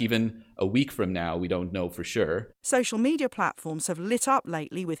 heck, even a week from now, we don't know for sure. Social media platforms have lit up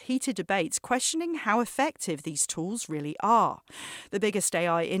lately with heated debates questioning how effective these tools really are. The biggest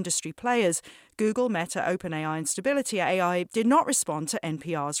AI industry players, Google, Meta, OpenAI and Stability AI, did not respond to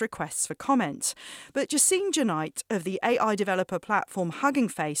NPR's requests for comment. But Jacine Janite of the AI developer platform Hugging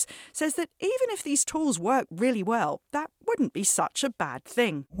Face says that even if these tools work really well, that wouldn't be such a bad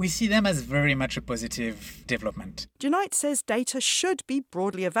thing. We see them as very much a positive development. Janite says data should be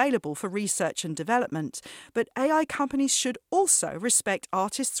broadly available for research and development, but AI companies should also respect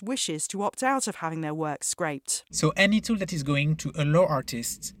artists' wishes to opt out of having their work scraped. So any tool that is going to allow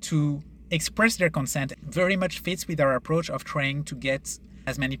artists to express their consent very much fits with our approach of trying to get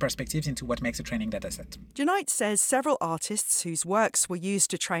as many perspectives into what makes a training dataset. Janite says several artists whose works were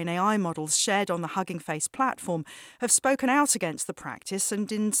used to train AI models shared on the Hugging Face platform have spoken out against the practice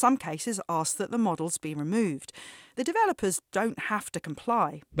and in some cases asked that the models be removed. The developers don't have to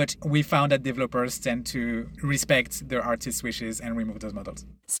comply. But we found that developers tend to respect their artists' wishes and remove those models.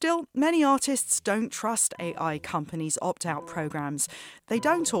 Still, many artists don't trust AI companies' opt-out programs. They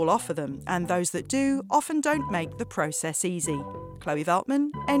don't all offer them, and those that do often don't make the process easy. Chloe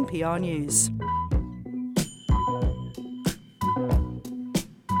Veltman, NPR News.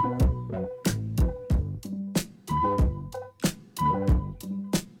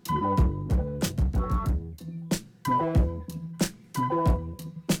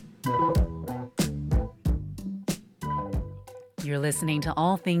 You're listening to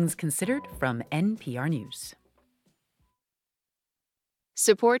All Things Considered from NPR News.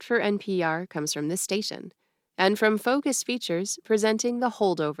 Support for NPR comes from this station and from Focus Features presenting The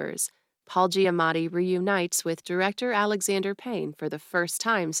Holdovers. Paul Giamatti reunites with director Alexander Payne for the first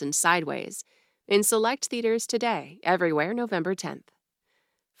time since Sideways in select theaters today, everywhere November 10th.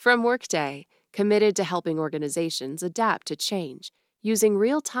 From Workday, committed to helping organizations adapt to change, using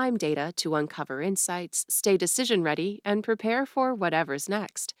real-time data to uncover insights, stay decision-ready, and prepare for whatever's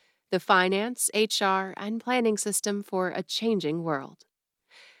next. The finance, HR, and planning system for a changing world.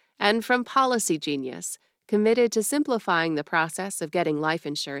 And from Policy Genius, committed to simplifying the process of getting life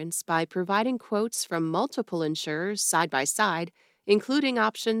insurance by providing quotes from multiple insurers side by side, including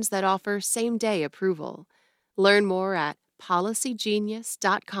options that offer same-day approval. Learn more at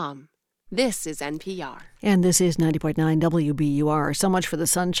policygenius.com. This is NPR. And this is 90.9 WBUR. So much for the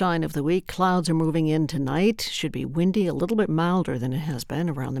sunshine of the week. Clouds are moving in tonight. Should be windy, a little bit milder than it has been,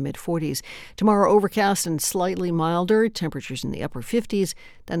 around the mid-40s. Tomorrow, overcast and slightly milder, temperatures in the upper 50s.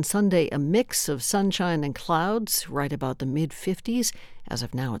 Then Sunday, a mix of sunshine and clouds, right about the mid-50s. As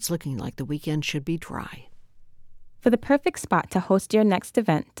of now, it's looking like the weekend should be dry. For the perfect spot to host your next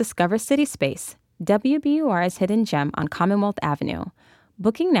event, discover City Space, WBUR's hidden gem on Commonwealth Avenue.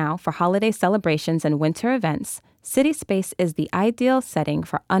 Booking now for holiday celebrations and winter events, City Space is the ideal setting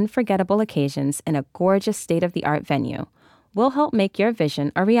for unforgettable occasions in a gorgeous state-of-the-art venue. We'll help make your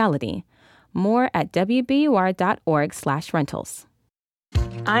vision a reality. More at wbur.org/rentals.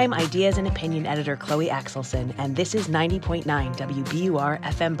 I'm Ideas and Opinion Editor Chloe Axelson, and this is 90.9 WBUR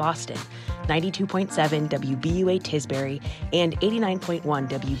FM Boston, 92.7 WBUA Tisbury, and 89.1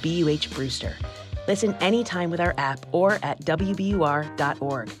 WBUH Brewster. Listen anytime with our app or at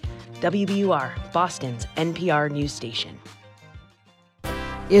WBUR.org. WBUR, Boston's NPR news station.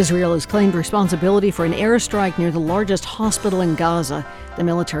 Israel has claimed responsibility for an airstrike near the largest hospital in Gaza. The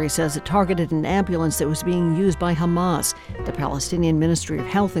military says it targeted an ambulance that was being used by Hamas. The Palestinian Ministry of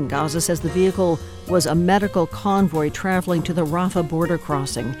Health in Gaza says the vehicle was a medical convoy traveling to the Rafah border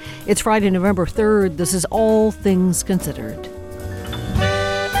crossing. It's Friday, November 3rd. This is All Things Considered.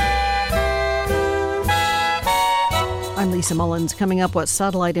 I'm Lisa Mullins. Coming up, what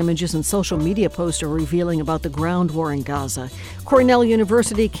satellite images and social media posts are revealing about the ground war in Gaza. Cornell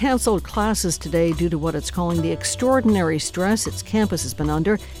University canceled classes today due to what it's calling the extraordinary stress its campus has been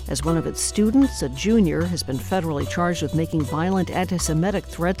under, as one of its students, a junior, has been federally charged with making violent anti-Semitic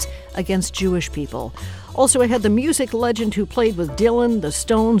threats against Jewish people. Also ahead, the music legend who played with Dylan, the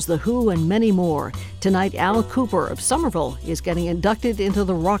Stones, The Who, and many more. Tonight, Al Cooper of Somerville is getting inducted into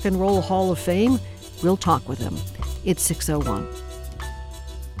the Rock and Roll Hall of Fame. We'll talk with him. It's 6:01.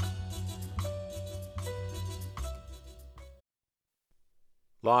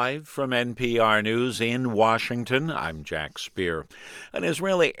 Live from NPR News in Washington, I'm Jack Speer. An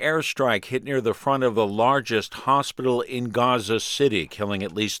Israeli airstrike hit near the front of the largest hospital in Gaza City, killing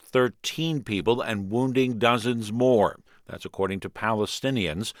at least 13 people and wounding dozens more. That's according to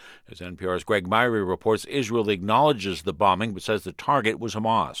Palestinians. As NPR's Greg Myrie reports, Israel acknowledges the bombing but says the target was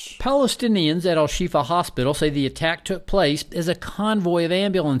Hamas. Palestinians at Al-Shifa Hospital say the attack took place as a convoy of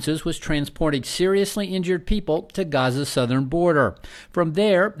ambulances was transporting seriously injured people to Gaza's southern border. From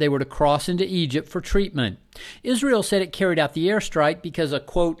there, they were to cross into Egypt for treatment. Israel said it carried out the airstrike because a,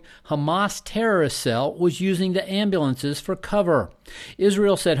 quote, Hamas terrorist cell was using the ambulances for cover.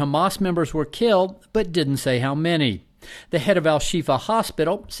 Israel said Hamas members were killed, but didn't say how many. The head of Al-Shifa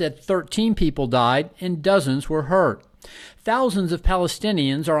Hospital said 13 people died and dozens were hurt. Thousands of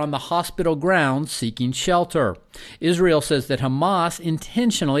Palestinians are on the hospital grounds seeking shelter. Israel says that Hamas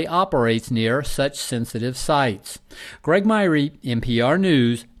intentionally operates near such sensitive sites. Greg Myrie, NPR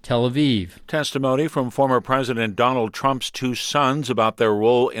News, Tel Aviv. Testimony from former President Donald Trump's two sons about their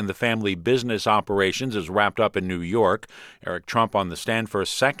role in the family business operations is wrapped up in New York. Eric Trump on the stand for a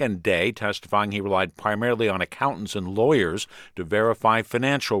second day, testifying he relied primarily on accountants and lawyers to verify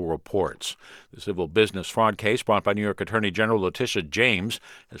financial reports. The civil business fraud case brought by New York Attorney General Letitia James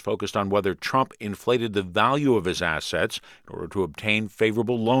has focused on whether Trump inflated the value of his assets in order to obtain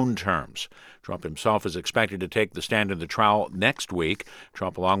favorable loan terms. Trump himself is expected to take the stand in the trial next week.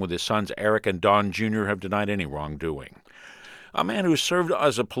 Trump, along with his sons Eric and Don Jr., have denied any wrongdoing. A man who served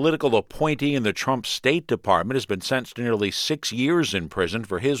as a political appointee in the Trump State Department has been sentenced to nearly 6 years in prison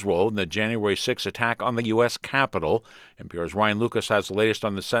for his role in the January 6 attack on the U.S. Capitol. NPR's Ryan Lucas has the latest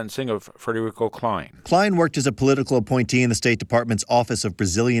on the sentencing of Federico Klein. Klein worked as a political appointee in the State Department's Office of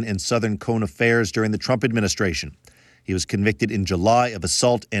Brazilian and Southern Cone Affairs during the Trump administration. He was convicted in July of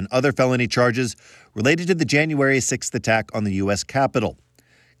assault and other felony charges related to the January 6th attack on the U.S. Capitol.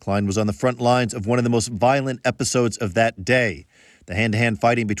 Klein was on the front lines of one of the most violent episodes of that day. the hand-to-hand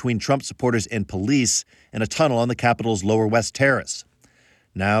fighting between Trump supporters and police in a tunnel on the Capitol's Lower West Terrace.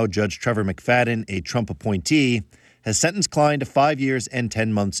 Now, Judge Trevor McFadden, a Trump appointee, has sentenced Klein to 5 years and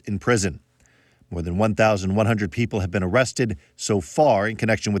 10 months in prison. More than 1,100 people have been arrested so far in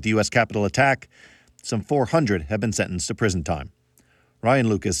connection with the U.S. Capitol attack. Some 400 have been sentenced to prison time. Ryan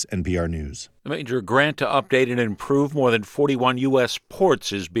Lucas, NPR News. A major grant to update and improve more than 41 U.S.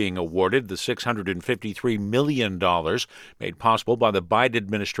 ports is being awarded. The $653 million made possible by the Biden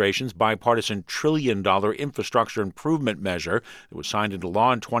administration's bipartisan $1 trillion infrastructure improvement measure that was signed into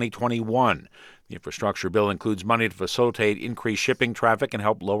law in 2021. The infrastructure bill includes money to facilitate increased shipping traffic and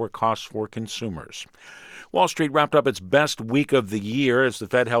help lower costs for consumers. Wall Street wrapped up its best week of the year as the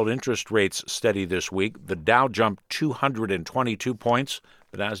Fed held interest rates steady this week. The Dow jumped 222 points,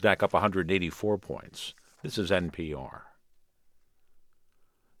 the Nasdaq up 184 points. This is NPR.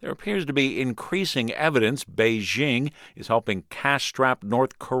 There appears to be increasing evidence Beijing is helping cash-strapped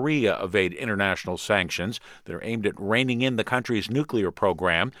North Korea evade international sanctions that are aimed at reining in the country's nuclear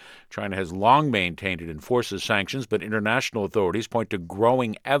program. China has long maintained it enforces sanctions, but international authorities point to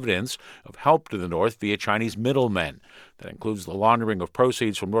growing evidence of help to the North via Chinese middlemen. That includes the laundering of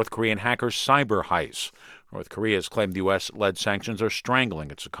proceeds from North Korean hackers' cyber heists. North Korea has claimed the U.S.-led sanctions are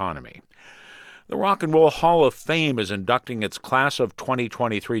strangling its economy. The Rock and Roll Hall of Fame is inducting its class of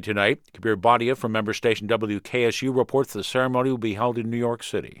 2023 tonight. Kabir Bhatia from member station WKSU reports the ceremony will be held in New York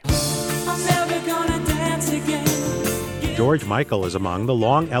City. George Michael is among the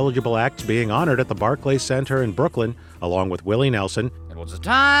long-eligible acts being honored at the Barclays Center in Brooklyn, along with Willie Nelson. It was the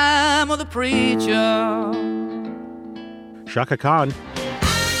time of the preacher. Shaka Khan.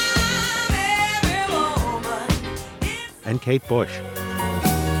 And Kate Bush.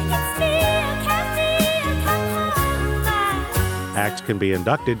 Acts can be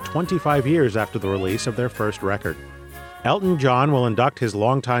inducted 25 years after the release of their first record. Elton John will induct his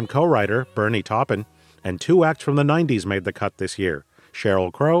longtime co-writer, Bernie Taupin, and 2 acts from the 90s made the cut this year,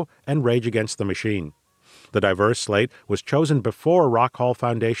 Sheryl Crow and Rage Against the Machine. The diverse slate was chosen before Rock Hall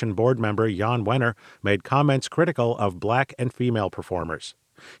Foundation board member Jan Wenner made comments critical of black and female performers.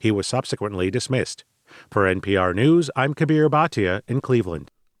 He was subsequently dismissed. For NPR News, I'm Kabir Bhatia in Cleveland.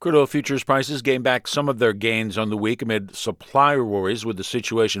 Crude oil futures prices gained back some of their gains on the week amid supply worries with the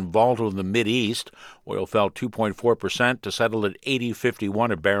situation volatile in the Mideast. Oil fell 2.4% to settle at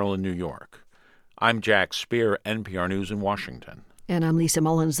 $80.51 a barrel in New York. I'm Jack Speer, NPR News in Washington. And I'm Lisa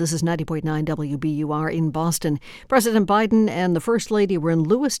Mullins. This is 90.9 WBUR in Boston. President Biden and the First Lady were in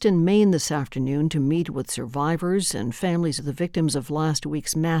Lewiston, Maine this afternoon to meet with survivors and families of the victims of last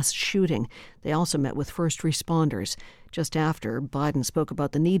week's mass shooting. They also met with first responders. Just after, Biden spoke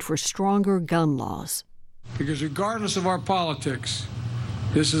about the need for stronger gun laws. Because regardless of our politics,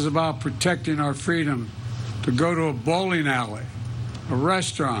 this is about protecting our freedom to go to a bowling alley, a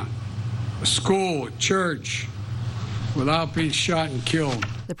restaurant, a school, a church, without being shot and killed.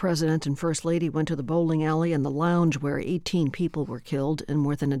 The president and first lady went to the bowling alley and the lounge where 18 people were killed and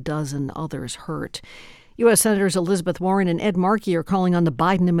more than a dozen others hurt. U.S. Senators Elizabeth Warren and Ed Markey are calling on the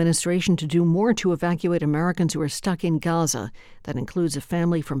Biden administration to do more to evacuate Americans who are stuck in Gaza. That includes a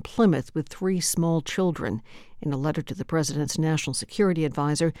family from Plymouth with 3 small children. In a letter to the president's national security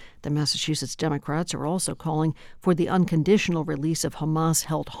advisor, the Massachusetts Democrats are also calling for the unconditional release of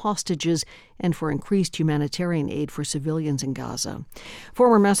Hamas-held hostages and for increased humanitarian aid for civilians in Gaza.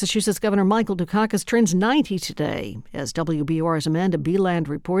 Former Massachusetts Governor Michael Dukakis turns 90 today. As WBUR's Amanda Beeland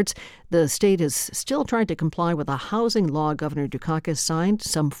reports, the state is still trying to comply with a housing law Governor Dukakis signed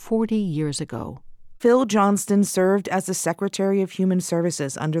some 40 years ago. Phil Johnston served as the Secretary of Human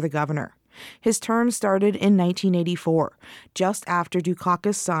Services under the governor. His term started in 1984, just after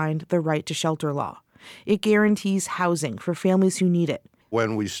Dukakis signed the Right to Shelter law. It guarantees housing for families who need it.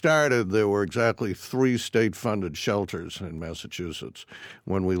 When we started, there were exactly 3 state-funded shelters in Massachusetts.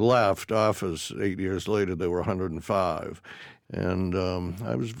 When we left office 8 years later, there were 105. And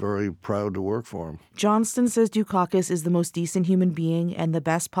I was very proud to work for him. Johnston says Dukakis is the most decent human being and the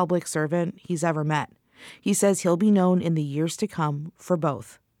best public servant he's ever met. He says he'll be known in the years to come for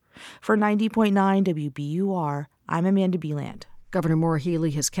both. For 90.9 WBUR, I'm Amanda Beeland. Governor Maura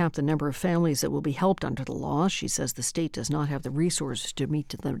Healey has capped the number of families that will be helped under the law. She says the state does not have the resources to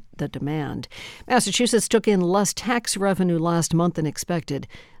meet the demand. Massachusetts took in less tax revenue last month than expected.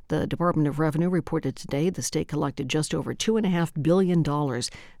 The Department of Revenue reported today the state collected just over $2.5 billion.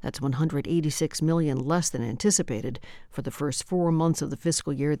 That's $186 million less than anticipated. For the first 4 months of the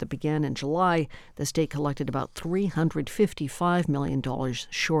fiscal year that began in July, the state collected about $355 million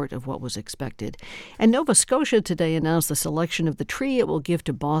short of what was expected. And Nova Scotia today announced the selection of the tree it will give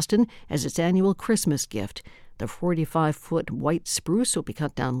to Boston as its annual Christmas gift. The 45-foot white spruce will be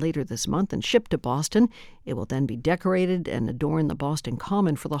cut down later this month and shipped to Boston. It will then be decorated and adorn the Boston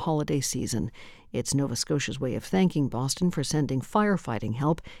Common for the holiday season. It's Nova Scotia's way of thanking Boston for sending firefighting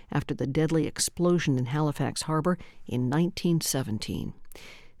help after the deadly explosion in Halifax Harbor in 1917.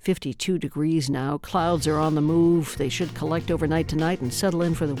 52 degrees now. Clouds are on the move. They should collect overnight tonight and settle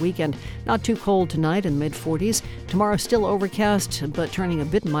in for the weekend. Not too cold tonight in the mid-40s. Tomorrow still overcast, but turning a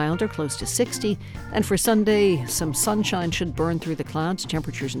bit milder, close to 60. And for Sunday, some sunshine should burn through the clouds.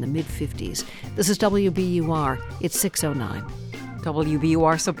 Temperatures in the mid-50s. This is WBUR. It's 6:09.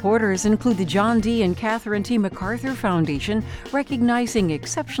 WBUR supporters include the John D. and Catherine T. MacArthur Foundation, recognizing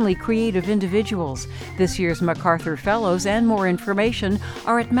exceptionally creative individuals. This year's MacArthur Fellows and more information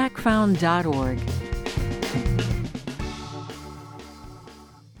are at macfound.org.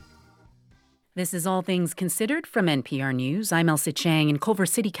 This is All Things Considered from NPR News. I'm Elsa Chang in Culver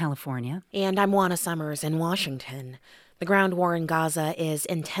City, California. And I'm Juana Summers in Washington. The ground war in Gaza is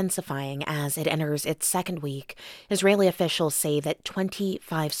intensifying as it enters its second week. Israeli officials say that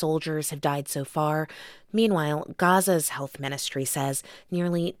 25 soldiers have died so far. Meanwhile, Gaza's health ministry says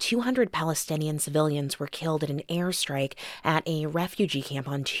nearly 200 Palestinian civilians were killed in an airstrike at a refugee camp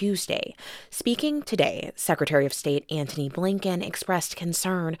on Tuesday. Speaking today, Secretary of State Antony Blinken expressed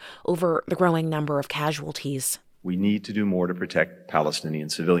concern over the growing number of casualties. We need to do more to protect Palestinian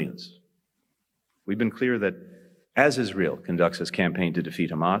civilians. We've been clear that as Israel conducts its campaign to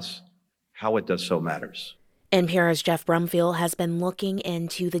defeat Hamas, how it does so matters. NPR's Jeff Brumfield has been looking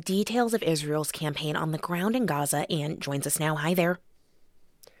into the details of Israel's campaign on the ground in Gaza and joins us now. Hi there.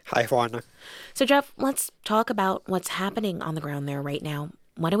 Hi, Juana. So, Jeff, let's talk about what's happening on the ground there right now.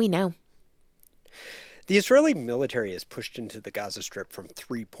 What do we know? The Israeli military is pushed into the Gaza Strip from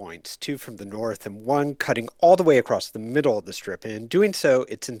 3 points, 2 from the north and 1 cutting all the way across the middle of the Strip. And in doing so,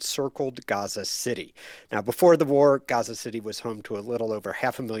 it's encircled Gaza City. Now, before the war, Gaza City was home to a little over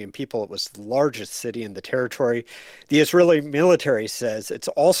 500,000 people. It was the largest city in the territory. The Israeli military says it's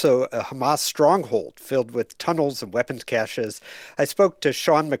also a Hamas stronghold filled with tunnels and weapons caches. I spoke to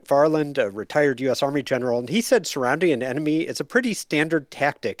Sean McFarland, a retired U.S. Army general, and he said surrounding an enemy is a pretty standard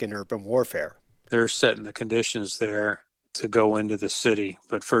tactic in urban warfare. They're setting the conditions there to go into the city,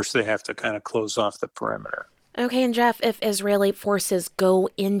 but first they have to kind of close off the perimeter. Okay, and Jeff, if Israeli forces go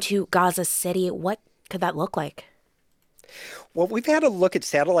into Gaza City, what could that look like? Well, we've had a look at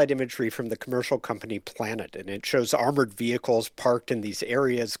satellite imagery from the commercial company Planet, and it shows armored vehicles parked in these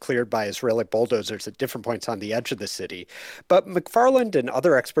areas cleared by Israeli bulldozers at different points on the edge of the city. But McFarland and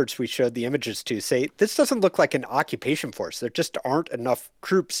other experts we showed the images to say this doesn't look like an occupation force. There just aren't enough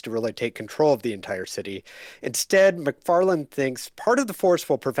troops to really take control of the entire city. Instead, McFarland thinks part of the force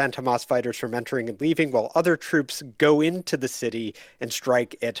will prevent Hamas fighters from entering and leaving, while other troops go into the city and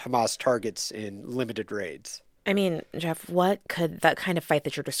strike at Hamas targets in limited raids. I mean, Jeff, what could that kind of fight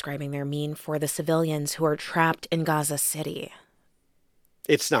that you're describing there mean for the civilians who are trapped in Gaza City?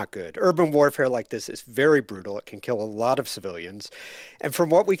 It's not good. Urban warfare like this is very brutal. It can kill a lot of civilians. And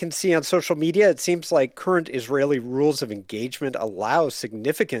from what we can see on social media, it seems like current Israeli rules of engagement allow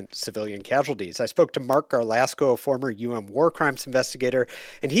significant civilian casualties. I spoke to Mark Garlasco, a former UN war crimes investigator,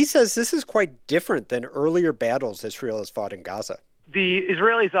 and he says this is quite different than earlier battles Israel has fought in Gaza. The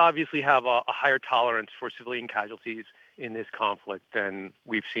Israelis obviously have a higher tolerance for civilian casualties in this conflict than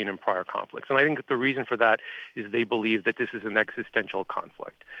we've seen in prior conflicts. And I think that the reason for that is they believe that this is an existential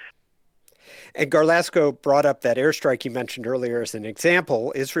conflict. And Garlasco brought up that airstrike you mentioned earlier as an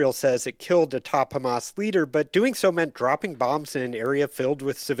example. Israel says it killed a top Hamas leader, but doing so meant dropping bombs in an area filled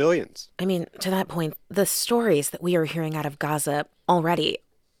with civilians. I mean, to that point, the stories that we are hearing out of Gaza already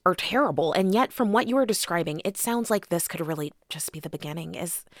are terrible. And yet, from what you are describing, it sounds like this could really just be the beginning.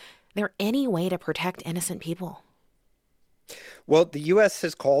 Is there any way to protect innocent people? Well, the U.S.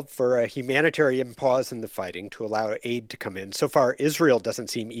 has called for a humanitarian pause in the fighting to allow aid to come in. So far, Israel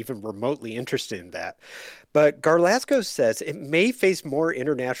doesn't seem even remotely interested in that. But Garlasco says it may face more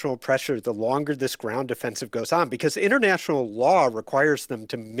international pressure the longer this ground offensive goes on, because international law requires them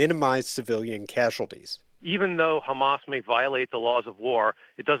to minimize civilian casualties. Even though Hamas may violate the laws of war,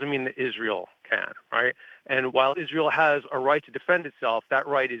 it doesn't mean that Israel can, right? And while Israel has a right to defend itself, that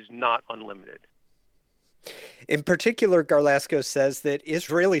right is not unlimited. In particular, Garlasco says that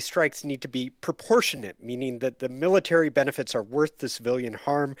Israeli strikes need to be proportionate, meaning that the military benefits are worth the civilian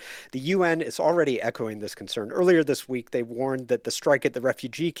harm. The UN is already echoing this concern. Earlier this week, they warned that the strike at the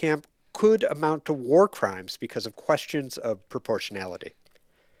refugee camp could amount to war crimes because of questions of proportionality.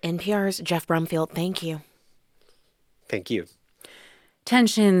 NPR's Jeff Brumfield, thank you. Thank you.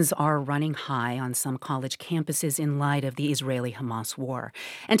 Tensions are running high on some college campuses in light of the Israeli-Hamas war.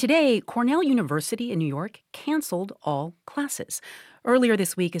 And today, Cornell University in New York canceled all classes. Earlier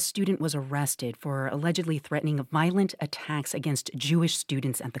this week, a student was arrested for allegedly threatening violent attacks against Jewish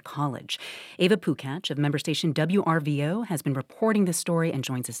students at the college. Ava Pukach of member station WRVO has been reporting this story and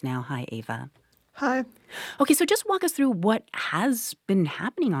joins us now. Hi, Ava. Hi. Okay, so just walk us through what has been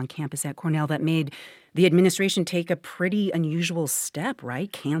happening on campus at Cornell that made the administration take a pretty unusual step,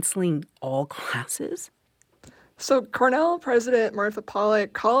 right? Canceling all classes? So Cornell President Martha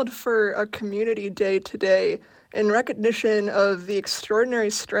Pollack called for a community day today in recognition of the extraordinary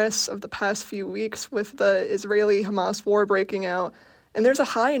stress of the past few weeks with the Israeli-Hamas war breaking out. And there's a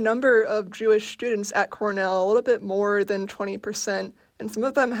high number of Jewish students at Cornell, a little bit more than 20%, and some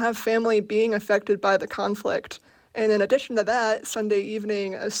of them have family being affected by the conflict. And in addition to that, Sunday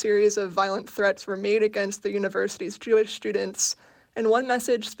evening, a series of violent threats were made against the university's Jewish students. And one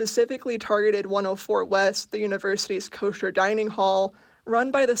message specifically targeted 104 West, the university's kosher dining hall,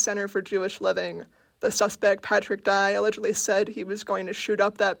 run by the Center for Jewish Living. The suspect, Patrick Dye, allegedly said he was going to shoot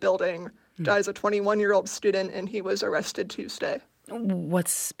up that building. Dye's a 21-year-old student, and he was arrested Tuesday.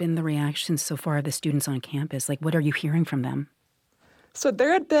 What's been the reaction so far of the students on campus? Like, what are you hearing from them? So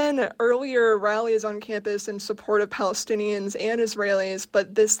there had been earlier rallies on campus in support of Palestinians and Israelis,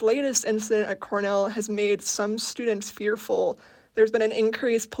 but this latest incident at Cornell has made some students fearful. There's been an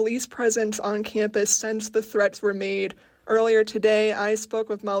increased police presence on campus since the threats were made. Earlier today, I spoke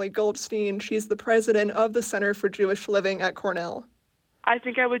with Molly Goldstein. She's the president of the Center for Jewish Living at Cornell. I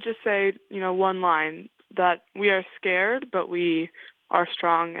think I would just say, one line, that we are scared, but we are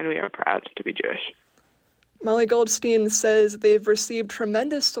strong and we are proud to be Jewish. Molly Goldstein says they've received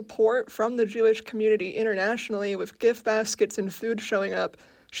tremendous support from the Jewish community internationally, with gift baskets and food showing up.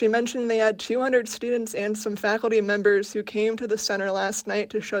 She mentioned they had 200 students and some faculty members who came to the center last night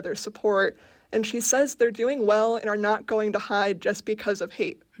to show their support. And she says they're doing well and are not going to hide just because of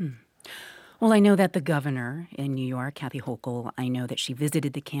hate. Well, I know that the governor in New York, Kathy Hochul, I know that she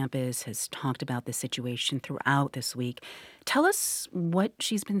visited the campus, has talked about the situation throughout this week. Tell us what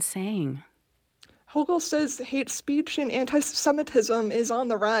she's been saying. Hochul says hate speech and anti-Semitism is on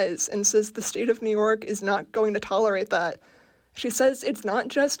the rise and says the state of New York is not going to tolerate that. She says it's not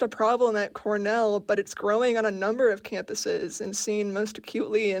just a problem at Cornell, but it's growing on a number of campuses and seen most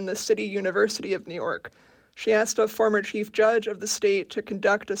acutely in the City University of New York. She asked a former chief judge of the state to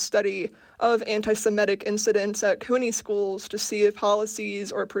conduct a study of anti-Semitic incidents at CUNY schools to see if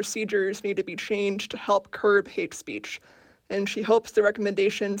policies or procedures need to be changed to help curb hate speech. And she hopes the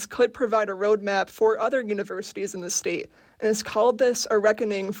recommendations could provide a roadmap for other universities in the state, and has called this a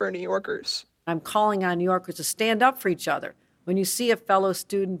reckoning for New Yorkers. I'm calling on New Yorkers to stand up for each other. When you see a fellow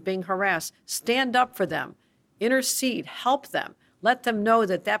student being harassed, stand up for them, intercede, help them. Let them know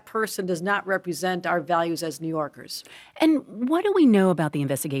that that person does not represent our values as New Yorkers. And what do we know about the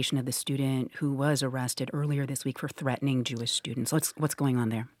investigation of the student who was arrested earlier this week for threatening Jewish students? What's going on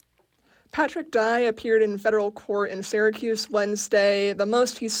there? Patrick Dye appeared in federal court in Syracuse Wednesday. The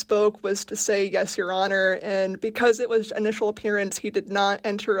most he spoke was to say, "Yes, Your Honor," and because it was initial appearance, he did not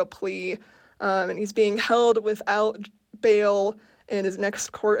enter a plea, and he's being held without bail, and his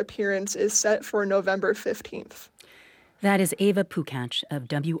next court appearance is set for November 15th. That is Ava Pukach of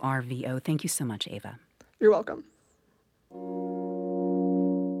WRVO. Thank you so much, Ava. You're welcome.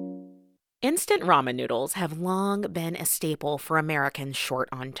 Instant ramen noodles have long been a staple for Americans short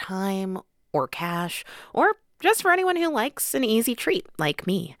on time or cash, or just for anyone who likes an easy treat like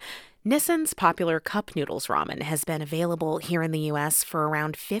me. Nissin's popular cup noodles ramen has been available here in the U.S. for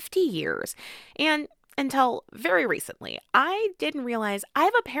around 50 years, and until very recently, I didn't realize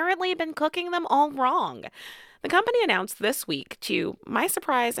I've apparently been cooking them all wrong. The company announced this week, to my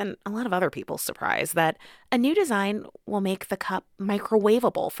surprise and a lot of other people's surprise, that a new design will make the cup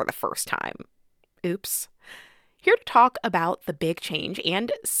microwavable for the first time. Oops. Here to talk about the big change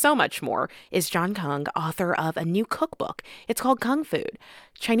and so much more is John Kung, author of a new cookbook. It's called Kung Food,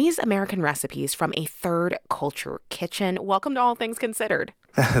 Chinese-American Recipes from a Third Culture Kitchen. Welcome to All Things Considered.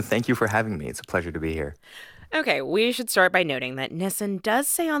 Thank you for having me. It's a pleasure to be here. Okay, we should start by noting that Nissin does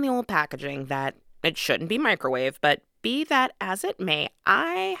say on the old packaging that it shouldn't be microwave, but be that as it may,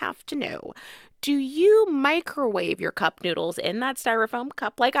 I have to know, do you microwave your cup noodles in that styrofoam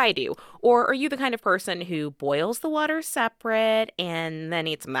cup like I do? Or are you the kind of person who boils the water separate and then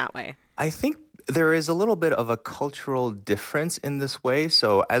eats them that way? I think there is a little bit of a cultural difference in this way.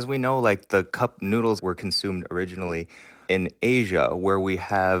 So as we know, like the cup noodles were consumed originally in Asia, where we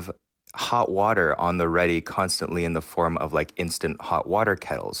have hot water on the ready constantly in the form of like instant hot water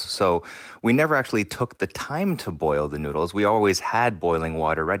kettles. So we never actually took the time to boil the noodles. We always had boiling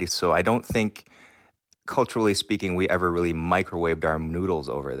water ready. So I don't think, culturally speaking, we ever really microwaved our noodles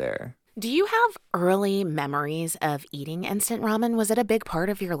over there. Do you have early memories of eating instant ramen? Was it a big part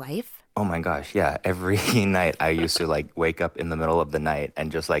of your life? Oh my gosh, yeah. Every night I used to like wake up in the middle of the night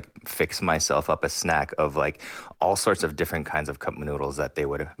and just like fix myself up a snack of like all sorts of different kinds of cup noodles that they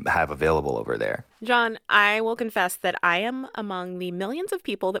would have available over there. John, I will confess that I am among the millions of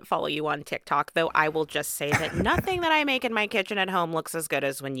people that follow you on TikTok, though I will just say that nothing that I make in my kitchen at home looks as good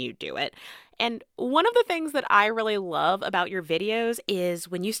as when you do it. And one of the things that I really love about your videos is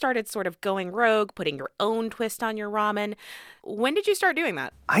when you started sort of going rogue, putting your own twist on your ramen. When did you start doing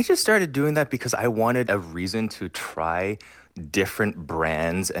that? I just started doing that because I wanted a reason to try different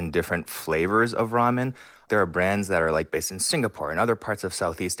brands and different flavors of ramen. There are brands that are like based in Singapore and other parts of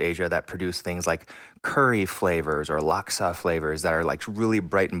Southeast Asia that produce things like curry flavors or laksa flavors that are like really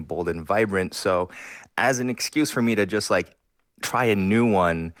bright and bold and vibrant. So as an excuse for me to just like try a new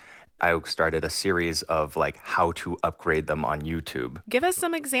one, I started a series of like how to upgrade them on YouTube. Give us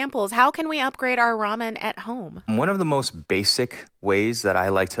some examples. How can we upgrade our ramen at home? One of the most basic ways that I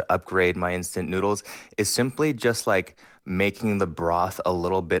like to upgrade my instant noodles is simply just like making the broth a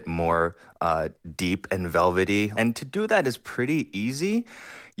little bit more deep and velvety. And to do that is pretty easy.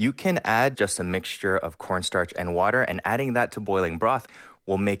 You can add just a mixture of cornstarch and water, and adding that to boiling broth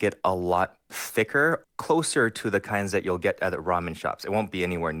will make it a lot thicker, closer to the kinds that you'll get at the ramen shops. It won't be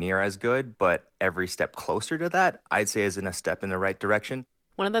anywhere near as good, but every step closer to that, I'd say, is a step in the right direction.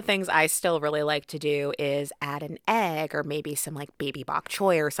 One of the things I still really like to do is add an egg or maybe some like baby bok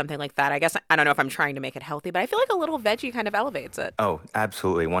choy or something like that. I guess I don't know if I'm trying to make it healthy, but I feel like a little veggie kind of elevates it. Oh,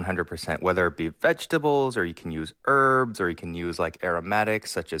 absolutely, 100%. Whether it be vegetables, or you can use herbs, or you can use like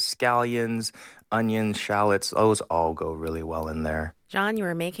aromatics such as scallions, onions, shallots. Those all go really well in there. John, you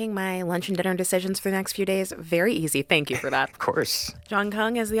are making my lunch and dinner decisions for the next few days very easy. Thank you for that. Of course. John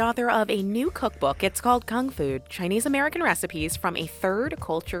Kung is the author of a new cookbook. It's called Kung Food, Chinese-American Recipes from a Third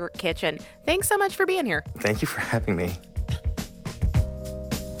Culture Kitchen. Thanks so much for being here. Thank you for having me.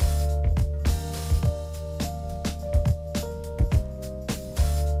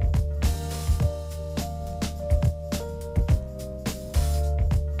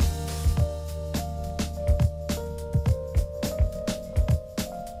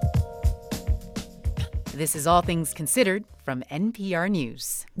 This is All Things Considered from NPR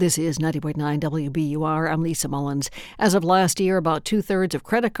News. This is 90.9 WBUR. I'm Lisa Mullins. As of last year, about two-thirds of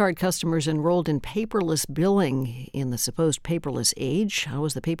credit card customers enrolled in paperless billing. In the supposed paperless age, how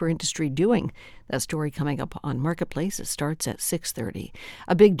is the paper industry doing? That story coming up on Marketplace. It starts at 6:30.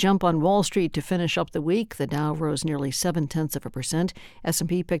 A big jump on Wall Street to finish up the week. The Dow rose nearly 0.7%.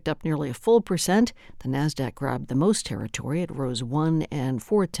 S&P picked up nearly a full percent. The Nasdaq grabbed the most territory. It rose 1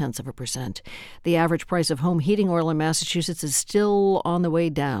 4/10%. The average price of home heating oil in Massachusetts is still on the way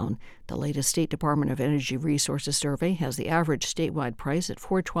down. The latest State Department of Energy Resources survey has the average statewide price at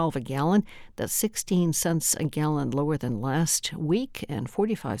 $4.12 a gallon. That's 16 cents a gallon lower than last week and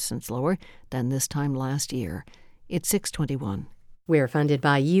 45 cents lower than this time last year. It's 6:21. We're funded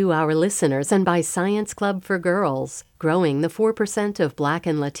by you, our listeners, and by Science Club for Girls, growing the 4% of Black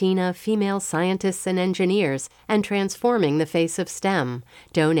and Latina female scientists and engineers and transforming the face of STEM.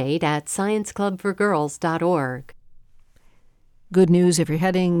 Donate at scienceclubforgirls.org. Good news if you're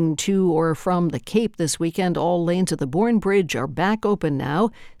heading to or from the Cape this weekend. All lanes of the Bourne Bridge are back open now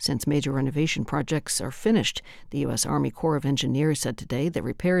since major renovation projects are finished. The U.S. Army Corps of Engineers said today that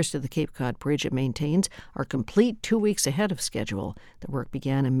repairs to the Cape Cod Bridge it maintains are complete 2 weeks ahead of schedule. The work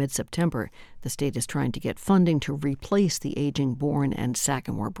began in mid-September. The state is trying to get funding to replace the aging Bourne and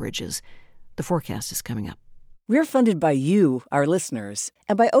Sagamore bridges. The forecast is coming up. We're funded by you, our listeners,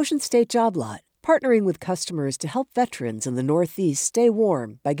 and by Ocean State Job Lot, partnering with customers to help veterans in the Northeast stay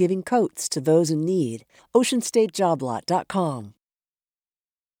warm by giving coats to those in need. OceanStateJobLot.com.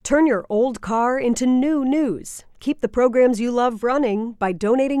 Turn your old car into new news. Keep the programs you love running by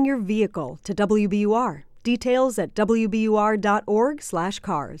donating your vehicle to WBUR. Details at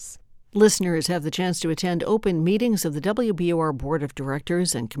WBUR.org/cars. Listeners have the chance to attend open meetings of the WBUR Board of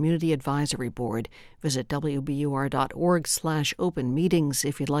Directors and Community Advisory Board. Visit WBUR.org/open meetings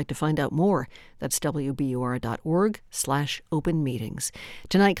if you'd like to find out more. That's WBUR.org/open meetings.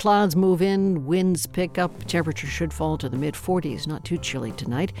 Tonight, clouds move in, winds pick up, temperatures should fall to the mid-40s, not too chilly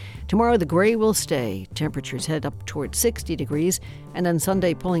tonight. Tomorrow, the gray will stay. Temperatures head up toward 60 degrees, and then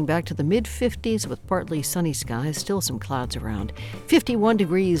Sunday pulling back to the mid-50s with partly sunny skies, still some clouds around. 51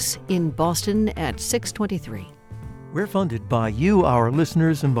 degrees in Boston at 6:23. We're funded by you, our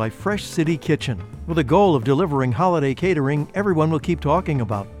listeners, and by Fresh City Kitchen, with a goal of delivering holiday catering everyone will keep talking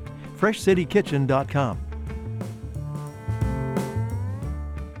about. FreshCityKitchen.com.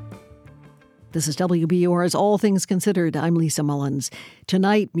 This is WBUR's All Things Considered. I'm Lisa Mullins.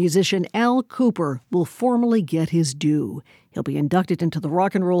 Tonight, musician Al Kooper will formally get his due. He'll be inducted into the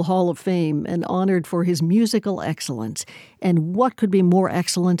Rock and Roll Hall of Fame and honored for his musical excellence. And what could be more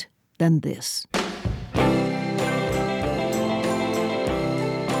excellent than this?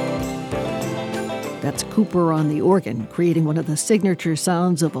 That's Kooper on the organ, creating one of the signature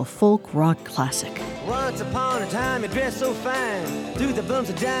sounds of a folk rock classic. Once upon a time you dressed so fine, threw the bumps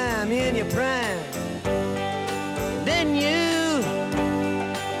of dime in your prime. Then you,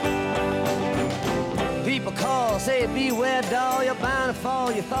 people call, say beware doll, you're bound to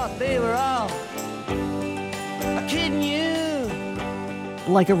fall, you thought they were all kidding you.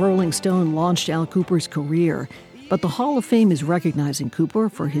 Like a Rolling Stone launched Al Kooper's career, but the Hall of Fame is recognizing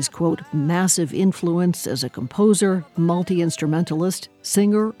Kooper for his, quote, massive influence as a composer, multi-instrumentalist,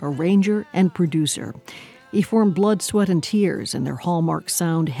 singer, arranger, and producer. He formed Blood, Sweat, and Tears and their hallmark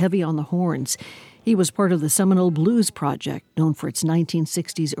sound heavy on the horns. He was part of the seminal Blues Project, known for its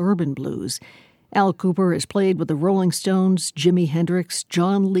 1960s urban blues. Al Kooper has played with the Rolling Stones, Jimi Hendrix,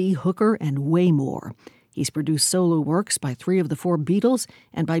 John Lee Hooker, and way more. He's produced solo works by 3 of the 4 Beatles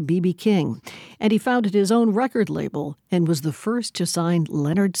and by B.B. King. And he founded his own record label and was the first to sign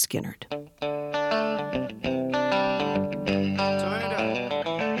Lynyrd Skynyrd.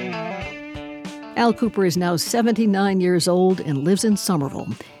 Al Kooper is now 79 years old and lives in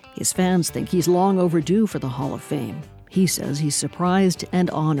Somerville. His fans think he's long overdue for the Hall of Fame. He says he's surprised and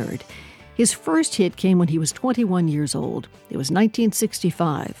honored. His first hit came when he was 21 years old. It was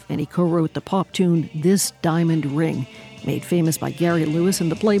 1965, and he co-wrote the pop tune This Diamond Ring, made famous by Gary Lewis and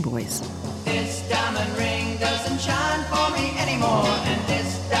the Playboys. This diamond ring doesn't shine for me anymore, and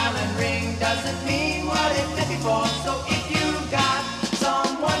this diamond ring doesn't mean what it did before. So if you got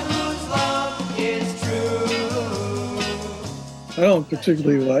someone whose love is true. I don't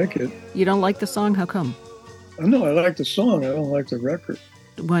particularly like it. You don't like the song? How come? No, I like the song. I don't like the record.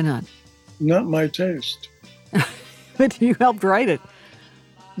 Why not? Not my taste. But you helped write it.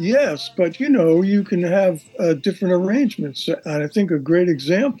 Yes, but you can have different arrangements. And I think a great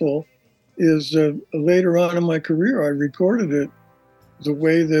example is later on in my career, I recorded it the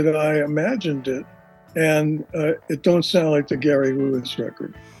way that I imagined it. And it don't sound like the Gary Lewis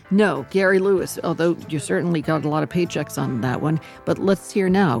record. No, Gary Lewis, although you certainly got a lot of paychecks on that one. But let's hear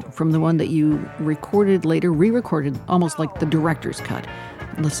now from the one that you recorded later, re-recorded, almost like the director's cut.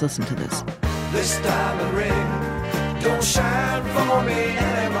 Let's listen to this. This diamond ring don't shine for me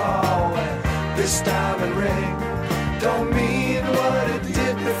anymore. This diamond ring don't mean what it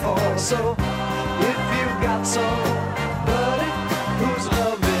did before. So if you've got somebody whose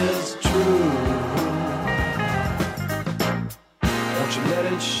love is true, won't you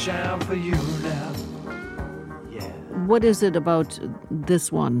let it shine for you now? What is it about this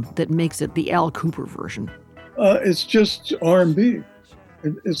one that makes it the Al Kooper version? It's just R&B.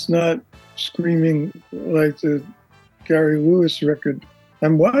 It's not screaming like the Gary Lewis record.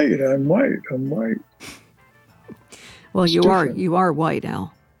 I'm white, I'm white, I'm white. Well, you are white,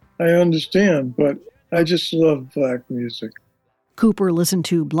 Al. I understand, but I just love black music. Kooper listened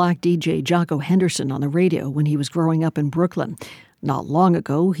to black DJ Jocko Henderson on the radio when he was growing up in Brooklyn. Not long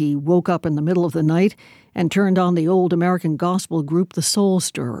ago, he woke up in the middle of the night and turned on the old American gospel group the Soul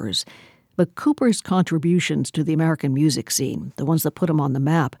Stirrers. But Kooper's contributions to the American music scene, the ones that put him on the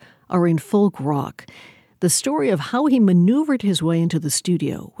map, are in folk rock. The story of how he maneuvered his way into the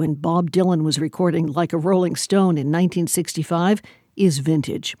studio when Bob Dylan was recording Like a Rolling Stone in 1965 is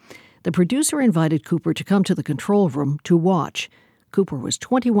vintage. The producer invited Kooper to come to the control room to watch. Kooper was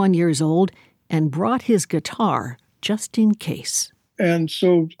 21 years old and brought his guitar just in case. And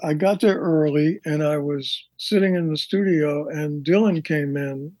so I got there early, and I was sitting in the studio, and Dylan came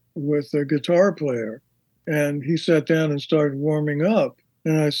in with a guitar player, and he sat down and started warming up.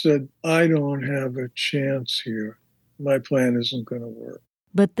 And I said, I don't have a chance here. My plan isn't going to work.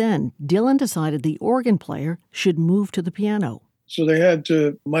 But then Dylan decided the organ player should move to the piano. So they had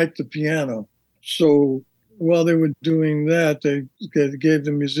to mic the piano. So while they were doing that, they gave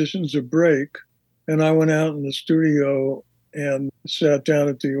the musicians a break, and I went out in the studio and sat down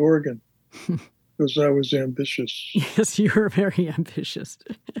at the organ. Because I was ambitious. Yes, you were very ambitious.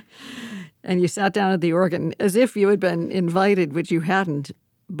 And you sat down at the organ as if you had been invited, which you hadn't,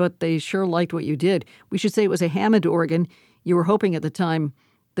 but they sure liked what you did. We should say it was a Hammond organ. You were hoping at the time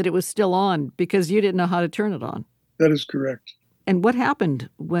that it was still on because you didn't know how to turn it on. That is correct. And what happened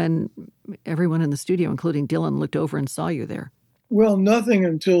when everyone in the studio, including Dylan, looked over and saw you there? Well, nothing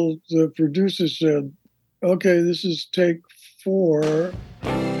until the producer said, okay, this is take 4.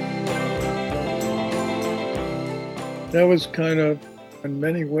 That was kind of, in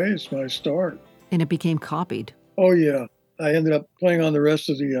many ways, my start. And it became copied. Oh, yeah. I ended up playing on the rest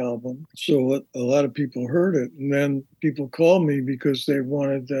of the album. So a lot of people heard it. And then people called me because they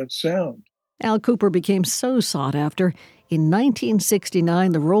wanted that sound. Al Kooper became so sought after. In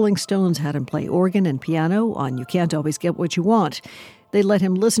 1969, the Rolling Stones had him play organ and piano on You Can't Always Get What You Want. They let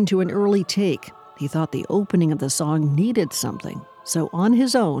him listen to an early take. He thought the opening of the song needed something. So on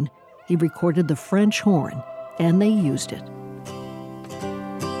his own, he recorded the French horn, and they used it.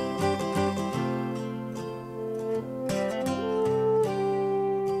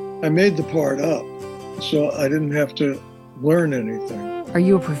 I made the part up, so I didn't have to learn anything. Are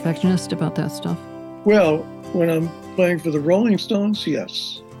you a perfectionist about that stuff? Well, when I'm playing for the Rolling Stones,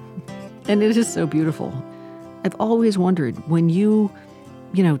 yes. And it is so beautiful. I've always wondered, when you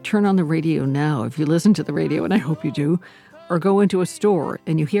turn on the radio now, if you listen to the radio, and I hope you do, or go into a store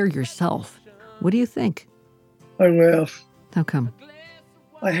and you hear yourself, what do you think? I laugh. How come?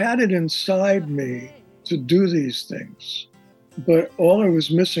 I had it inside me to do these things, but all I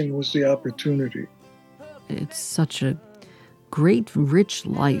was missing was the opportunity. It's such a great, rich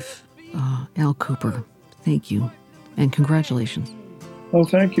life. Al Kooper, thank you, and congratulations. Oh,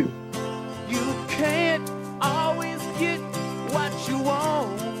 thank you. You can't always get what you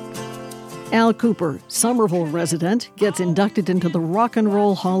want. Al Kooper, Somerville resident, gets inducted into the Rock and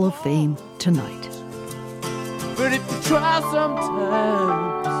Roll Hall of Fame tonight. But if you try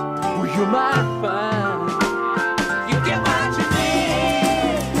sometimes, well, you might find you get what you need.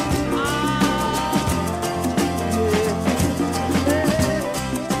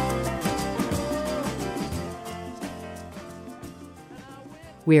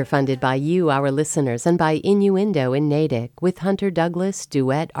 We're funded by you, our listeners, and by Innuendo in Natick with Hunter Douglas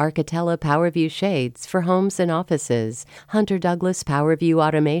Duet Architella PowerView Shades for homes and offices. Hunter Douglas PowerView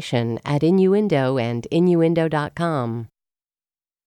Automation at Innuendo and Innuendo.com.